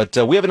Dunn, but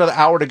we have another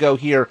hour to go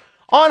here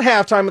on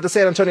Halftime at the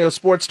San Antonio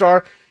Sports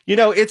Star. You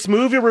know, it's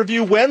Movie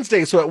Review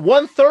Wednesday, so at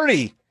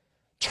 1:30,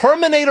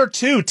 Terminator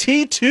 2,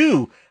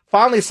 T2,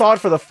 finally saw it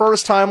for the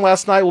first time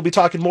last night. We'll be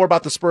talking more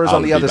about the Spurs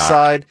on the other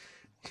side.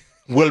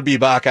 We'll be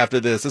back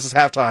after this. This is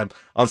Halftime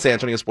on San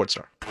Antonio Sports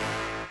Star.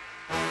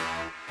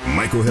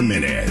 Michael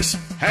Jimenez.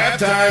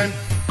 Halftime.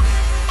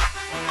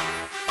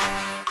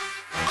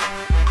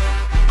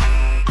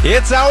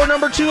 It's hour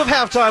number 2 of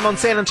Halftime on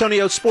San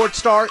Antonio Sports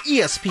Star,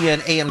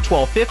 ESPN AM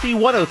 1250,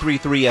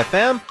 103.3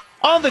 FM,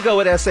 on the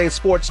go at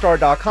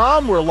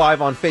sasportstar.com. We're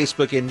live on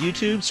Facebook and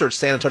YouTube. Search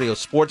San Antonio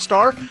Sports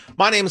Star.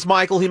 My name is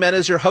Michael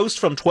Jimenez, your host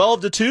from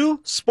 12 to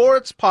 2,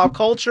 sports, pop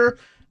culture,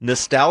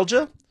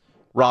 nostalgia,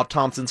 Rob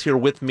Thompson's here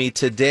with me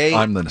today.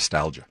 I'm the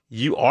nostalgia.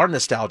 You are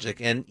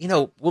nostalgic. And,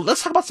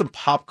 let's talk about some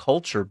pop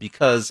culture,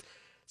 because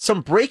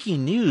some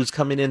breaking news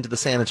coming into the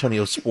San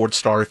Antonio Sports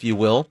Star, if you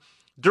will.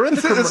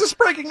 Is this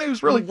breaking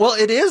news, really? Well,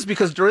 it is,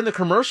 because during the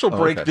commercial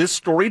break, This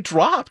story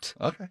dropped.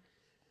 Okay.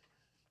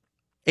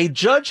 A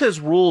judge has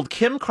ruled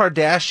Kim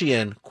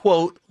Kardashian,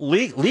 quote,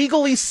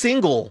 legally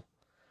single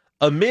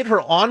amid her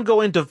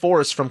ongoing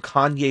divorce from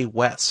Kanye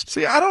West.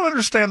 See, I don't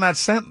understand that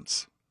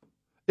sentence.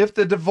 If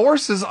the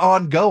divorce is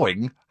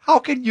ongoing, how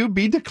can you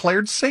be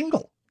declared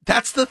single?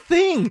 That's the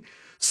thing.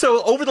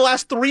 So over the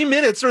last 3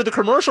 minutes during the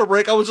commercial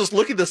break, I was just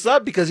looking this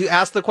up because you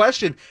asked the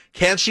question,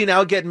 can she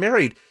now get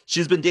married?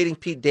 She's been dating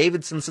Pete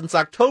Davidson since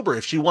October.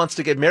 If she wants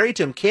to get married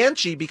to him, can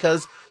she?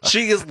 Because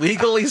she is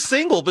legally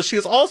single, but she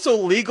is also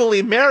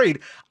legally married.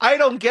 I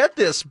don't get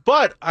this,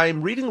 but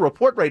I'm reading a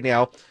report right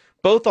now,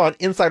 both on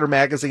Insider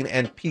Magazine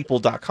and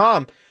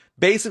People.com,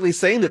 basically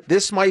saying that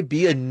this might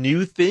be a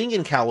new thing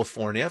in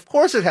California. Of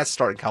course it has to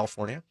start in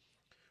California,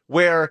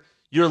 where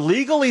you're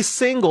legally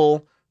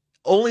single,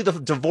 only the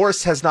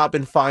divorce has not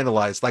been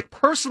finalized. Like,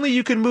 personally,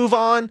 you can move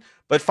on,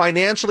 but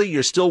financially,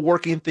 you're still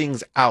working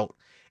things out.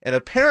 And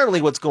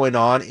apparently what's going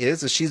on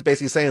is she's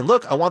basically saying,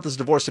 look, I want this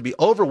divorce to be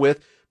over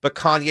with, but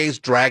Kanye's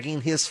dragging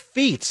his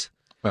feet.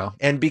 Well,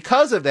 and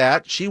because of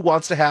that, she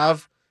wants to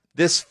have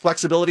this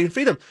flexibility and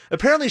freedom.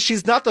 Apparently,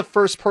 she's not the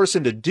first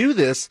person to do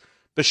this,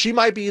 but she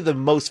might be the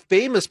most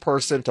famous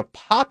person to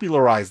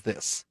popularize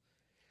this.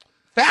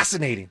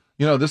 Fascinating.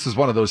 This is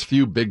one of those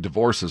few big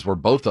divorces where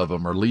both of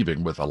them are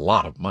leaving with a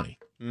lot of money.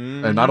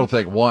 Mm-hmm. And I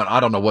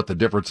don't know what the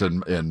difference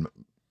in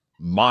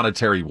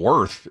monetary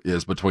worth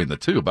is between the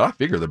two, but I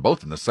figure they're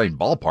both in the same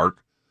ballpark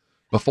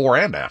before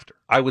and after.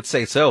 I would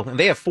say so. And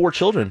they have 4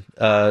 children,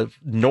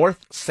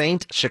 North,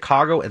 Saint,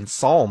 Chicago, and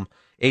Psalm,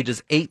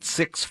 ages 8,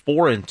 6,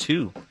 4, and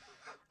 2.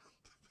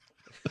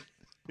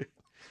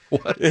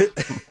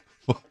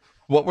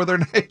 What were their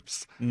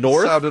names?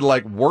 North sounded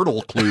like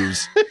Wordle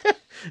clues.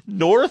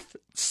 North,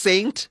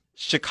 Saint,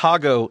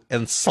 Chicago,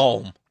 and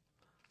Psalm.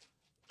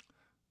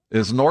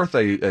 Is North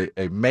a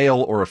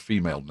male or a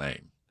female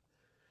name?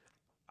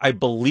 I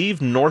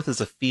believe North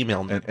is a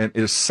female name. And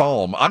is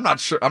Psalm, I'm not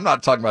sure, I'm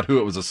not talking about who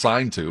it was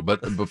assigned to,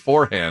 but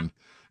beforehand,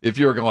 if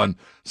you were going,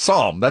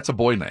 Psalm, that's a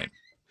boy name.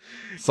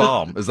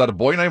 Psalm, is that a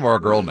boy name or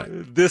a girl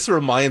name? This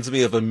reminds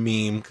me of a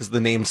meme, because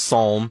the name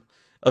Psalm,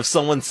 of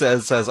someone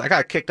says, I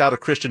got kicked out of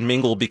Christian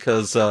Mingle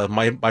because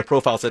my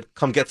profile said,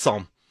 come get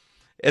some.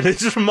 And it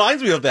just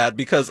reminds me of that,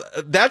 because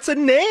that's a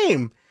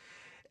name.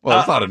 Well,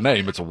 it's not a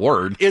name, it's a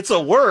word. It's a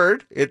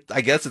word.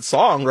 I guess it's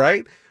song,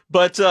 right?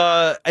 But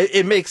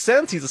it makes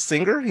sense. He's a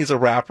singer. He's a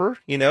rapper.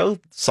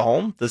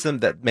 Psalm.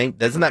 Doesn't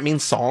that mean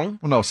song?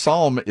 Well, no.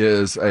 Psalm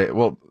is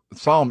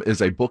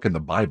a book in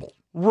the Bible.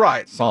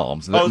 Right.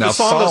 Psalms. Oh, now, the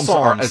Song of Psalms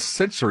are Psalms.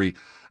 essentially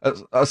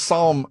a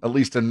psalm. At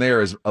least in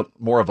there is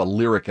more of a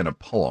lyric and a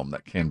poem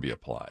that can be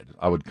applied.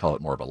 I would call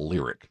it more of a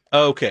lyric.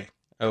 Okay.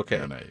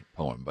 Than a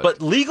poem.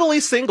 But legally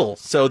single,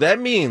 so that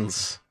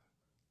means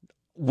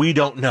we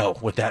don't know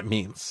what that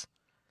means.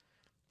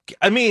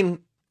 I mean,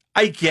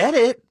 I get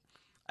it.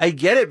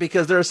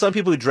 Because there are some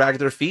people who drag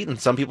their feet, and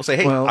some people say,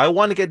 hey, I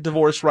want to get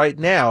divorced right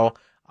now.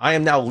 I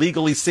am now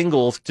legally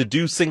single to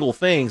do single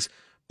things.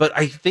 But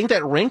I think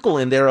that wrinkle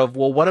in there of,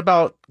 well, what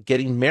about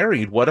getting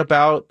married? What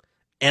about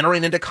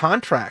entering into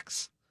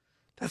contracts?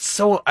 That's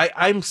so,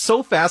 I'm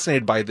so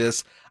fascinated by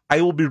this.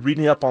 I will be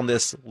reading up on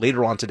this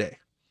later on today.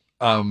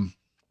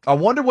 I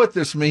wonder what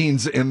this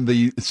means in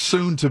the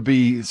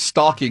soon-to-be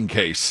stalking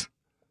case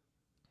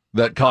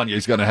that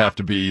Kanye's going to have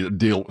to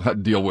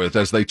deal with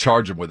as they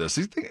charge him with this.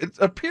 It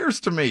appears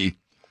to me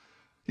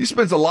he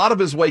spends a lot of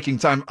his waking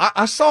time.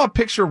 I saw a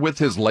picture with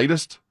his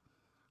latest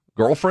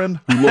girlfriend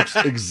who looks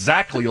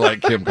exactly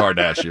like Kim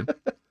Kardashian,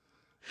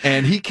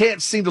 and he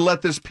can't seem to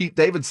let this Pete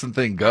Davidson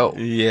thing go.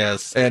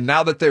 Yes. And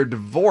now that they're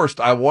divorced,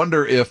 I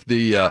wonder if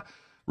the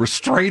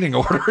restraining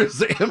order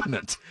is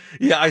imminent.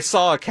 Yeah, I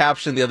saw a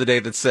caption the other day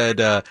that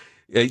said,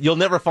 you'll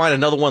never find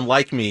another one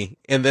like me.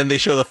 And then they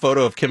show the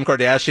photo of Kim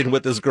Kardashian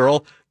with this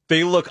girl.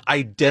 They look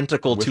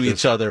identical to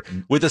each other,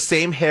 with the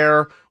same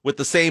hair, with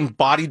the same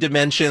body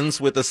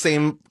dimensions, with the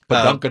same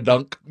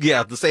dunk.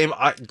 Yeah, the same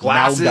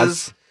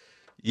glasses.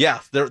 Yeah,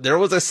 there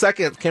was a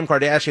second Kim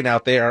Kardashian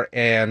out there,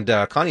 and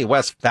Kanye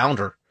West found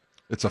her.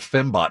 It's a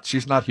fembot.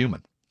 She's not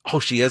human. Oh,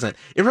 she isn't.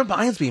 It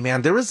reminds me,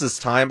 man, there was this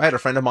time I had a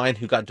friend of mine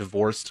who got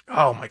divorced.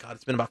 Oh my God,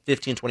 it's been about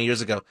 15, 20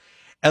 years ago.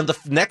 And the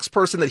next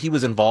person that he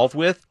was involved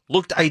with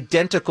looked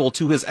identical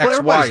to his ex-wife. Well,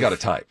 everybody's got a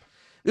type.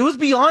 It was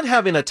beyond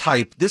having a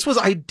type. This was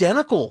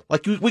identical.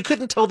 Like, we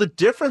couldn't tell the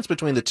difference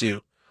between the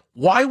two.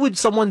 Why would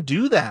someone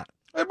do that?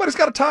 Everybody's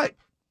got a type.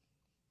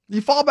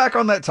 You fall back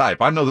on that type.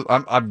 I know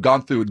that I've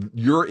gone through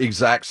your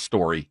exact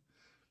story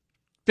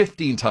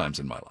 15 times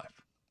in my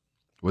life.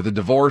 With a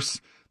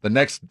divorce,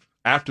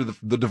 after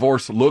the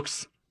divorce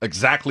looks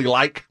exactly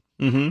like.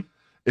 Mm-hmm.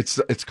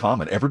 It's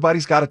common.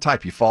 Everybody's got a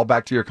type. You fall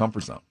back to your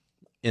comfort zone.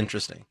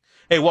 Interesting.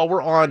 Hey, while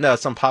we're on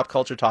some pop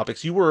culture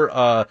topics, you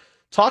were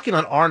talking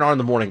on R&R in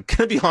the morning.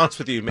 Gonna be honest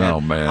with you, man.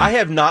 Oh, man. I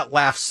have not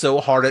laughed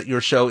so hard at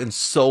your show in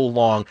so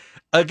long.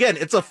 again,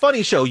 it's a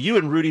funny show. You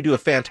and Rudy do a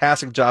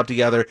fantastic job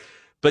together,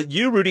 but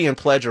you, Rudy, and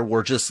Pledger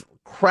were just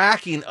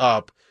cracking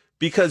up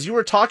because you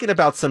were talking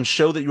about some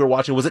show that you were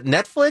watching. Was it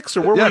Netflix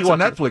or where were you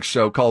watching? It's a Netflix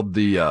show called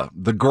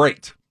The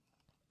Great.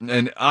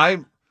 And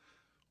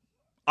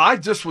I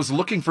just was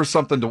looking for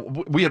something to.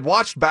 We had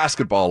watched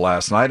basketball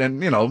last night,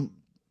 and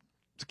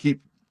to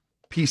keep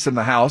peace in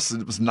the house,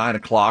 it was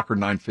 9:00 or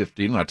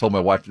 9:15, and I told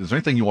my wife, "Is there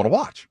anything you want to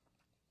watch?"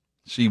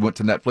 She went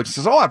to Netflix and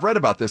says, "Oh, I've read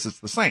about this. It's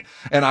the same."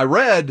 And I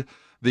read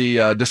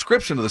the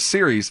description of the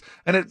series,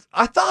 and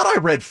I thought I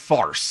read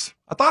farce.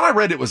 I thought I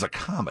read it was a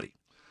comedy,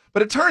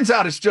 but it turns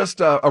out it's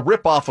just a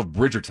ripoff of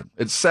Bridgerton.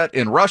 It's set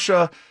in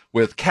Russia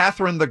with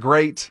Catherine the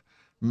Great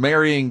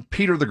marrying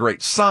Peter the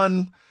Great's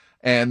son.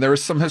 And there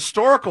is some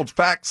historical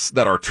facts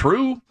that are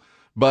true,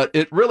 but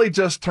it really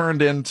just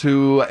turned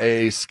into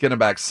a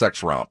skin-a-back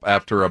sex romp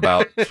after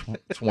about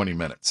 20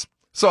 minutes.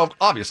 So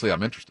obviously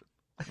I'm interested.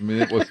 I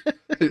mean,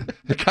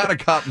 it kind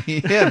of got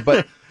me in,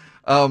 but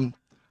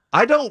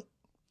I don't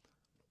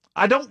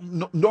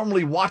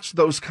normally watch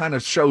those kind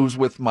of shows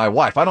with my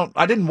wife.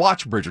 I didn't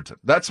watch Bridgerton.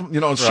 That's,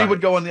 she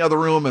would go in the other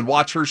room and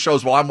watch her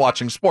shows while I'm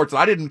watching sports. And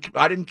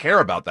I didn't care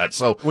about that.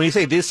 So when you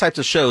say these types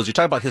of shows, you're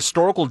talking about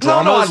historical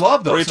dramas? No, I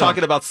love those. Or are you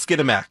talking about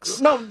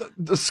Skinamax? No,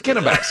 the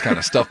Skinamax kind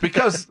of stuff,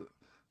 because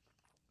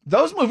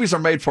those movies are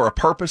made for a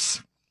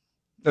purpose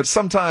that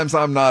sometimes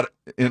I'm not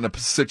in a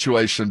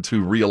situation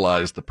to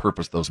realize the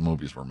purpose those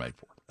movies were made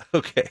for.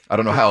 Okay. I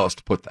don't know how else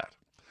to put that.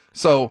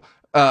 So,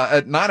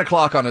 at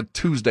 9:00 on a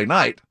Tuesday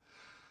night,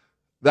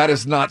 that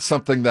is not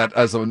something that,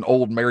 as an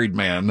old married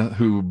man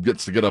who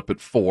gets to get up at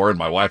 4 and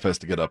my wife has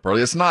to get up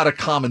early, it's not a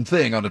common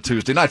thing on a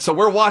Tuesday night. So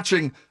we're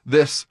watching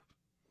this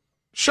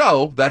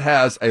show that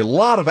has a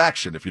lot of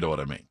action, if you know what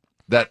I mean,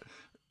 that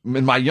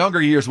in my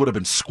younger years would have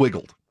been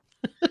squiggled.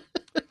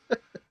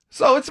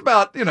 So it's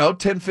about,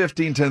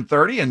 10:15,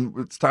 10:30, and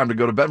it's time to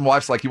go to bed. And my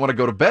wife's like, "You want to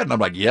go to bed?" And I'm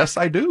like, "Yes,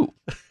 I do."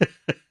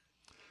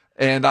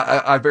 And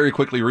I very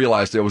quickly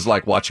realized it was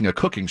like watching a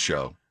cooking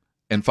show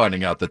and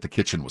finding out that the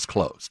kitchen was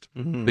closed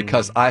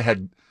because I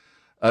had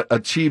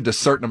achieved a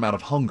certain amount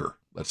of hunger,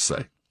 let's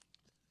say.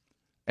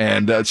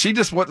 And she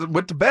just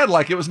went to bed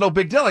like it was no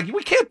big deal. Like,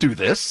 we can't do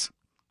this.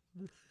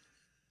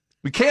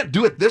 We can't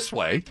do it this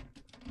way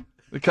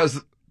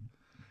because,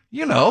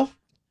 I'm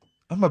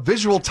a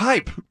visual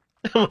type.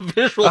 I'm a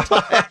visual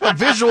type. I'm a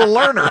visual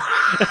learner.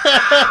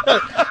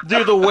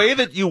 Dude, the way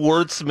that you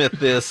wordsmith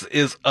this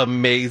is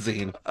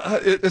amazing.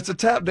 It's a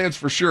tap dance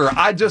for sure.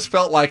 I just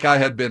felt like I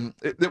had been,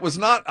 it was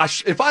not,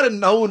 if I'd have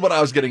known what I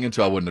was getting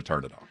into, I wouldn't have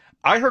turned it on.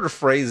 I heard a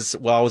phrase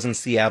while I was in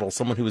Seattle,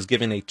 someone who was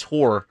giving a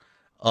tour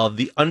of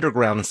the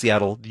underground in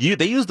Seattle.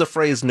 They used the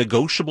phrase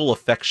negotiable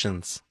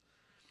affections,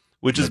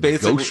 which is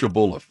basically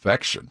negotiable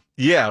affection.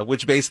 Yeah,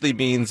 which basically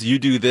means you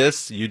do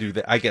this, you do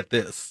that, I get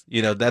this,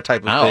 that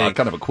type of thing.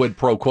 Kind of a quid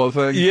pro quo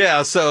thing.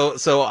 Yeah, so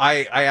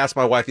I asked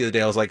my wife the other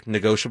day, I was like,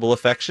 negotiable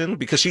affection,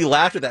 because she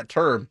laughed at that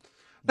term.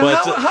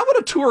 But how would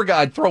a tour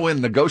guide throw in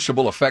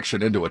negotiable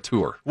affection into a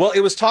tour? Well,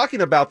 it was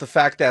talking about the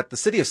fact that the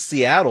city of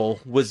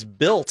Seattle was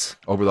built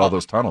over all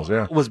those tunnels.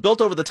 Yeah, was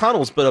built over the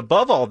tunnels, but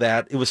above all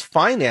that, it was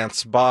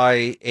financed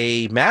by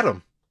a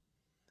madam,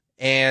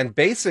 and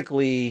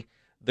basically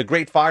the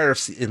Great Fire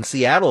in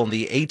Seattle in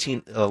the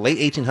late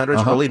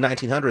 1800s, early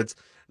 1900s,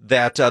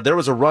 that there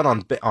was a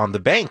run on the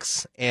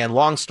banks. And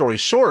long story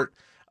short,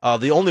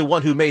 the only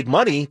one who made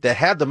money, that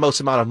had the most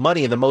amount of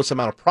money and the most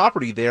amount of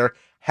property there,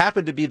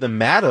 happened to be the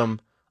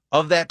madam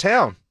of that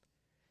town.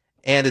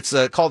 And it's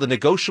called a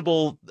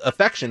negotiable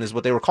affection, is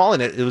what they were calling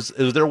it. It was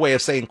their way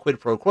of saying quid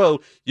pro quo.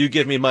 You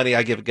give me money,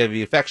 I give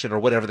you affection, or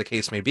whatever the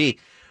case may be.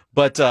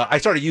 But I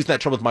started using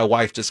that term with my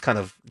wife, just kind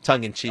of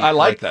tongue in cheek. I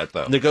like that,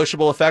 though.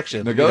 Negotiable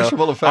affection.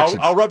 Negotiable affection.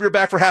 I'll rub your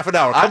back for half an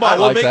hour. Come on,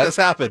 we'll make this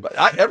happen.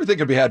 Everything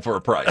can be had for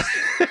a price.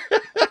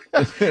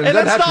 It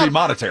doesn't have to be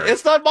monetary.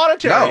 It's not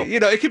monetary.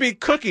 No. It could be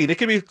cooking. It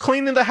could be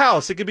cleaning the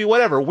house. It could be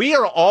whatever. We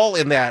are all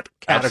in that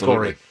category.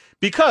 Absolutely.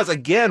 Because,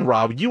 again,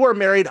 Rob, you are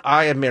married,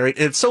 I am married.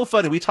 And it's so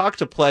funny. We talked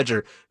to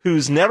Pledger,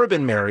 who's never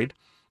been married,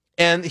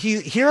 and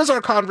he hears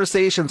our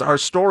conversations, our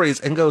stories,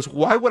 and goes,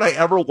 why would I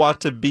ever want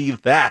to be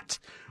that?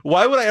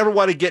 Why would I ever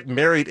want to get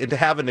married and to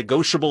have a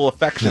negotiable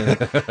affection, and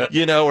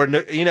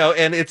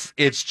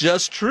it's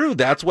just true.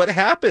 That's what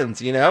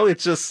happens,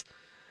 it's just.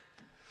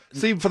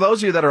 See, for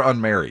those of you that are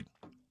unmarried,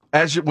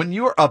 when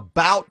you're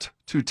about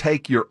to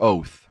take your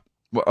oath,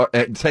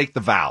 take the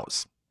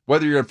vows,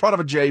 whether you're in front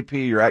of a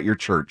JP or at your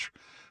church,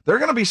 there's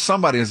going to be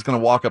somebody that's going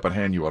to walk up and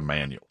hand you a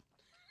manual.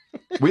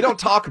 We don't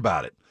talk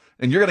about it.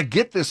 And you're going to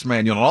get this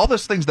manual. And all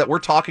these things that we're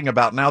talking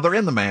about now, they're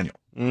in the manual.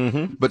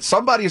 Mm-hmm. But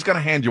somebody is going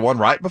to hand you one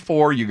right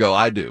before you go,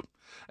 I do.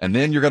 And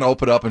then you're going to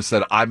open it up and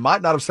say, I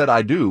might not have said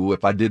I do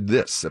if I did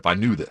this, if I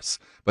knew this.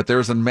 But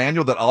there's a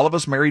manual that all of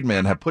us married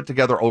men have put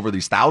together over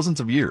these thousands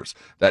of years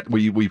that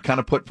we've kind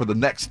of put for the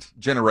next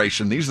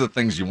generation. These are the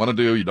things you want to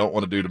do, you don't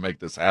want to do to make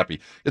this happy.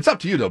 It's up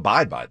to you to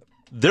abide by them.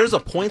 There's a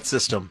point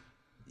system.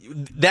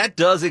 That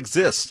does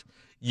exist.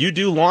 You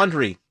do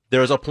laundry,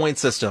 there's a point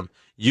system.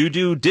 You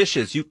do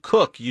dishes, you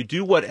cook, you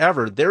do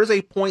whatever. There's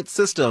a point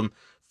system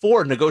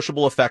for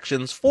negotiable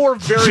affections, for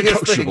various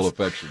things.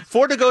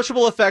 For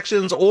negotiable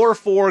affections, or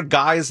for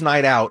guys'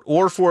 night out,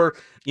 or for,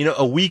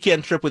 a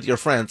weekend trip with your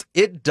friends.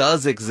 It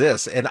does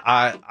exist. And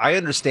I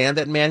understand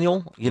that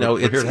manual.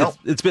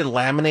 It's been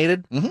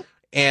laminated. Mm-hmm.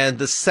 And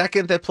the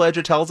second that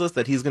Pledger tells us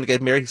that he's going to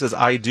get married, he says,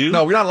 I do.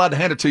 No, we're not allowed to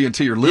hand it to you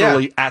until you're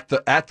literally at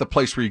the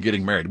place where you're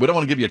getting married. We don't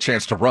want to give you a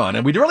chance to run,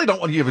 and we really don't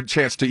want to give you a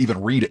chance to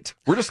even read it.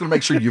 We're just going to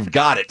make sure you've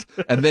got it.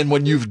 And then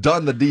when you've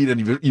done the deed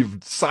and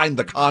you've signed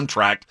the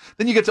contract,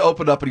 then you get to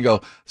open it up and you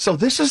go, so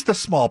this is the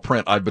small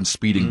print I've been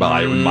speeding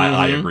by in my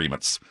I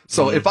agreements.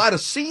 So if I'd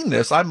have seen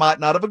this, I might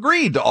not have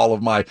agreed to all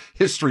of my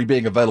history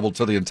being available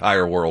to the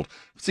entire world.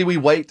 See, we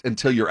wait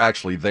until you're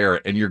actually there,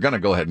 and you're going to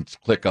go ahead and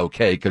click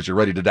OK because you're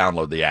ready to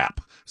download the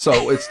app.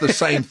 So it's the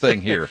same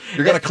thing here.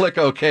 You're going to click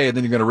OK, and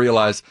then you're going to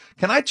realize,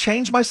 can I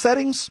change my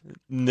settings?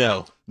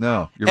 No,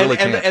 you really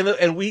can't.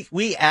 And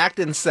we act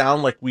and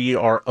sound like we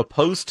are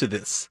opposed to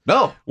this.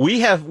 No,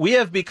 we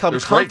have become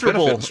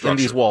comfortable in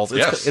these walls.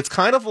 It's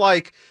kind of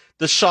like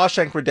the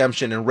Shawshank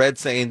Redemption and Red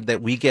saying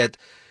that we get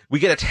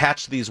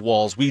attached to these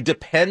walls. We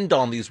depend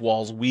on these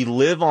walls. We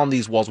live on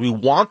these walls. We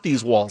want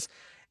these walls.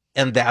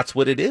 And that's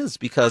what it is.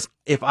 Because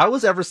if I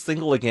was ever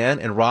single again,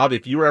 and Rob,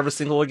 if you were ever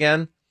single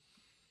again,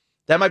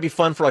 that might be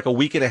fun for like a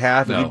week and a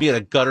half, and we'd be in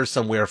a gutter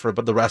somewhere for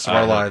the rest of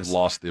our lives. I've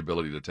lost the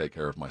ability to take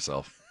care of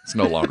myself. It's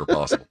no longer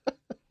possible.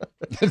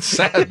 It's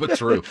sad but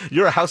true.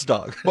 You're a house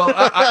dog. Well,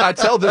 I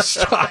tell this.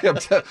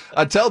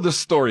 I tell this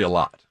story a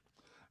lot.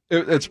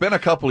 It's been a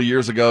couple of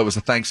years ago. It was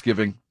a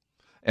Thanksgiving,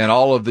 and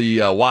all of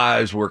the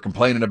wives were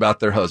complaining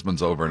about their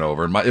husbands over and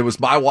over. And it was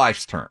my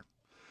wife's turn.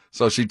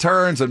 So she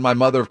turns, and my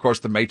mother, of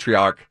course, the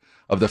matriarch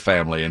of the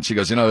family, and she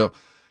goes,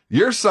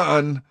 your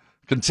son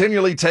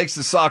continually takes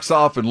his socks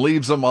off and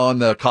leaves them on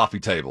the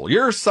coffee table.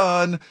 Your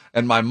son.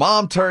 And my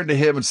mom turned to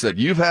him and said,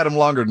 you've had him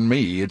longer than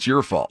me. It's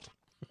your fault.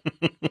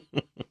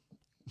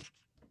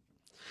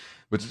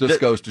 Which just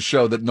goes to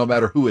show that no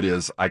matter who it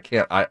is,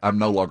 I'm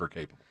no longer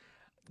capable.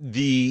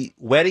 The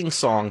wedding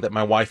song that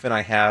my wife and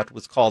I had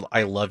was called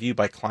I Love You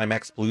by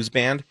Climax Blues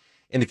Band.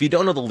 And if you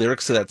don't know the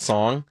lyrics to that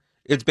song,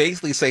 it's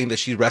basically saying that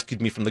she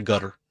rescued me from the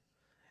gutter.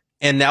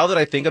 And now that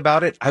I think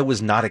about it, I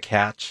was not a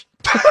catch.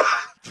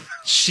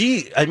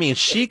 She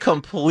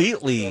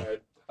completely...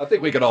 I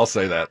think we can all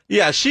say that.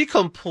 Yeah, she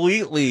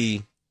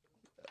completely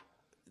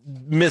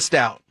missed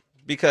out.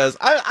 Because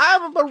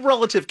I'm a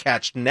relative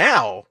catch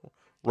now,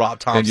 Rob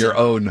Thompson. In your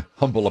own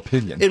humble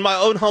opinion. In my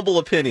own humble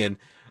opinion.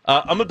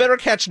 I'm a better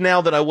catch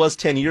now than I was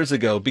 10 years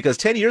ago. Because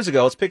 10 years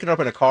ago, I was picking up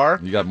in a car.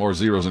 You got more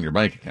zeros in your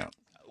bank account.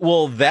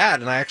 Well,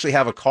 and I actually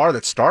have a car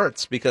that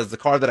starts, because the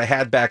car that I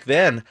had back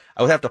then,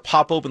 I would have to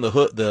pop open the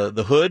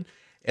hood,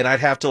 and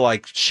I'd have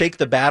to shake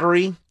the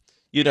battery.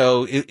 It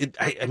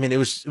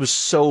was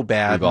so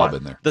bad. We've all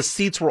been there. The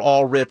seats were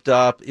all ripped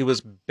up. It was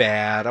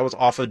bad. I was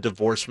off a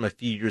divorce from a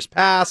few years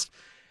past,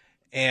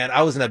 and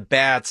I was in a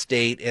bad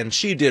state, and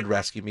she did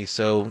rescue me.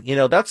 So,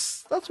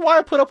 that's why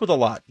I put up with a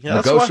lot.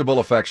 Negotiable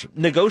affection.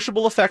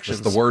 Negotiable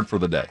affections. That's the word for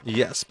the day.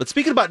 Yes. But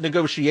speaking about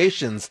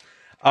negotiations,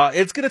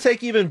 it's going to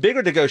take even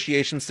bigger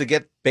negotiations to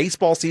get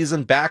baseball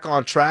season back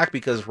on track,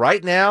 because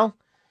right now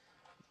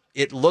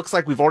it looks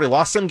like we've already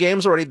lost some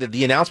games already.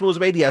 The announcement was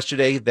made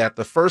yesterday that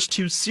the first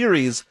two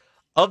series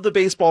of the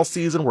baseball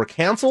season were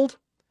canceled.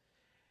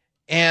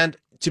 And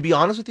to be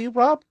honest with you,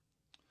 Rob,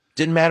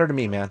 didn't matter to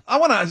me, man.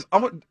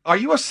 Are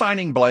you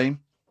assigning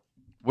blame?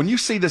 When you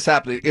see this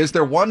happening, is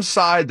there one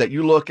side that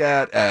you look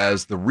at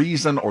as the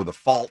reason or the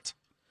fault?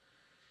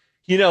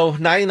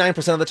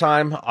 99% of the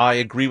time, I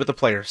agree with the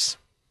players.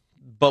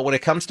 But when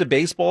it comes to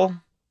baseball,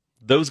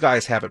 those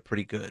guys have it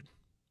pretty good.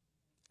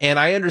 And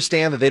I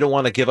understand that they don't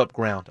want to give up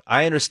ground.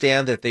 I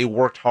understand that they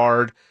worked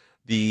hard,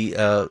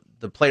 the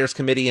players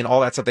committee and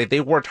all that stuff.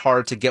 They worked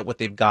hard to get what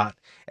they've got,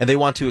 and they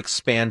want to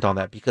expand on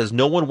that, because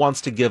no one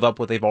wants to give up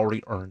what they've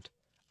already earned.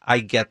 I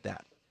get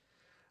that.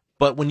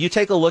 But when you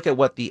take a look at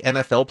what the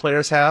NFL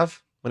players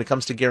have when it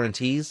comes to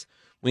guarantees,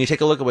 when you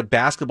take a look at what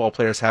basketball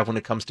players have when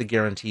it comes to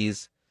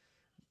guarantees,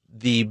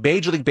 the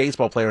Major League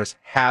Baseball players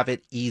have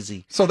it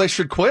easy. So they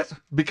should quit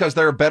because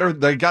they're better.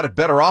 They got it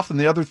better off than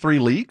the other three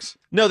leagues?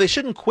 No, they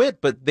shouldn't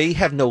quit, but they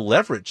have no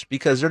leverage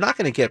because they're not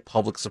going to get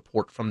public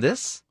support from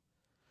this.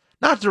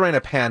 Not during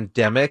a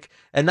pandemic,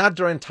 and not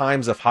during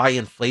times of high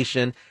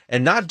inflation,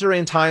 and not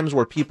during times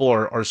where people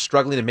are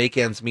struggling to make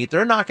ends meet.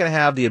 They're not going to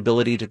have the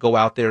ability to go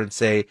out there and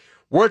say,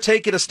 we're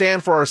taking a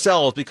stand for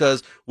ourselves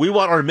because we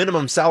want our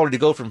minimum salary to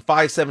go from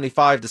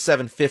 $575 to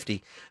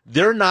 $750.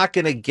 They're not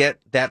going to get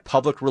that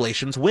public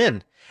relations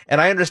win. And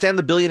I understand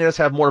the billionaires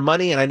have more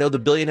money, and I know the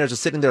billionaires are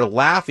sitting there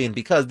laughing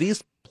because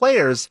these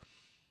players,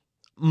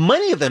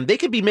 many of them, they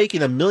could be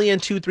making $1 million,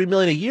 $2, $3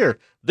 million a year.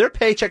 They're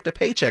paycheck to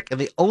paycheck, and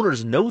the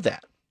owners know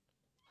that.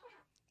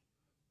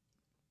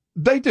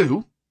 They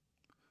do.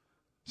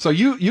 So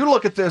you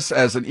look at this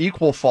as an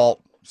equal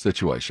fault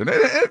situation,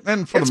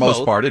 and for the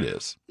most part, it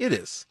is. It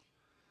is.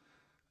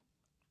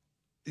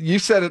 You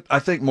said it, I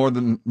think,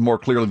 more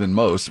clearly than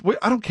most.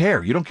 I don't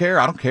care. You don't care.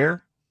 I don't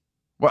care.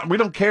 Well, we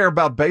don't care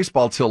about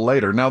baseball till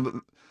later.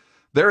 Now,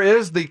 there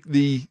is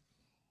the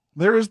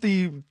there is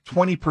the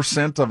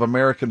 20% of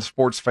American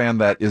sports fan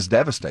that is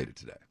devastated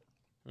today.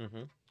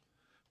 Mm-hmm.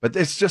 But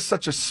it's just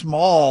such a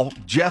small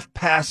Jeff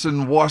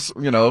Passan,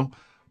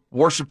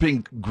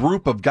 worshiping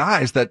group of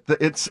guys that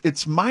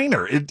it's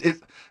minor.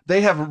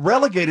 They have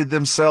relegated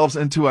themselves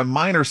into a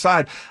minor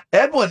side.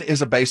 Edwin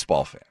is a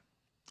baseball fan.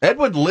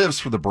 Edwin lives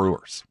for the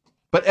Brewers.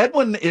 But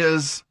Edwin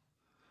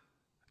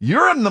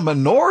you're in the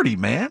minority,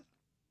 man.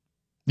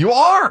 You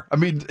are. I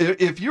mean,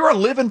 if you're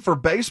living for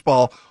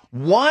baseball,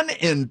 1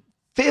 in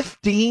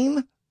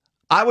 15,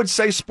 I would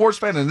say sports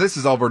fan, and this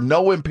is over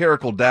no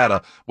empirical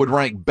data, would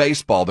rank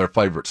baseball their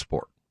favorite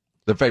sport.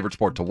 Their favorite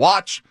sport to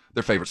watch,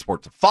 their favorite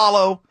sport to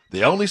follow,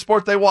 the only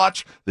sport they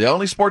watch, the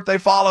only sport they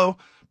follow.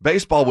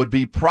 Baseball would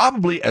be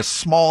probably as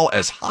small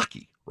as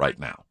hockey right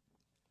now.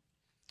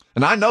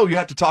 And I know you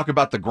have to talk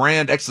about the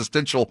grand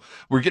existential,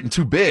 we're getting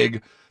too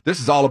big. This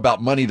is all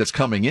about money that's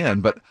coming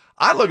in. But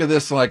I look at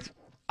this like,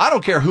 I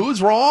don't care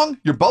who's wrong.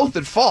 You're both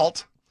at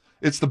fault.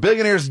 It's the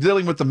billionaires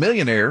dealing with the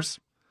millionaires.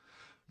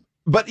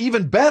 But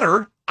even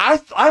better,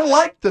 I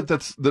like that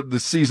the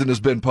season has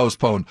been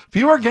postponed.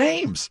 Fewer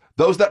games.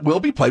 Those that will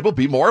be played will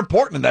be more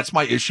important, and that's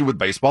my issue with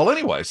baseball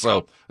anyway.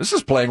 So this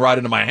is playing right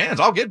into my hands.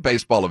 I'll get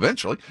baseball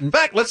eventually. In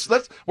fact, let's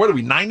what are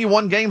we,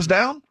 91 games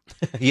down?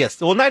 Yes,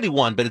 well,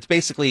 91, but it's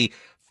basically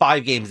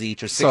 5 games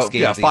each or 6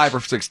 games each. 5 or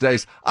 6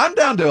 days. I'm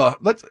down to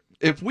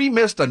if we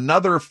missed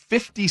another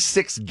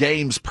 56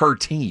 games per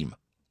team,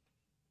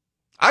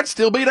 I'd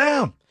still be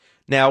down.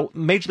 Now,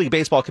 Major League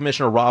Baseball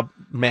Commissioner Rob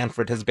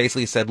Manfred has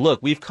basically said, look,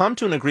 we've come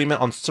to an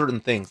agreement on certain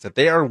things, that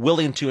they are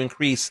willing to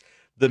increase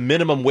the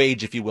minimum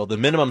wage, if you will, the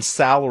minimum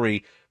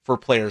salary for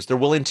players. They're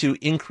willing to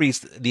increase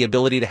the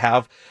ability to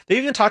have. They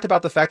even talked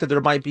about the fact that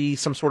there might be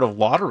some sort of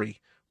lottery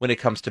when it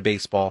comes to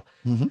baseball.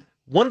 Mm-hmm.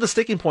 One of the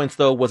sticking points,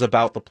 though, was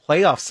about the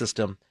playoff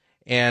system.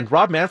 And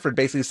Rob Manfred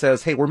basically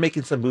says, hey, we're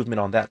making some movement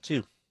on that,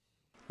 too.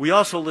 We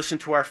also listen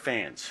to our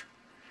fans.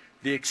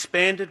 The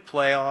expanded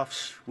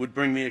playoffs would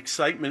bring the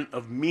excitement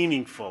of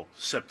meaningful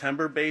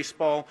September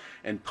baseball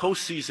and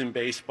postseason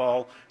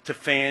baseball to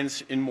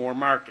fans in more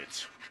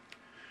markets.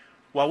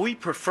 While we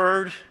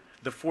preferred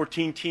the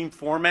 14-team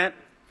format,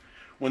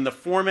 when the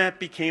format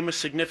became a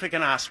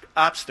significant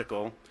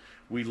obstacle,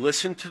 we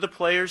listened to the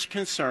players'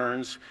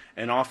 concerns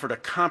and offered a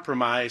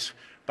compromise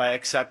by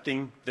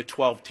accepting the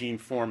 12-team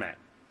format.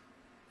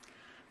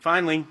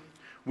 Finally,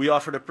 we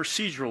offered a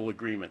procedural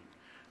agreement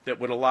that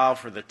would allow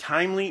for the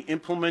timely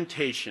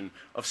implementation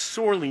of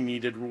sorely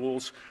needed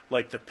rules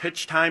like the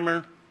pitch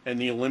timer and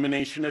the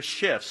elimination of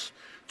shifts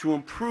to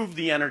improve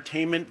the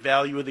entertainment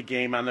value of the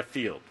game on the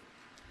field.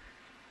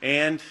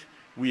 And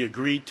we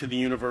agreed to the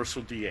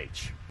universal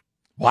DH.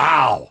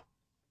 Wow.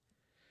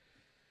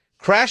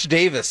 Crash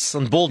Davis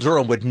and Bull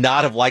Durham would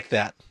not have liked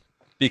that,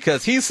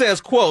 because he says,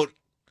 quote,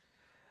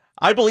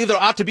 I believe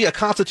there ought to be a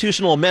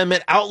constitutional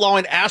amendment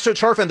outlawing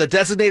AstroTurf and the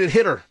designated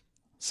hitter.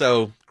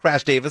 So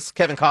Crash Davis,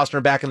 Kevin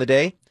Costner back in the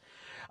day.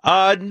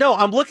 No,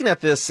 I'm looking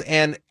at this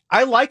and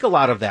I like a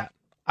lot of that.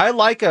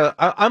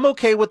 I'm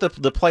okay with the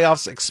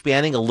playoffs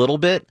expanding a little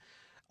bit.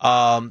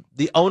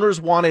 The owners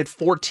wanted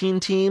 14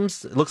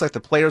 teams. It looks like the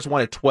players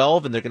wanted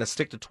 12 and they're going to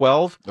stick to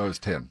 12. Oh, it's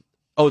 10.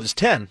 Oh, there's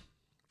 10.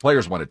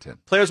 Players wanted 10.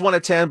 Players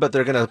wanted 10, but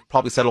they're going to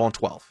probably settle on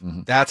 12.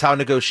 Mm-hmm. That's how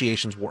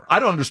negotiations work. I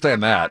don't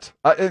understand that.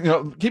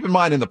 Keep in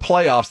mind in the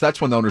playoffs, that's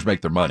when the owners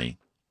make their money.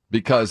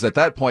 Because at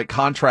that point,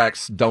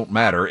 contracts don't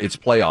matter. It's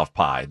playoff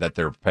pie that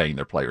they're paying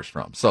their players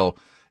from. So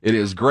it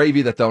is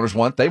gravy that the owners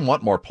want. They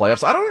want more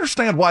playoffs. I don't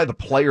understand why the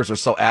players are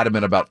so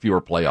adamant about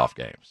fewer playoff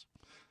games.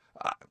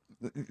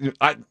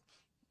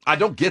 I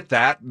don't get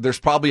that. There's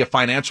probably a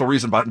financial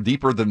reason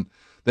deeper than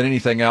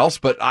anything else.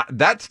 But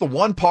that's the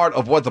one part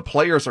of what the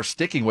players are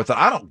sticking with that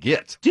I don't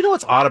get. Do you know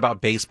what's odd about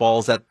baseball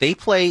is that they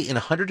play in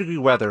 100-degree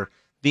weather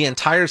the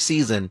entire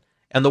season,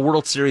 and the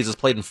World Series is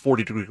played in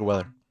 40-degree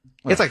weather.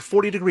 It's like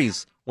 40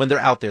 degrees when they're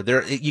out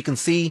there. You can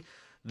see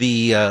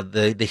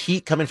the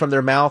heat coming from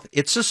their mouth.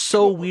 It's just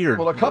so weird.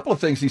 Well, a couple of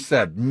things he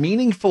said.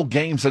 Meaningful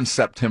games in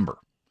September.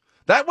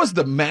 That was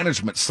the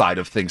management side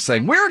of things,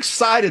 saying we're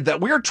excited that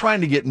we're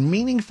trying to get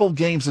meaningful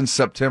games in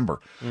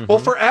September. Mm-hmm. Well,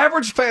 for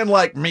average fan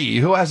like me,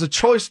 who has a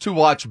choice to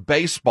watch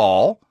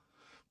baseball,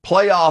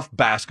 playoff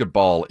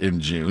basketball in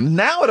June,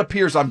 now it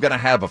appears I'm going to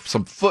have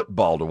some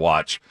football to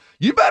watch.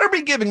 You better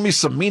be giving me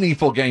some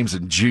meaningful games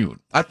in June.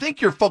 I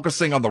think you're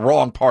focusing on the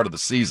wrong part of the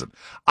season.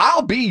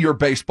 I'll be your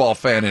baseball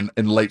fan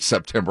in late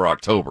September,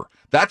 October.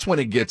 That's when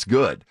it gets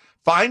good.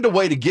 Find a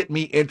way to get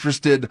me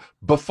interested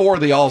before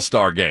the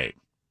All-Star game.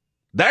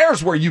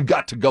 There's where you've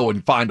got to go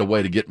and find a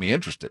way to get me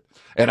interested.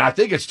 And I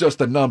think it's just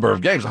the number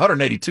of games.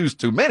 182 is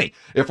too many.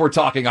 If we're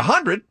talking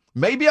 100,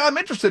 maybe I'm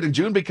interested in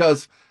June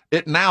because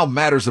it now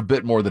matters a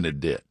bit more than it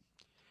did.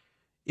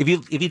 If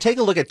you take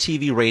a look at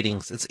TV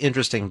ratings, it's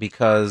interesting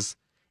because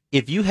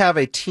if you have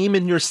a team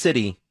in your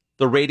city,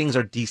 the ratings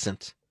are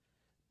decent.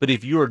 But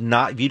if you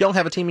don't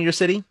have a team in your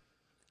city,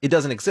 it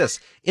doesn't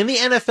exist. In the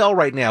NFL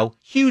right now,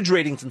 huge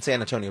ratings in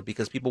San Antonio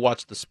because people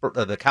watch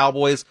the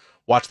Cowboys,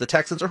 watch the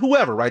Texans, or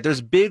whoever, right?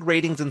 There's big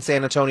ratings in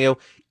San Antonio,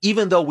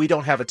 even though we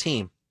don't have a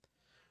team.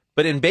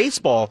 But in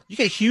baseball, you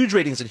get huge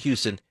ratings in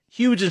Houston,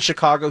 Huge in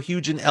Chicago,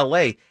 huge in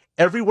LA.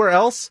 Everywhere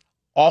else,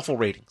 awful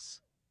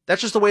ratings.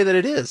 That's just the way that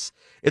it is.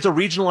 It's a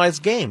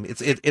regionalized game.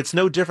 It's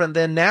no different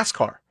than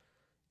NASCAR.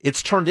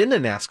 It's turned into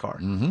NASCAR.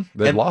 Mm-hmm.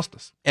 They've lost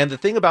us. And the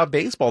thing about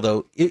baseball,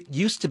 though, it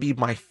used to be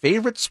my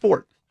favorite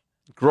sport.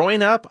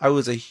 Growing up, I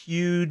was a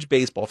huge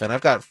baseball fan.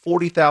 I've got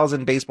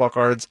 40,000 baseball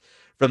cards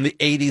from the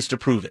 80s to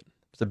prove it.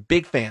 I was a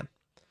big fan.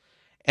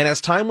 And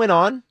as time went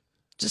on,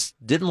 just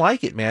didn't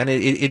like it, man.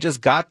 It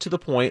just got to the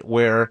point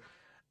where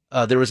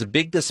there was a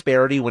big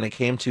disparity when it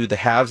came to the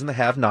haves and the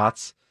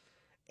have-nots.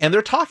 And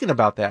they're talking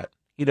about that.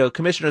 You know,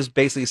 commissioners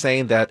basically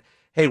saying that,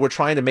 hey, we're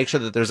trying to make sure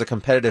that there's a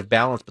competitive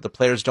balance, but the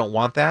players don't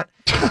want that.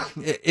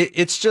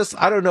 It's just,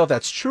 I don't know if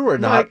that's true or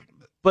not,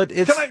 but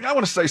it's... I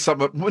want to say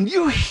something. When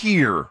you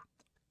hear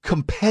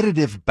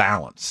competitive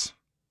balance,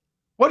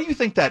 what do you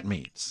think that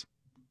means?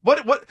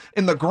 What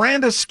in the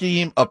grandest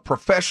scheme of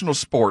professional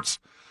sports,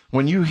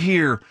 when you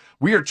hear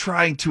we are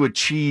trying to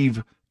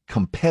achieve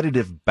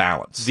competitive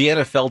balance? The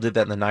NFL did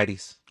that in the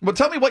 90s. Well,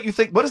 tell me what you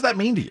think. What does that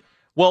mean to you?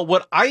 Well,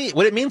 what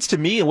it means to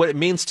me and what it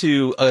means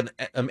to an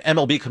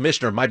MLB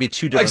commissioner might be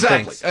two different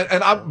things.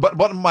 But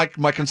what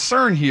my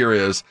concern here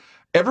is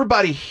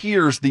everybody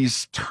hears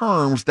these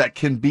terms that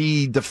can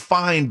be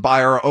defined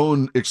by our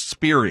own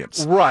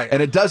experience. Right.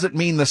 And it doesn't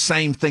mean the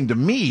same thing to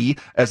me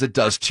as it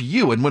does to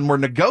you. And when we're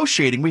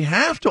negotiating, we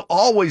have to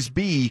always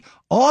be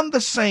on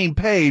the same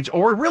page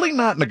or we're really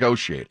not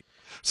negotiating.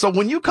 So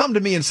when you come to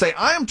me and say,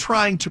 I am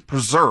trying to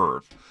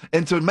preserve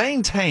and to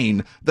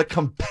maintain the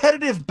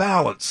competitive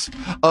balance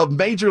of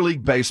Major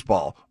League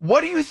Baseball,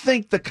 what do you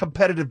think the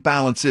competitive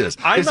balance is?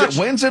 Is it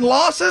wins and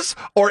losses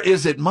or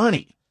is it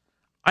money?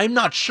 I'm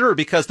not sure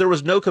because there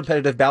was no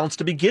competitive balance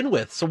to begin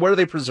with. So what are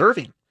they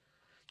preserving?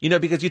 You know,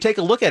 because you take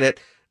a look at it,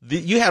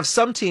 you have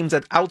some teams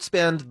that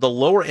outspend the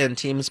lower end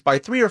teams by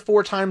 3 or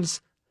 4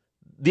 times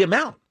the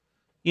amount,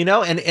 you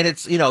know, and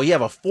it's, you know, you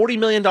have a $40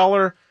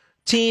 million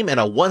team and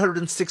a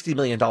 $160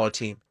 million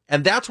team.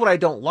 And that's what I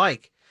don't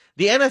like.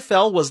 The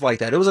NFL was like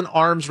that. It was an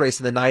arms race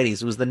in the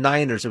 90s. It was the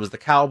Niners. It was the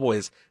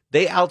Cowboys.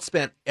 They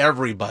outspent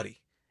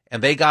everybody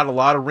and they got a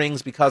lot of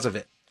rings because of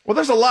it. Well,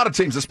 there's a lot of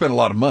teams that spend a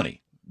lot of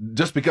money.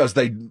 Just because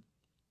they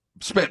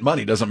spent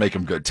money doesn't make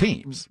them good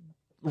teams.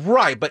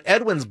 Right, but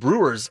Edwin's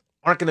Brewers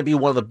aren't going to be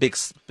one of the big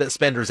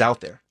spenders out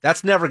there.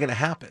 That's never going to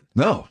happen.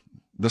 No,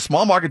 the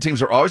small market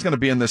teams are always going to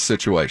be in this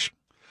situation.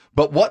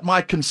 But what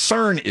my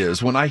concern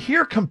is when I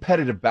hear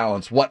competitive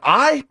balance, what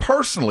I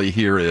personally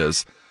hear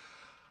is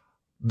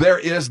there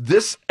is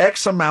this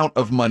X amount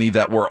of money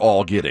that we're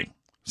all getting.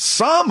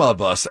 Some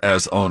of us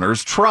as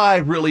owners try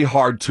really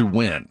hard to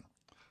win.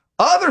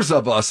 Others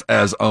of us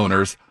as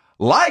owners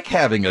like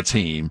having a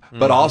team,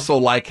 but also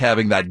like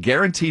having that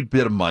guaranteed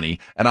bit of money,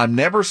 and I'm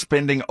never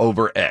spending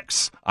over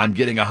X. I'm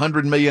getting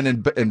 $100 million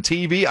in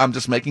TV. I'm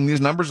just making these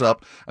numbers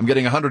up. I'm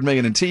getting $100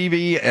 million in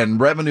TV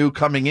and revenue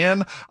coming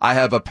in. I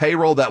have a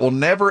payroll that will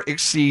never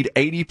exceed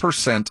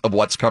 80% of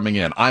what's coming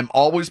in. I'm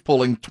always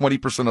pulling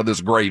 20% of this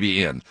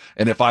gravy in.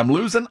 And if I'm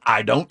losing,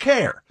 I don't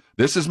care.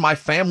 This is my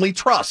family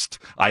trust.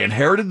 I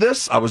inherited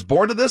this. I was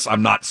born to this.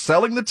 I'm not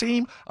selling the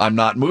team. I'm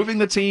not moving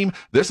the team.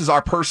 This is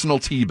our personal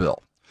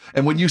T-bill.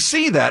 And when you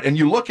see that and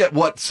you look at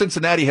what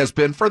Cincinnati has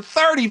been for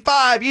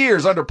 35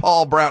 years under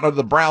Paul Brown, or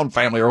the Brown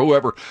family, or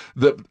whoever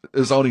that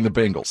is owning the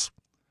Bengals,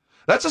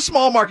 that's a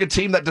small market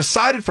team that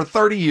decided for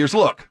 30 years,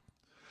 look,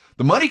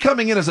 the money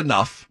coming in is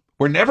enough.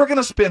 We're never going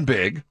to spend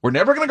big. We're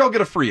never going to go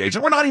get a free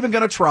agent. We're not even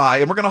going to try.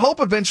 And we're going to hope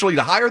eventually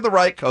to hire the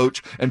right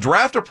coach and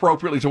draft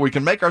appropriately so we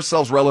can make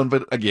ourselves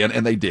relevant again.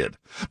 And they did.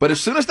 But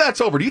as soon as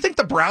that's over, do you think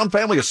the Brown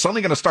family is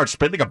suddenly going to start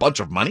spending a bunch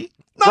of money?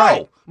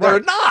 No, they're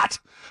not.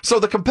 So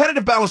the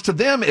competitive balance to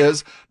them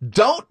is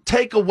don't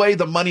take away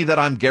the money that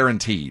I'm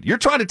guaranteed. You're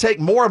trying to take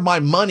more of my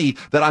money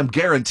that I'm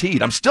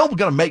guaranteed. I'm still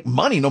going to make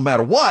money no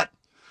matter what,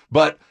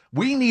 but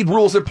we need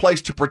rules in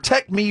place to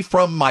protect me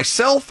from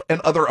myself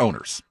and other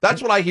owners.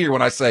 That's what I hear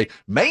when I say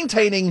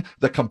maintaining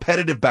the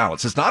competitive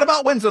balance. It's not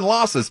about wins and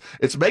losses.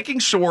 It's making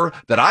sure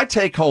that I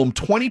take home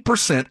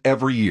 20%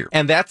 every year.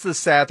 And that's the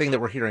sad thing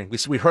that we're hearing.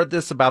 We heard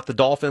this about the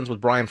Dolphins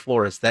with Brian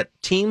Flores, that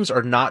teams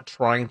are not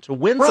trying to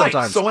win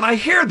sometimes. So when I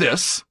hear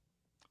this,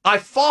 I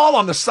fall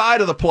on the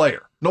side of the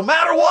player, no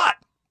matter what.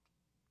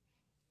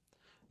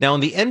 Now,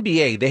 in the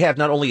NBA, they have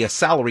not only a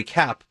salary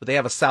cap, but they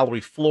have a salary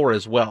floor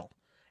as well.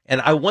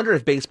 And I wonder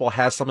if baseball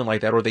has something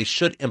like that, or they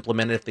should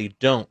implement it if they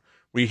don't,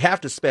 where you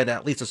have to spend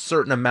at least a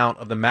certain amount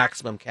of the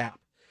maximum cap.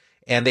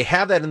 And they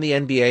have that in the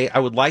NBA. I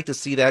would like to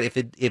see that if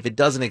it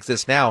doesn't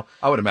exist now.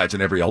 I would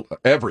imagine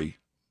every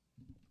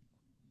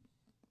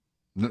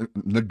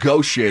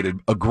negotiated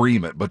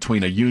agreement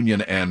between a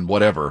union and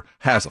whatever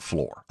has a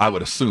floor. I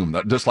would assume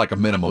that, just like a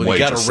minimum wage.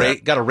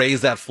 You got to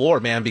raise that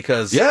floor, man,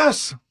 because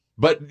yes,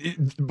 but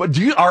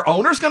are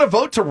owners going to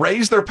vote to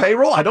raise their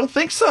payroll? I don't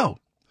think so.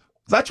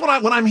 That's when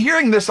I'm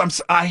hearing this,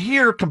 I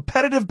hear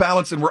competitive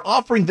balance and we're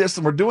offering this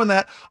and we're doing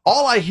that.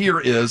 All I hear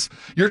is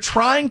you're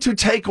trying to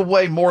take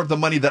away more of the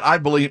money that I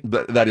believe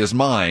that is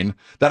mine,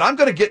 that I'm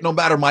going to get no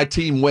matter my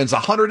team wins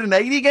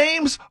 180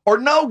 games or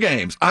no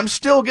games. I'm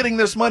still getting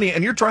this money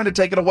and you're trying to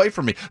take it away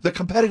from me. The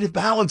competitive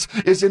balance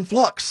is in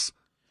flux.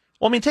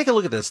 Well, I mean, take a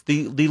look at this.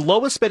 The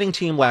lowest spending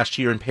team last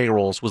year in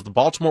payrolls was the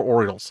Baltimore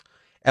Orioles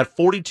at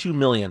 $42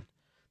 million.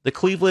 The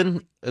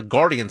Cleveland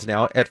Guardians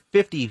now at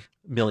 $50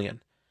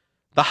 million.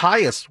 The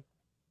highest,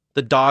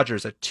 the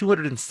Dodgers at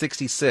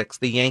 $266.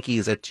 The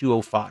Yankees at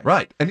 $205.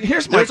 Right. And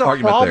here's my There's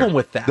argument a problem there.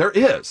 with that. There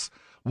is.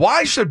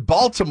 Why should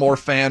Baltimore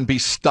fan be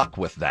stuck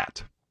with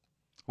that?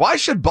 Why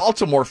should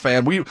Baltimore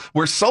fan,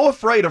 we're so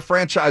afraid of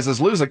franchises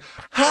losing.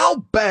 How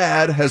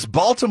bad has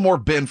Baltimore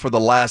been for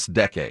the last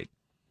decade?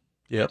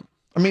 Yep.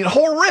 I mean,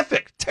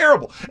 horrific,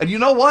 terrible. And you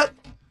know what?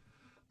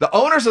 The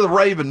owners of the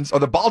Ravens or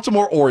the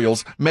Baltimore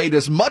Orioles made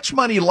as much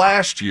money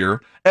last year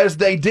as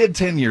they did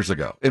 10 years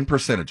ago in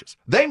percentages.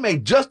 They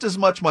made just as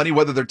much money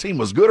whether their team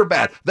was good or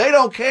bad. They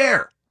don't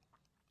care.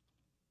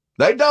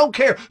 They don't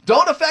care.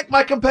 Don't affect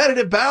my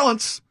competitive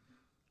balance.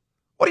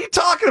 What are you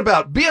talking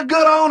about? Be a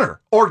good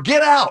owner or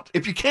get out.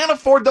 If you can't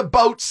afford the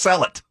boat,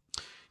 sell it.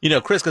 You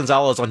know, Chris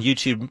Gonzalez on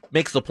YouTube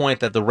makes the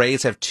point that the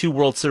Rays have 2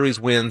 World Series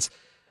wins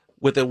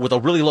with a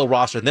really low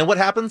roster. And then what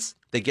happens?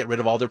 They get rid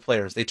of all their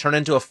players. They turn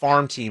into a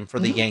farm team for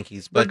the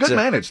Yankees. But they're good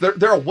managed.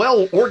 They're a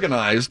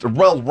well-organized,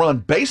 well-run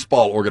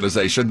baseball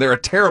organization. They're a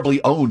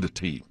terribly owned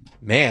team.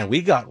 Man,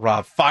 we got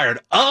Rob fired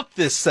up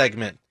this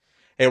segment.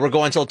 Hey, we're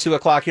going till 2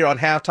 o'clock here on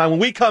Halftime. When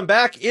we come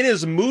back, it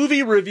is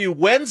Movie Review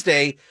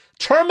Wednesday,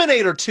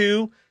 Terminator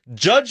 2,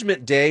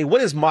 Judgment Day.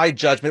 What is my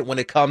judgment when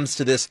it comes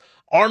to this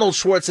Arnold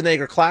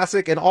Schwarzenegger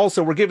classic? And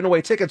also, we're giving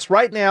away tickets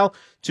right now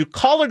to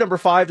caller number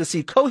 5 to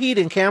see Coheed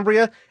and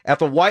Cambria at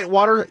the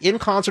Whitewater in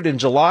concert in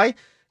July.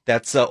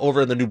 That's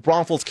over in the New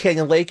Braunfels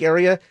Canyon Lake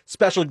area.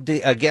 Special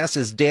guest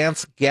is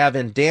Dance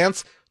Gavin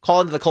Dance.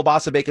 Call into the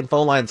Kielbasa Bacon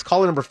phone lines.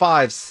 Caller number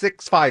 5,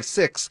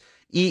 656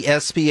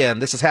 ESPN.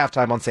 This is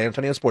Halftime on San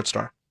Antonio Sports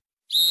Star.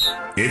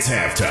 It's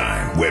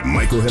Halftime with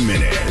Michael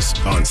Jimenez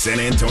on San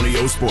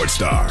Antonio Sports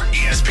Star,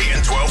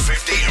 ESPN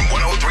 1250 and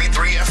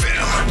 103.3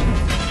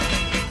 FM.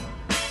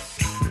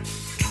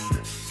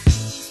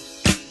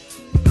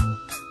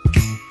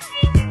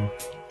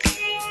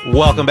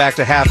 Welcome back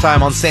to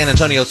Halftime on San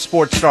Antonio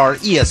Sports Star,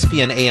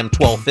 ESPN AM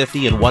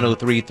 1250 and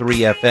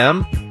 103.3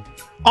 FM.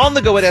 On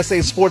the go at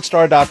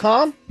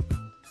sasportstar.com.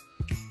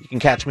 You can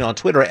catch me on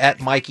Twitter at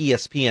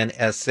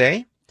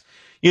MikeESPNSA.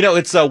 You know,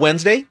 it's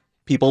Wednesday.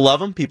 People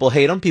love them. People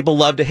hate them. People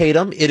love to hate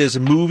them. It is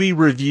Movie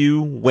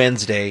Review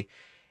Wednesday.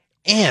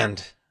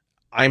 And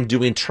I'm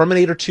doing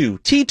Terminator 2,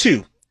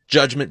 T2,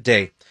 Judgment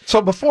Day.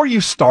 So before you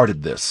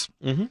started this,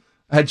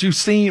 had you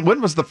seen,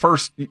 when was the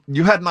first,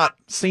 you had not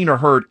seen or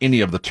heard any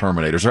of the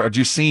Terminators, or had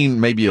you seen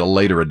maybe a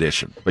later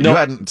edition? But you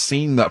hadn't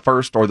seen the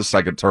first or the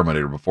second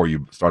Terminator before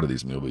you started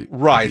these movies.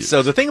 Right. Reviews.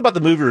 So the thing about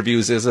the movie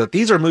reviews is that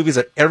these are movies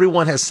that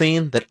everyone has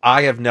seen that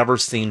I have never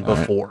seen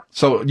before. Right.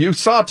 So you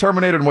saw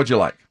Terminator and what'd you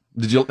like?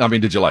 Did you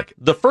like it?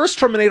 The first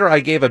Terminator I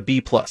gave a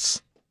B+.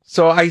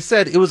 So I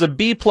said it was a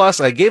B+.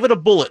 I gave it a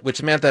bullet,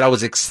 which meant that I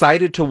was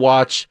excited to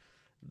watch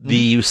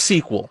the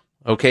sequel,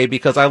 okay,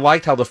 because I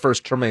liked how the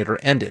first Terminator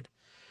ended.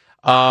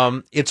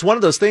 It's one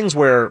of those things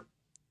where,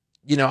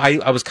 you know,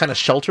 I was kind of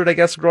sheltered, I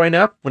guess, growing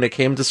up when it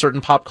came to certain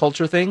pop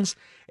culture things,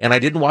 and I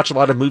didn't watch a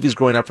lot of movies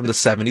growing up from the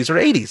 70s or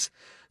 80s.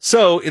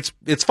 So it's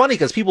funny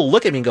because people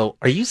look at me and go,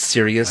 "Are you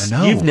serious? I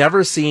know. You've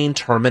never seen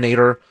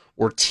Terminator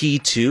or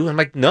T2?" I'm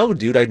like, "No,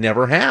 dude, I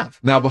never have."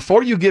 Now,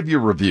 before you give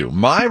your review,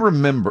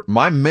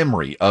 my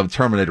memory of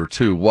Terminator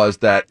 2 was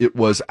that it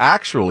was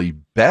actually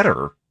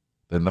better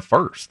than the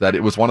first, that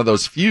it was one of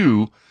those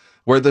few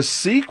where the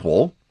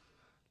sequel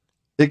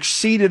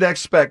exceeded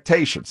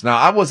expectations. Now,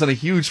 I wasn't a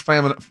huge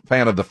fan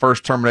of the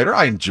first Terminator.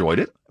 I enjoyed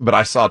it, but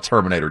I saw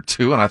Terminator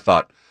 2 and I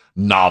thought,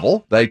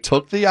 novel. They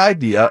took the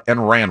idea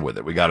and ran with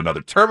it. We got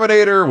another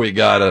Terminator. We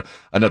got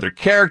another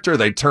character.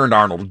 They turned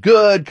Arnold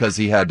good because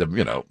he had to,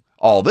 you know,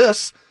 all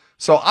this.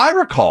 So I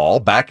recall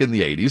back in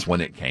the 80s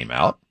when it came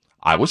out,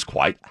 I was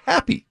quite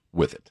happy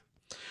with it.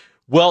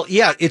 Well,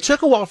 yeah, it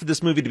took a while for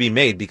this movie to be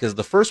made because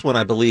the first one,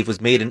 I believe, was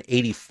made in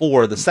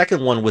 84. The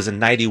second one was in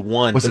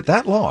 91. Was it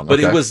that long?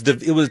 But Okay.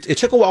 it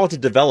took a while to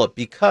develop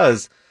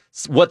because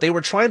what they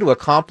were trying to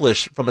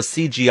accomplish from a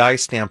CGI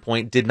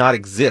standpoint did not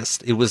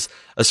exist. It was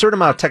a certain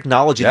amount of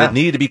technology that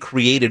needed to be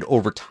created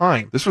over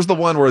time. This was the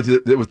one where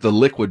it was the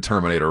liquid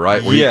Terminator,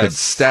 right? Where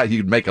you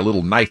could make a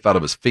little knife out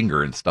of his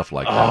finger and stuff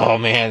like that. Oh,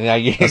 man. Yeah,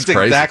 That's that's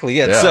crazy. exactly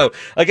it. Yeah. So,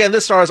 again,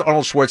 this stars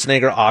Arnold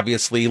Schwarzenegger,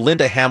 obviously.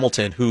 Linda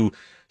Hamilton, who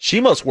she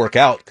must work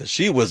out because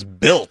she was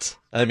built.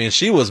 I mean,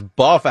 she was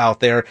buff out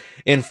there.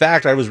 In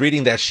fact, I was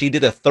reading that she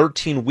did a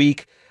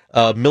 13-week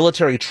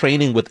military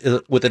training with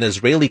an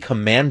Israeli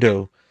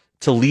commando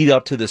to lead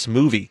up to this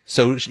movie.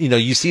 So, you know,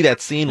 you see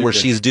that scene where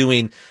she's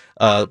doing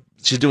what's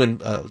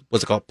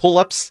it called?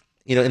 Pull-ups,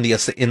 you know, in the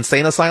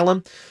insane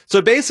asylum.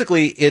 So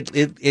basically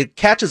it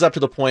catches up to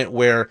the point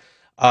where,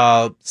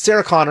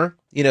 Sarah Connor,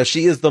 you know,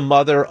 she is the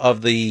mother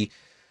of the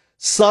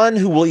son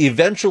who will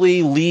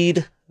eventually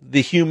lead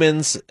the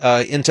humans,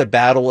 into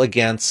battle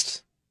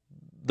against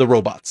the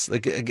robots,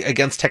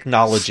 against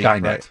technology.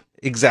 Skynet. Right?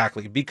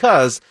 Exactly.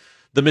 Because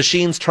the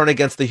machines turn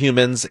against the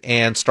humans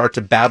and start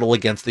to battle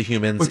against the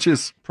humans. Which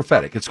is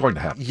prophetic. It's going to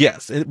happen.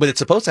 Yes, but it's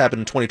supposed to happen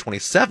in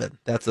 2027.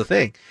 That's the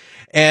thing.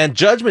 And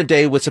Judgment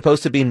Day was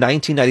supposed to be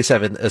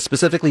 1997,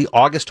 specifically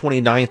August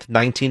 29th,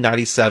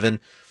 1997,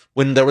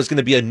 when there was going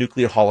to be a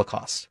nuclear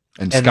holocaust.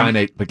 And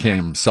Skynet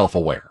became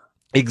self-aware.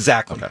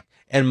 Exactly. Okay.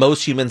 And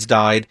most humans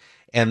died,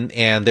 and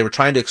they were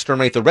trying to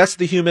exterminate the rest of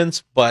the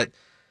humans, but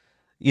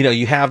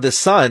you have this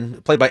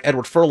son, played by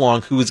Edward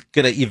Furlong, who is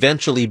going to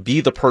eventually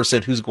be the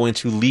person who's going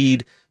to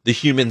lead the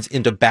humans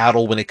into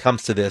battle when it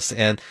comes to this.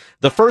 And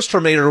the first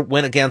Terminator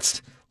went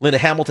against Linda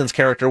Hamilton's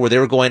character, where they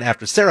were going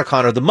after Sarah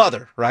Connor, the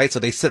mother, right? So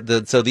they said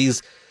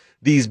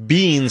these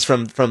beings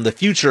from the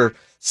future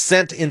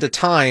sent into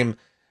time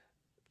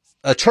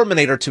a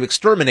Terminator to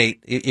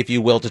exterminate, if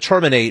you will, to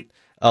terminate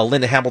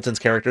Linda Hamilton's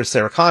character,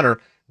 Sarah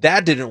Connor.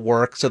 That didn't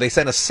work, so they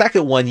sent a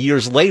second one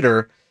years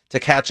later to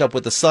catch up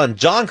with the son,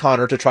 John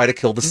Connor, to try to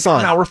kill the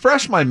son. Now,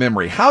 refresh my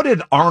memory. How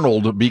did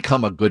Arnold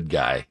become a good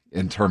guy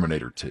in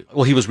Terminator 2?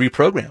 Well, he was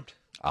reprogrammed.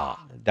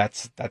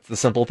 That's the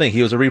simple thing.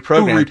 He was a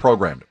reprogrammed. Who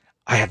reprogrammed him?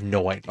 I have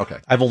no idea. Okay.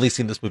 I've only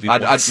seen this movie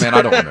once.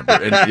 I don't remember.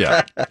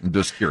 I'm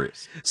just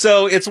curious.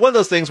 So it's one of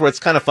those things where it's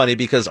kind of funny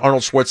because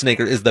Arnold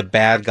Schwarzenegger is the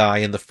bad guy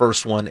in the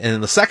first one, and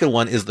in the second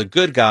one is the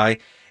good guy.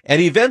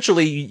 And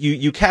eventually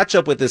you catch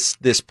up with this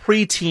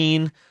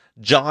preteen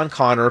John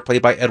Connor,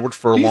 played by Edward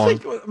Furlong.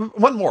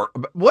 One more.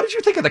 What did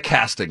you think of the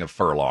casting of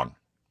Furlong?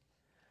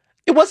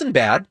 It wasn't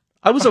bad.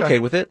 I was okay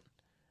with it.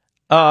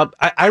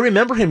 I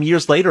remember him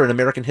years later in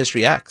American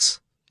History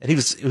X, and he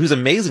was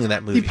amazing in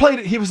that movie.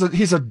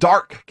 He's a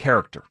dark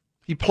character.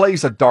 He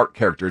plays a dark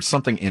character. It's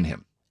something in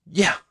him.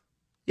 Yeah,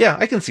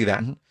 I can see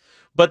that. Mm-hmm.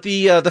 But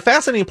the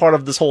fascinating part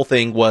of this whole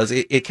thing was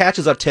it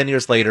catches up 10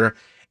 years later,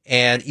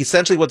 and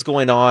essentially what's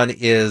going on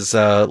is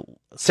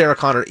Sarah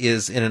Connor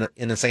is in an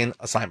insane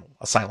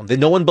asylum.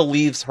 No one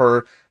believes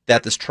her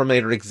that this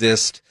Terminator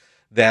exists,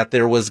 that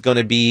there was going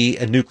to be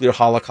a nuclear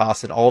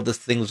holocaust and all of this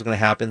thing was going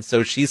to happen.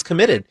 So she's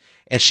committed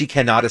and she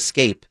cannot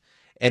escape.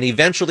 And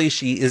eventually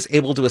she is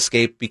able to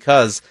escape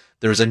because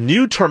there's a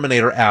new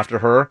Terminator after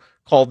her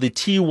called the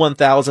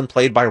T-1000,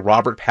 played by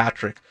Robert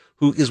Patrick,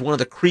 who is one of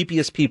the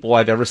creepiest people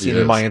I've ever seen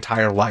in my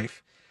entire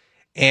life.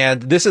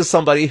 And this is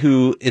somebody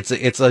who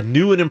it's a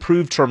new and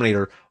improved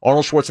Terminator.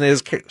 Arnold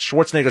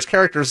Schwarzenegger's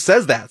character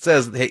says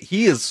hey,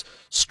 he is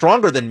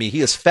stronger than me.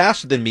 He is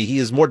faster than me. He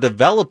is more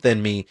developed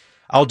than me.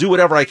 I'll do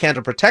whatever I can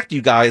to protect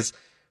you guys,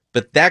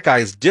 but that guy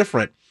is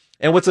different.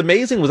 And what's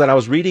amazing was that I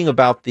was reading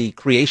about the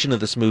creation of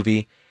this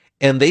movie,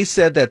 and they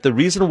said that the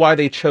reason why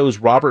they chose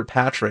Robert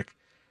Patrick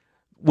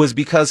was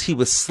because he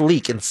was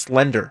sleek and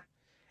slender.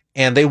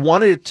 And they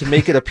wanted to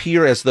make it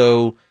appear as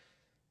though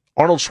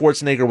Arnold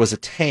Schwarzenegger was a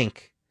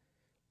tank,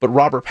 but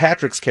Robert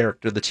Patrick's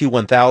character, the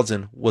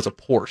T-1000, was a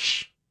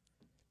Porsche.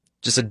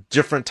 Just a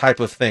different type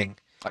of thing.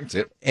 I can see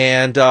it.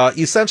 And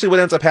essentially what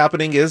ends up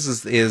happening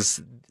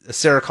is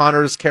Sarah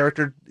Connor's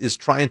character is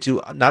trying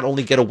to not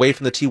only get away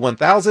from the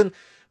T-1000,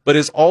 but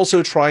is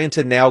also trying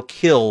to now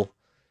kill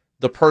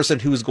the person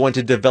who is going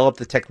to develop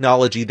the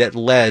technology that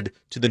led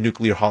to the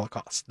nuclear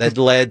holocaust, that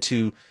led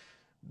to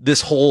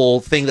this whole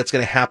thing that's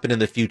going to happen in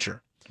the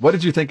future. What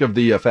did you think of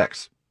the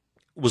effects?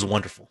 It was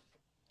wonderful.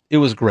 It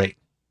was great.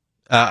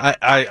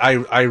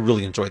 I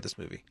really enjoyed this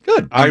movie.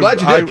 Good. I'm glad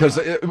you did, because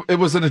it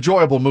was an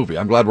enjoyable movie.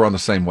 I'm glad we're on the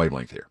same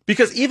wavelength here.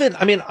 Because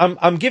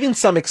I'm giving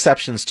some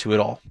exceptions to it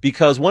all.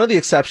 Because one of the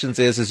exceptions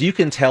is you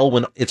can tell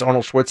when it's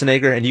Arnold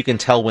Schwarzenegger and you can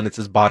tell when it's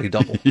his body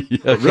double.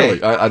 Okay.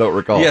 Really? I don't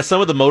recall. Yeah,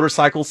 some of the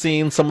motorcycle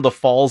scenes, some of the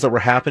falls that were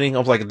happening, I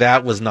was like,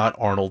 that was not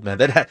Arnold, man.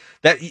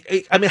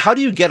 How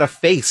do you get a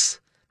face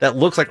that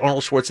looks like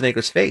Arnold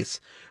Schwarzenegger's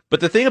face? But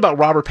the thing about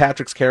Robert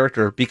Patrick's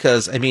character,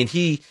 because,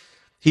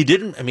 he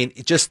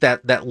didn't, just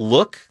that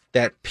look,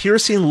 that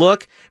piercing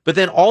look, but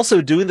then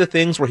also doing the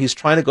things where he's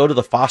trying to go to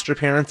the foster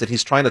parents and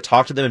he's trying to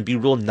talk to them and be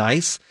real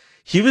nice.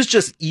 He was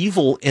just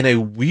evil in a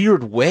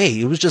weird way.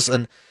 He was just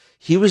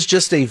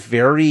a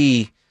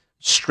very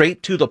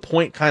straight to the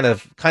point kind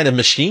of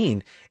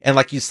machine. And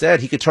like you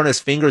said, he could turn his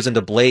fingers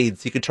into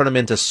blades. He could turn them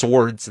into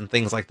swords and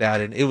things like that.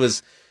 And it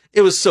was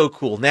so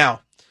cool.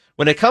 Now,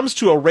 when it comes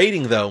to a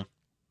rating though,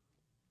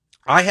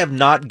 I have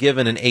not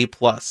given an A+,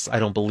 I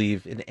don't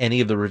believe, in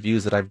any of the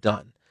reviews that I've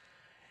done.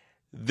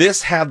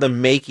 This had the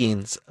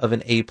makings of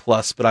an A+,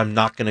 but I'm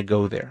not going to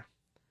go there.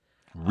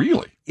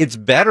 Really? It's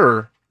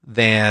better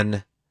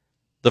than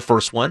the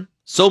first one,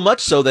 so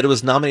much so that it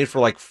was nominated for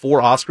like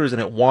 4 Oscars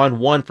and it won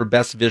 1 for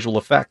Best Visual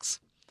Effects.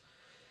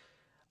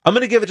 I'm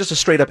going to give it just a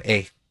straight up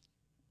A.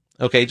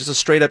 Okay, just a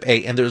straight up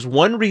A. And there's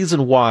one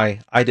reason why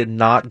I did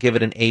not give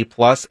it an A+,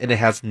 and it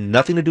has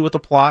nothing to do with the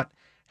plot,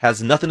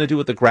 has nothing to do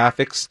with the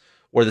graphics,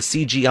 or the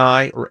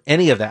CGI, or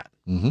any of that.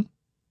 Mm-hmm.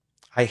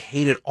 I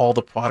hated all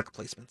the product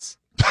placements.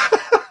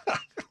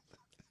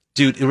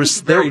 Dude, it was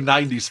very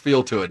 90s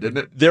feel to it, didn't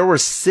it? There were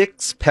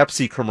 6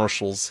 Pepsi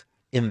commercials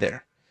in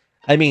there.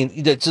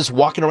 Just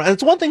walking around.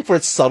 It's one thing for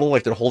it's subtle,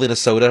 like they're holding a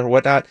soda or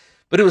whatnot,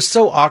 but it was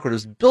so awkward. It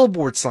was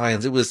billboard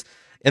signs.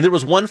 And there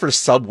was one for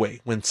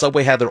Subway, when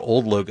Subway had their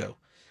old logo.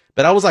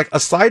 But I was like,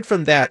 aside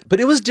from that,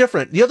 but it was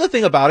different. The other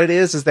thing about it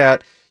is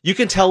that you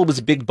can tell it was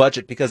a big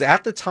budget because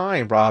at the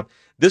time, Rob,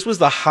 this was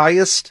the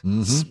highest,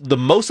 the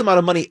most amount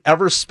of money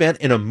ever spent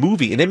in a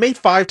movie, and it made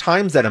 5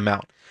 times that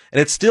amount. And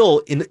it's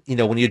still,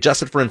 when you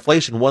adjust it for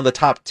inflation, one of the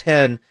top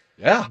 10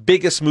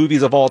 biggest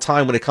movies of all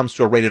time when it comes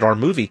to a rated R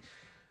movie.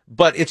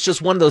 But it's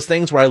just one of those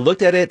things where I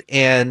looked at it,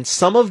 and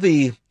some of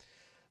the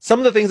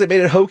things that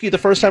made it hokey the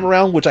first time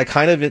around, which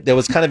that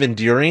was kind of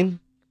endearing,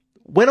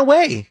 went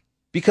away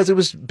because it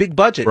was big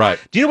budget. Right.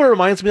 Do you know what it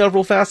reminds me of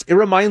real fast? It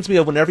reminds me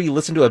of whenever you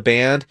listen to a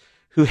band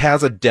who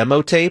has a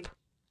demo tape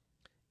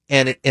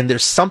and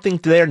there's something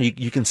there and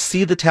you can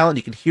see the talent,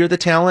 you can hear the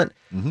talent,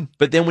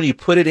 but then when you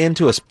put it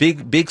into a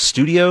big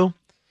studio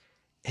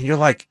and you're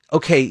like,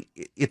 okay,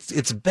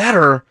 it's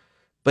better,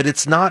 but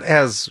it's not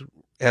as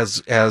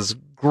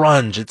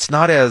grunge. It's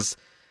not as,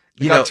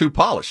 it got too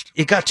polished.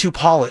 It got too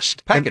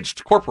polished.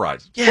 Packaged,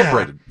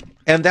 incorporated.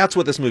 And that's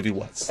what this movie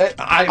was.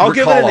 I'll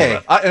give it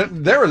an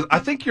A.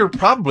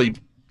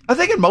 I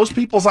think in most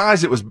people's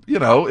eyes, it was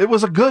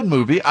a good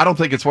movie. I don't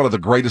think it's one of the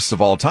greatest of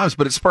all times,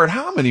 but it spurred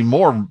how many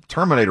more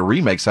Terminator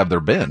remakes have there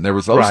been? There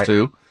was those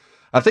two.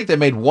 I think they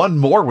made one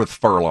more with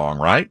Furlong,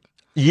 right?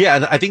 Yeah,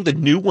 and I think the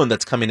new one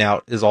that's coming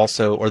out is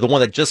also, or the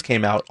one that just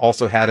came out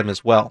also had him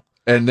as well.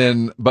 And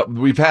then, but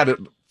we've had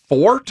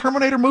 4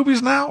 Terminator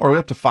movies now, or are we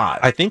up to 5?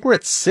 I think we're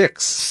at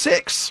 6.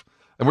 6.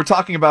 And we're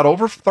talking about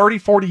over 30,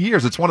 40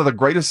 years. It's one of the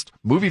greatest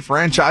movie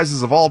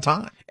franchises of all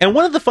time. And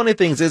one of the funny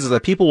things is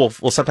that people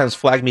will sometimes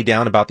flag me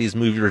down about these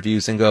movie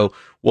reviews and go,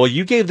 well,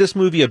 you gave this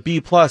movie a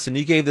B+ and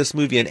you gave this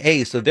movie an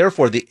A, so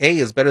therefore the A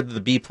is better than the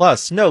B+.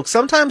 No,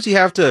 sometimes you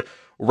have to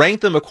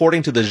rank them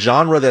according to the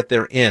genre that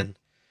they're in.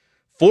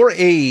 For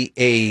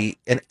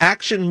an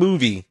action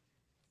movie,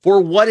 for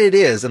what it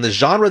is and the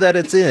genre that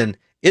it's in,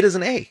 it is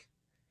an A.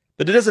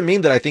 But it doesn't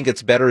mean that I think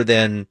it's better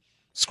than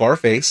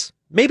Scarface.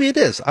 Maybe it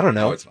is. I don't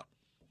know. No, it's not.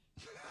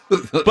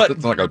 But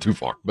let's not go too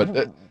far.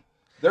 But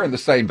they're in the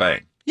same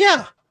vein.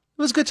 Yeah, it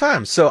was a good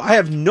time. So I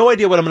have no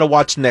idea what I'm going to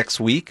watch next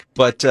week.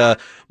 But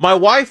my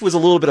wife was a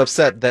little bit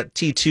upset that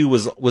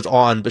T2 was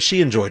on, but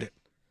she enjoyed it.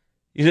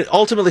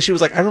 Ultimately, she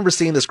was like, I remember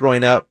seeing this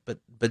growing up,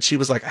 but she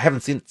was like, I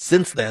haven't seen it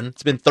since then.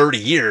 It's been 30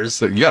 years.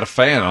 So you got a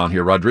fan on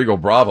here, Rodrigo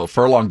Bravo.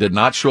 Furlong did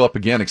not show up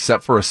again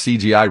except for a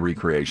CGI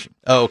recreation.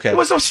 Oh, okay. It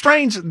was so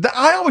strange.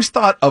 I always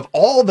thought of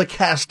all the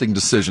casting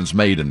decisions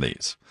made in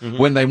these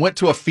when they went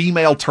to a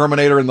female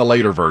Terminator in the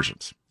later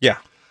versions. Yeah.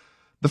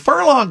 The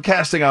Furlong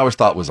casting I always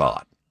thought was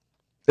odd.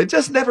 It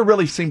just never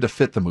really seemed to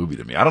fit the movie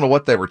to me. I don't know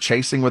what they were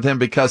chasing with him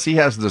because he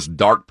has this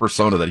dark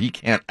persona that he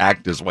can't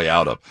act his way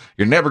out of.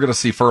 You're never going to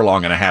see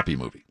Furlong in a happy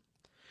movie.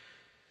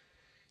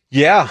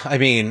 Yeah, I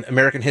mean,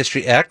 American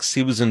History X,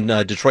 he was in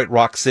Detroit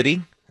Rock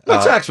City.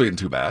 That's actually isn't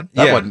too bad.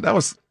 That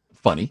was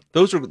funny.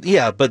 Those were,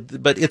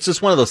 but it's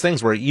just one of those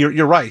things where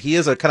you're right. He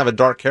is a kind of a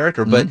dark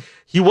character, but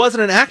he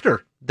wasn't an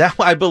actor. That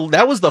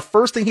was the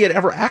first thing he had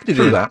ever acted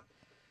in.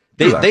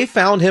 They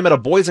found him at a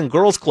Boys and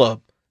Girls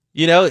Club.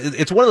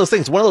 It's one of those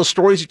things, one of those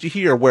stories that you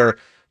hear where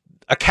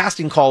a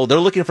casting call, they're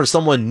looking for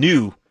someone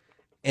new,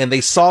 and they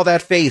saw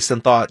that face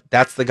and thought,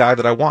 that's the guy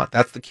that I want.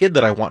 That's the kid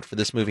that I want for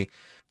this movie.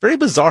 Very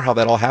bizarre how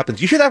that all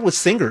happens. You hear that with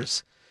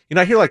singers.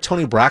 I hear like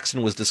Toni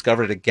Braxton was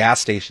discovered at a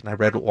gas station. I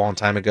read a long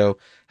time ago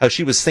how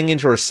she was singing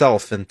to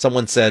herself and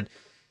someone said,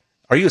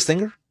 are you a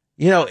singer?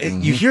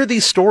 You hear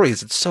these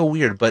stories. It's so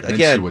weird. But and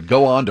again, she would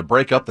go on to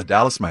break up the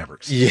Dallas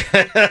Mavericks. Yeah.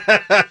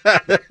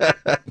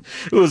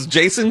 It was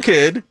Jason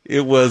Kidd.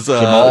 It was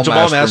Jamal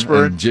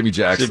Mashburn and Jimmy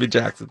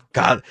Jackson.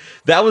 God,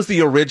 that was the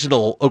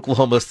original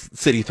Oklahoma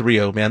City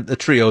trio, man. The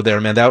trio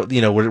there, man. That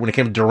when it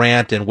came to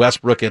Durant and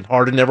Westbrook and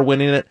Harden never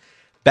winning it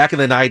back in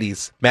the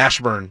 90s,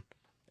 Mashburn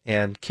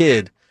and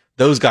Kidd.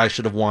 Those guys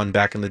should have won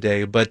back in the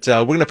day. But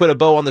we're going to put a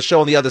bow on the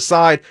show on the other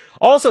side.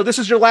 Also, this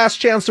is your last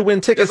chance to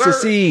win tickets to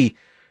see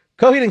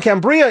Coheed and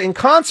Cambria in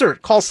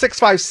concert. Call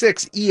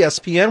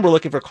 656-ESPN. We're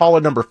looking for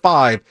caller number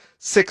 5,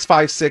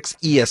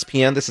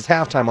 656-ESPN. This is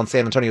Halftime on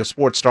San Antonio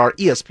Sports Star,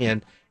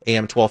 ESPN,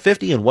 AM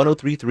 1250 and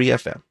 103.3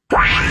 FM.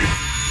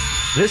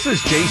 This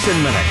is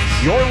Jason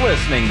Minix. You're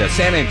listening to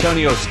San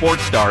Antonio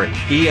Sports Star,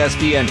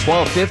 ESPN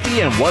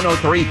 1250 and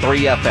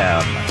 103.3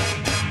 FM.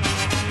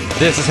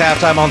 This is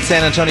Halftime on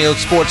San Antonio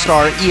Sports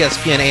Star,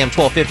 ESPN, AM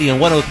 1250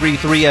 and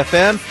 103.3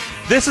 FM.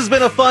 This has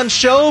been a fun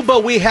show,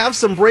 but we have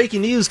some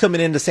breaking news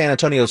coming into San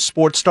Antonio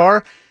Sports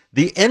Star.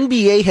 The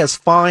NBA has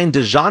fined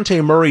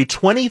DeJounte Murray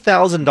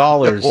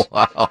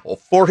 $20,000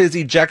 for his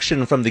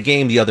ejection from the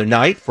game the other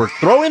night for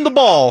throwing the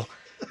ball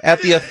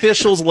at the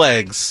official's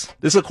legs.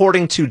 This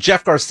according to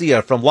Jeff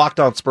Garcia from Locked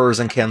On Spurs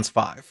and Ken's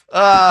 5.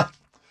 I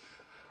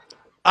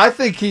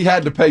think he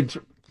had to pay...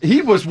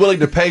 He was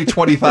willing to pay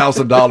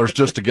 $20,000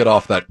 just to get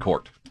off that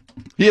court.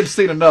 He had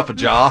seen enough of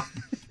Ja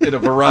in a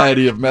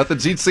variety of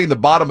methods. He'd seen the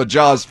bottom of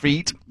Ja's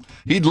feet.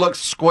 He'd looked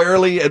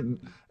squarely at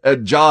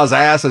Ja's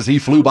ass as he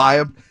flew by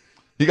him.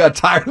 He got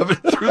tired of it,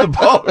 threw the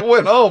ball, and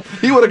went home.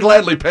 He would have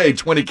gladly paid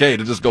 $20K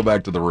to just go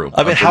back to the room.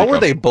 I mean, how are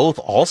they both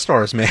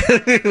all-stars, man?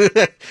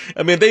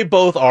 I mean, they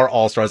both are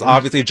all-stars.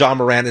 Obviously, John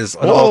Morant is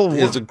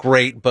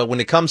great, but when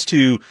it comes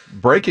to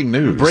breaking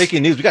news, we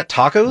got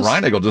tacos.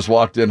 Reinigle just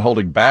walked in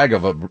holding bag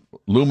of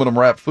aluminum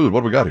wrapped food.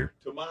 What do we got here?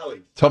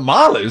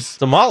 Tamales?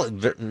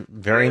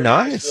 Very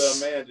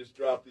nice. Man just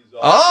dropped these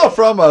off. Oh,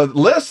 from a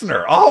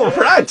listener. All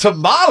right,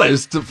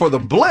 tamales for the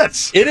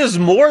Blitz. It is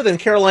more than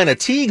Carolina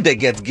Teague that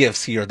gets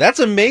gifts here. That's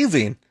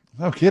amazing.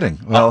 No kidding.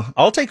 Well,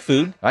 I'll take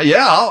food.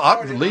 Yeah,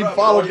 I'll lead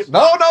follow.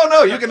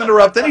 No. You can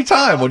interrupt any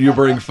time when you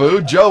bring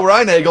food. Joe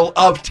Reinagel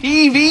of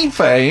TV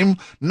fame,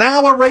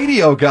 now a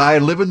radio guy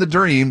and living the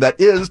dream that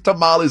is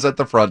tamales at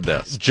the front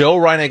desk. Joe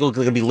Reinagel is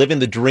going to be living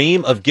the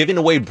dream of giving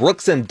away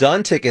Brooks and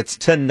Dunn tickets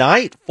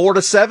tonight, 4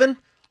 to 7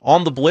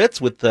 on the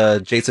Blitz with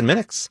Jason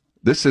Minix.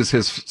 This is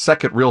his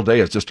second real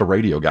day as just a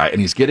radio guy, and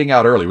he's getting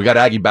out early. We got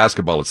Aggie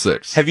basketball at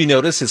 6. Have you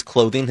noticed his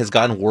clothing has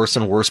gotten worse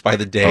and worse by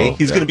the day?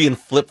 He's going to be in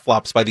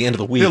flip-flops by the end of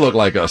the week. He'll look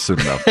like us soon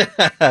enough.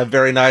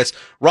 Very nice.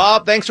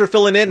 Rob, thanks for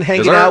filling in and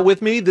hanging out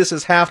with me. This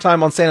is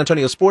Halftime on San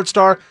Antonio Sports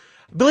Star.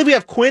 I believe we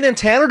have Quinn and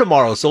Tanner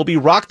tomorrow, so it'll be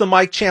Rock the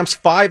Mic Champs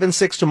 5 and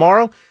 6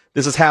 tomorrow.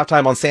 This is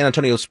Halftime on San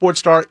Antonio Sports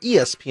Star,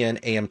 ESPN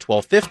AM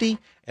 1250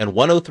 and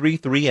 103.3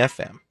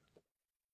 FM.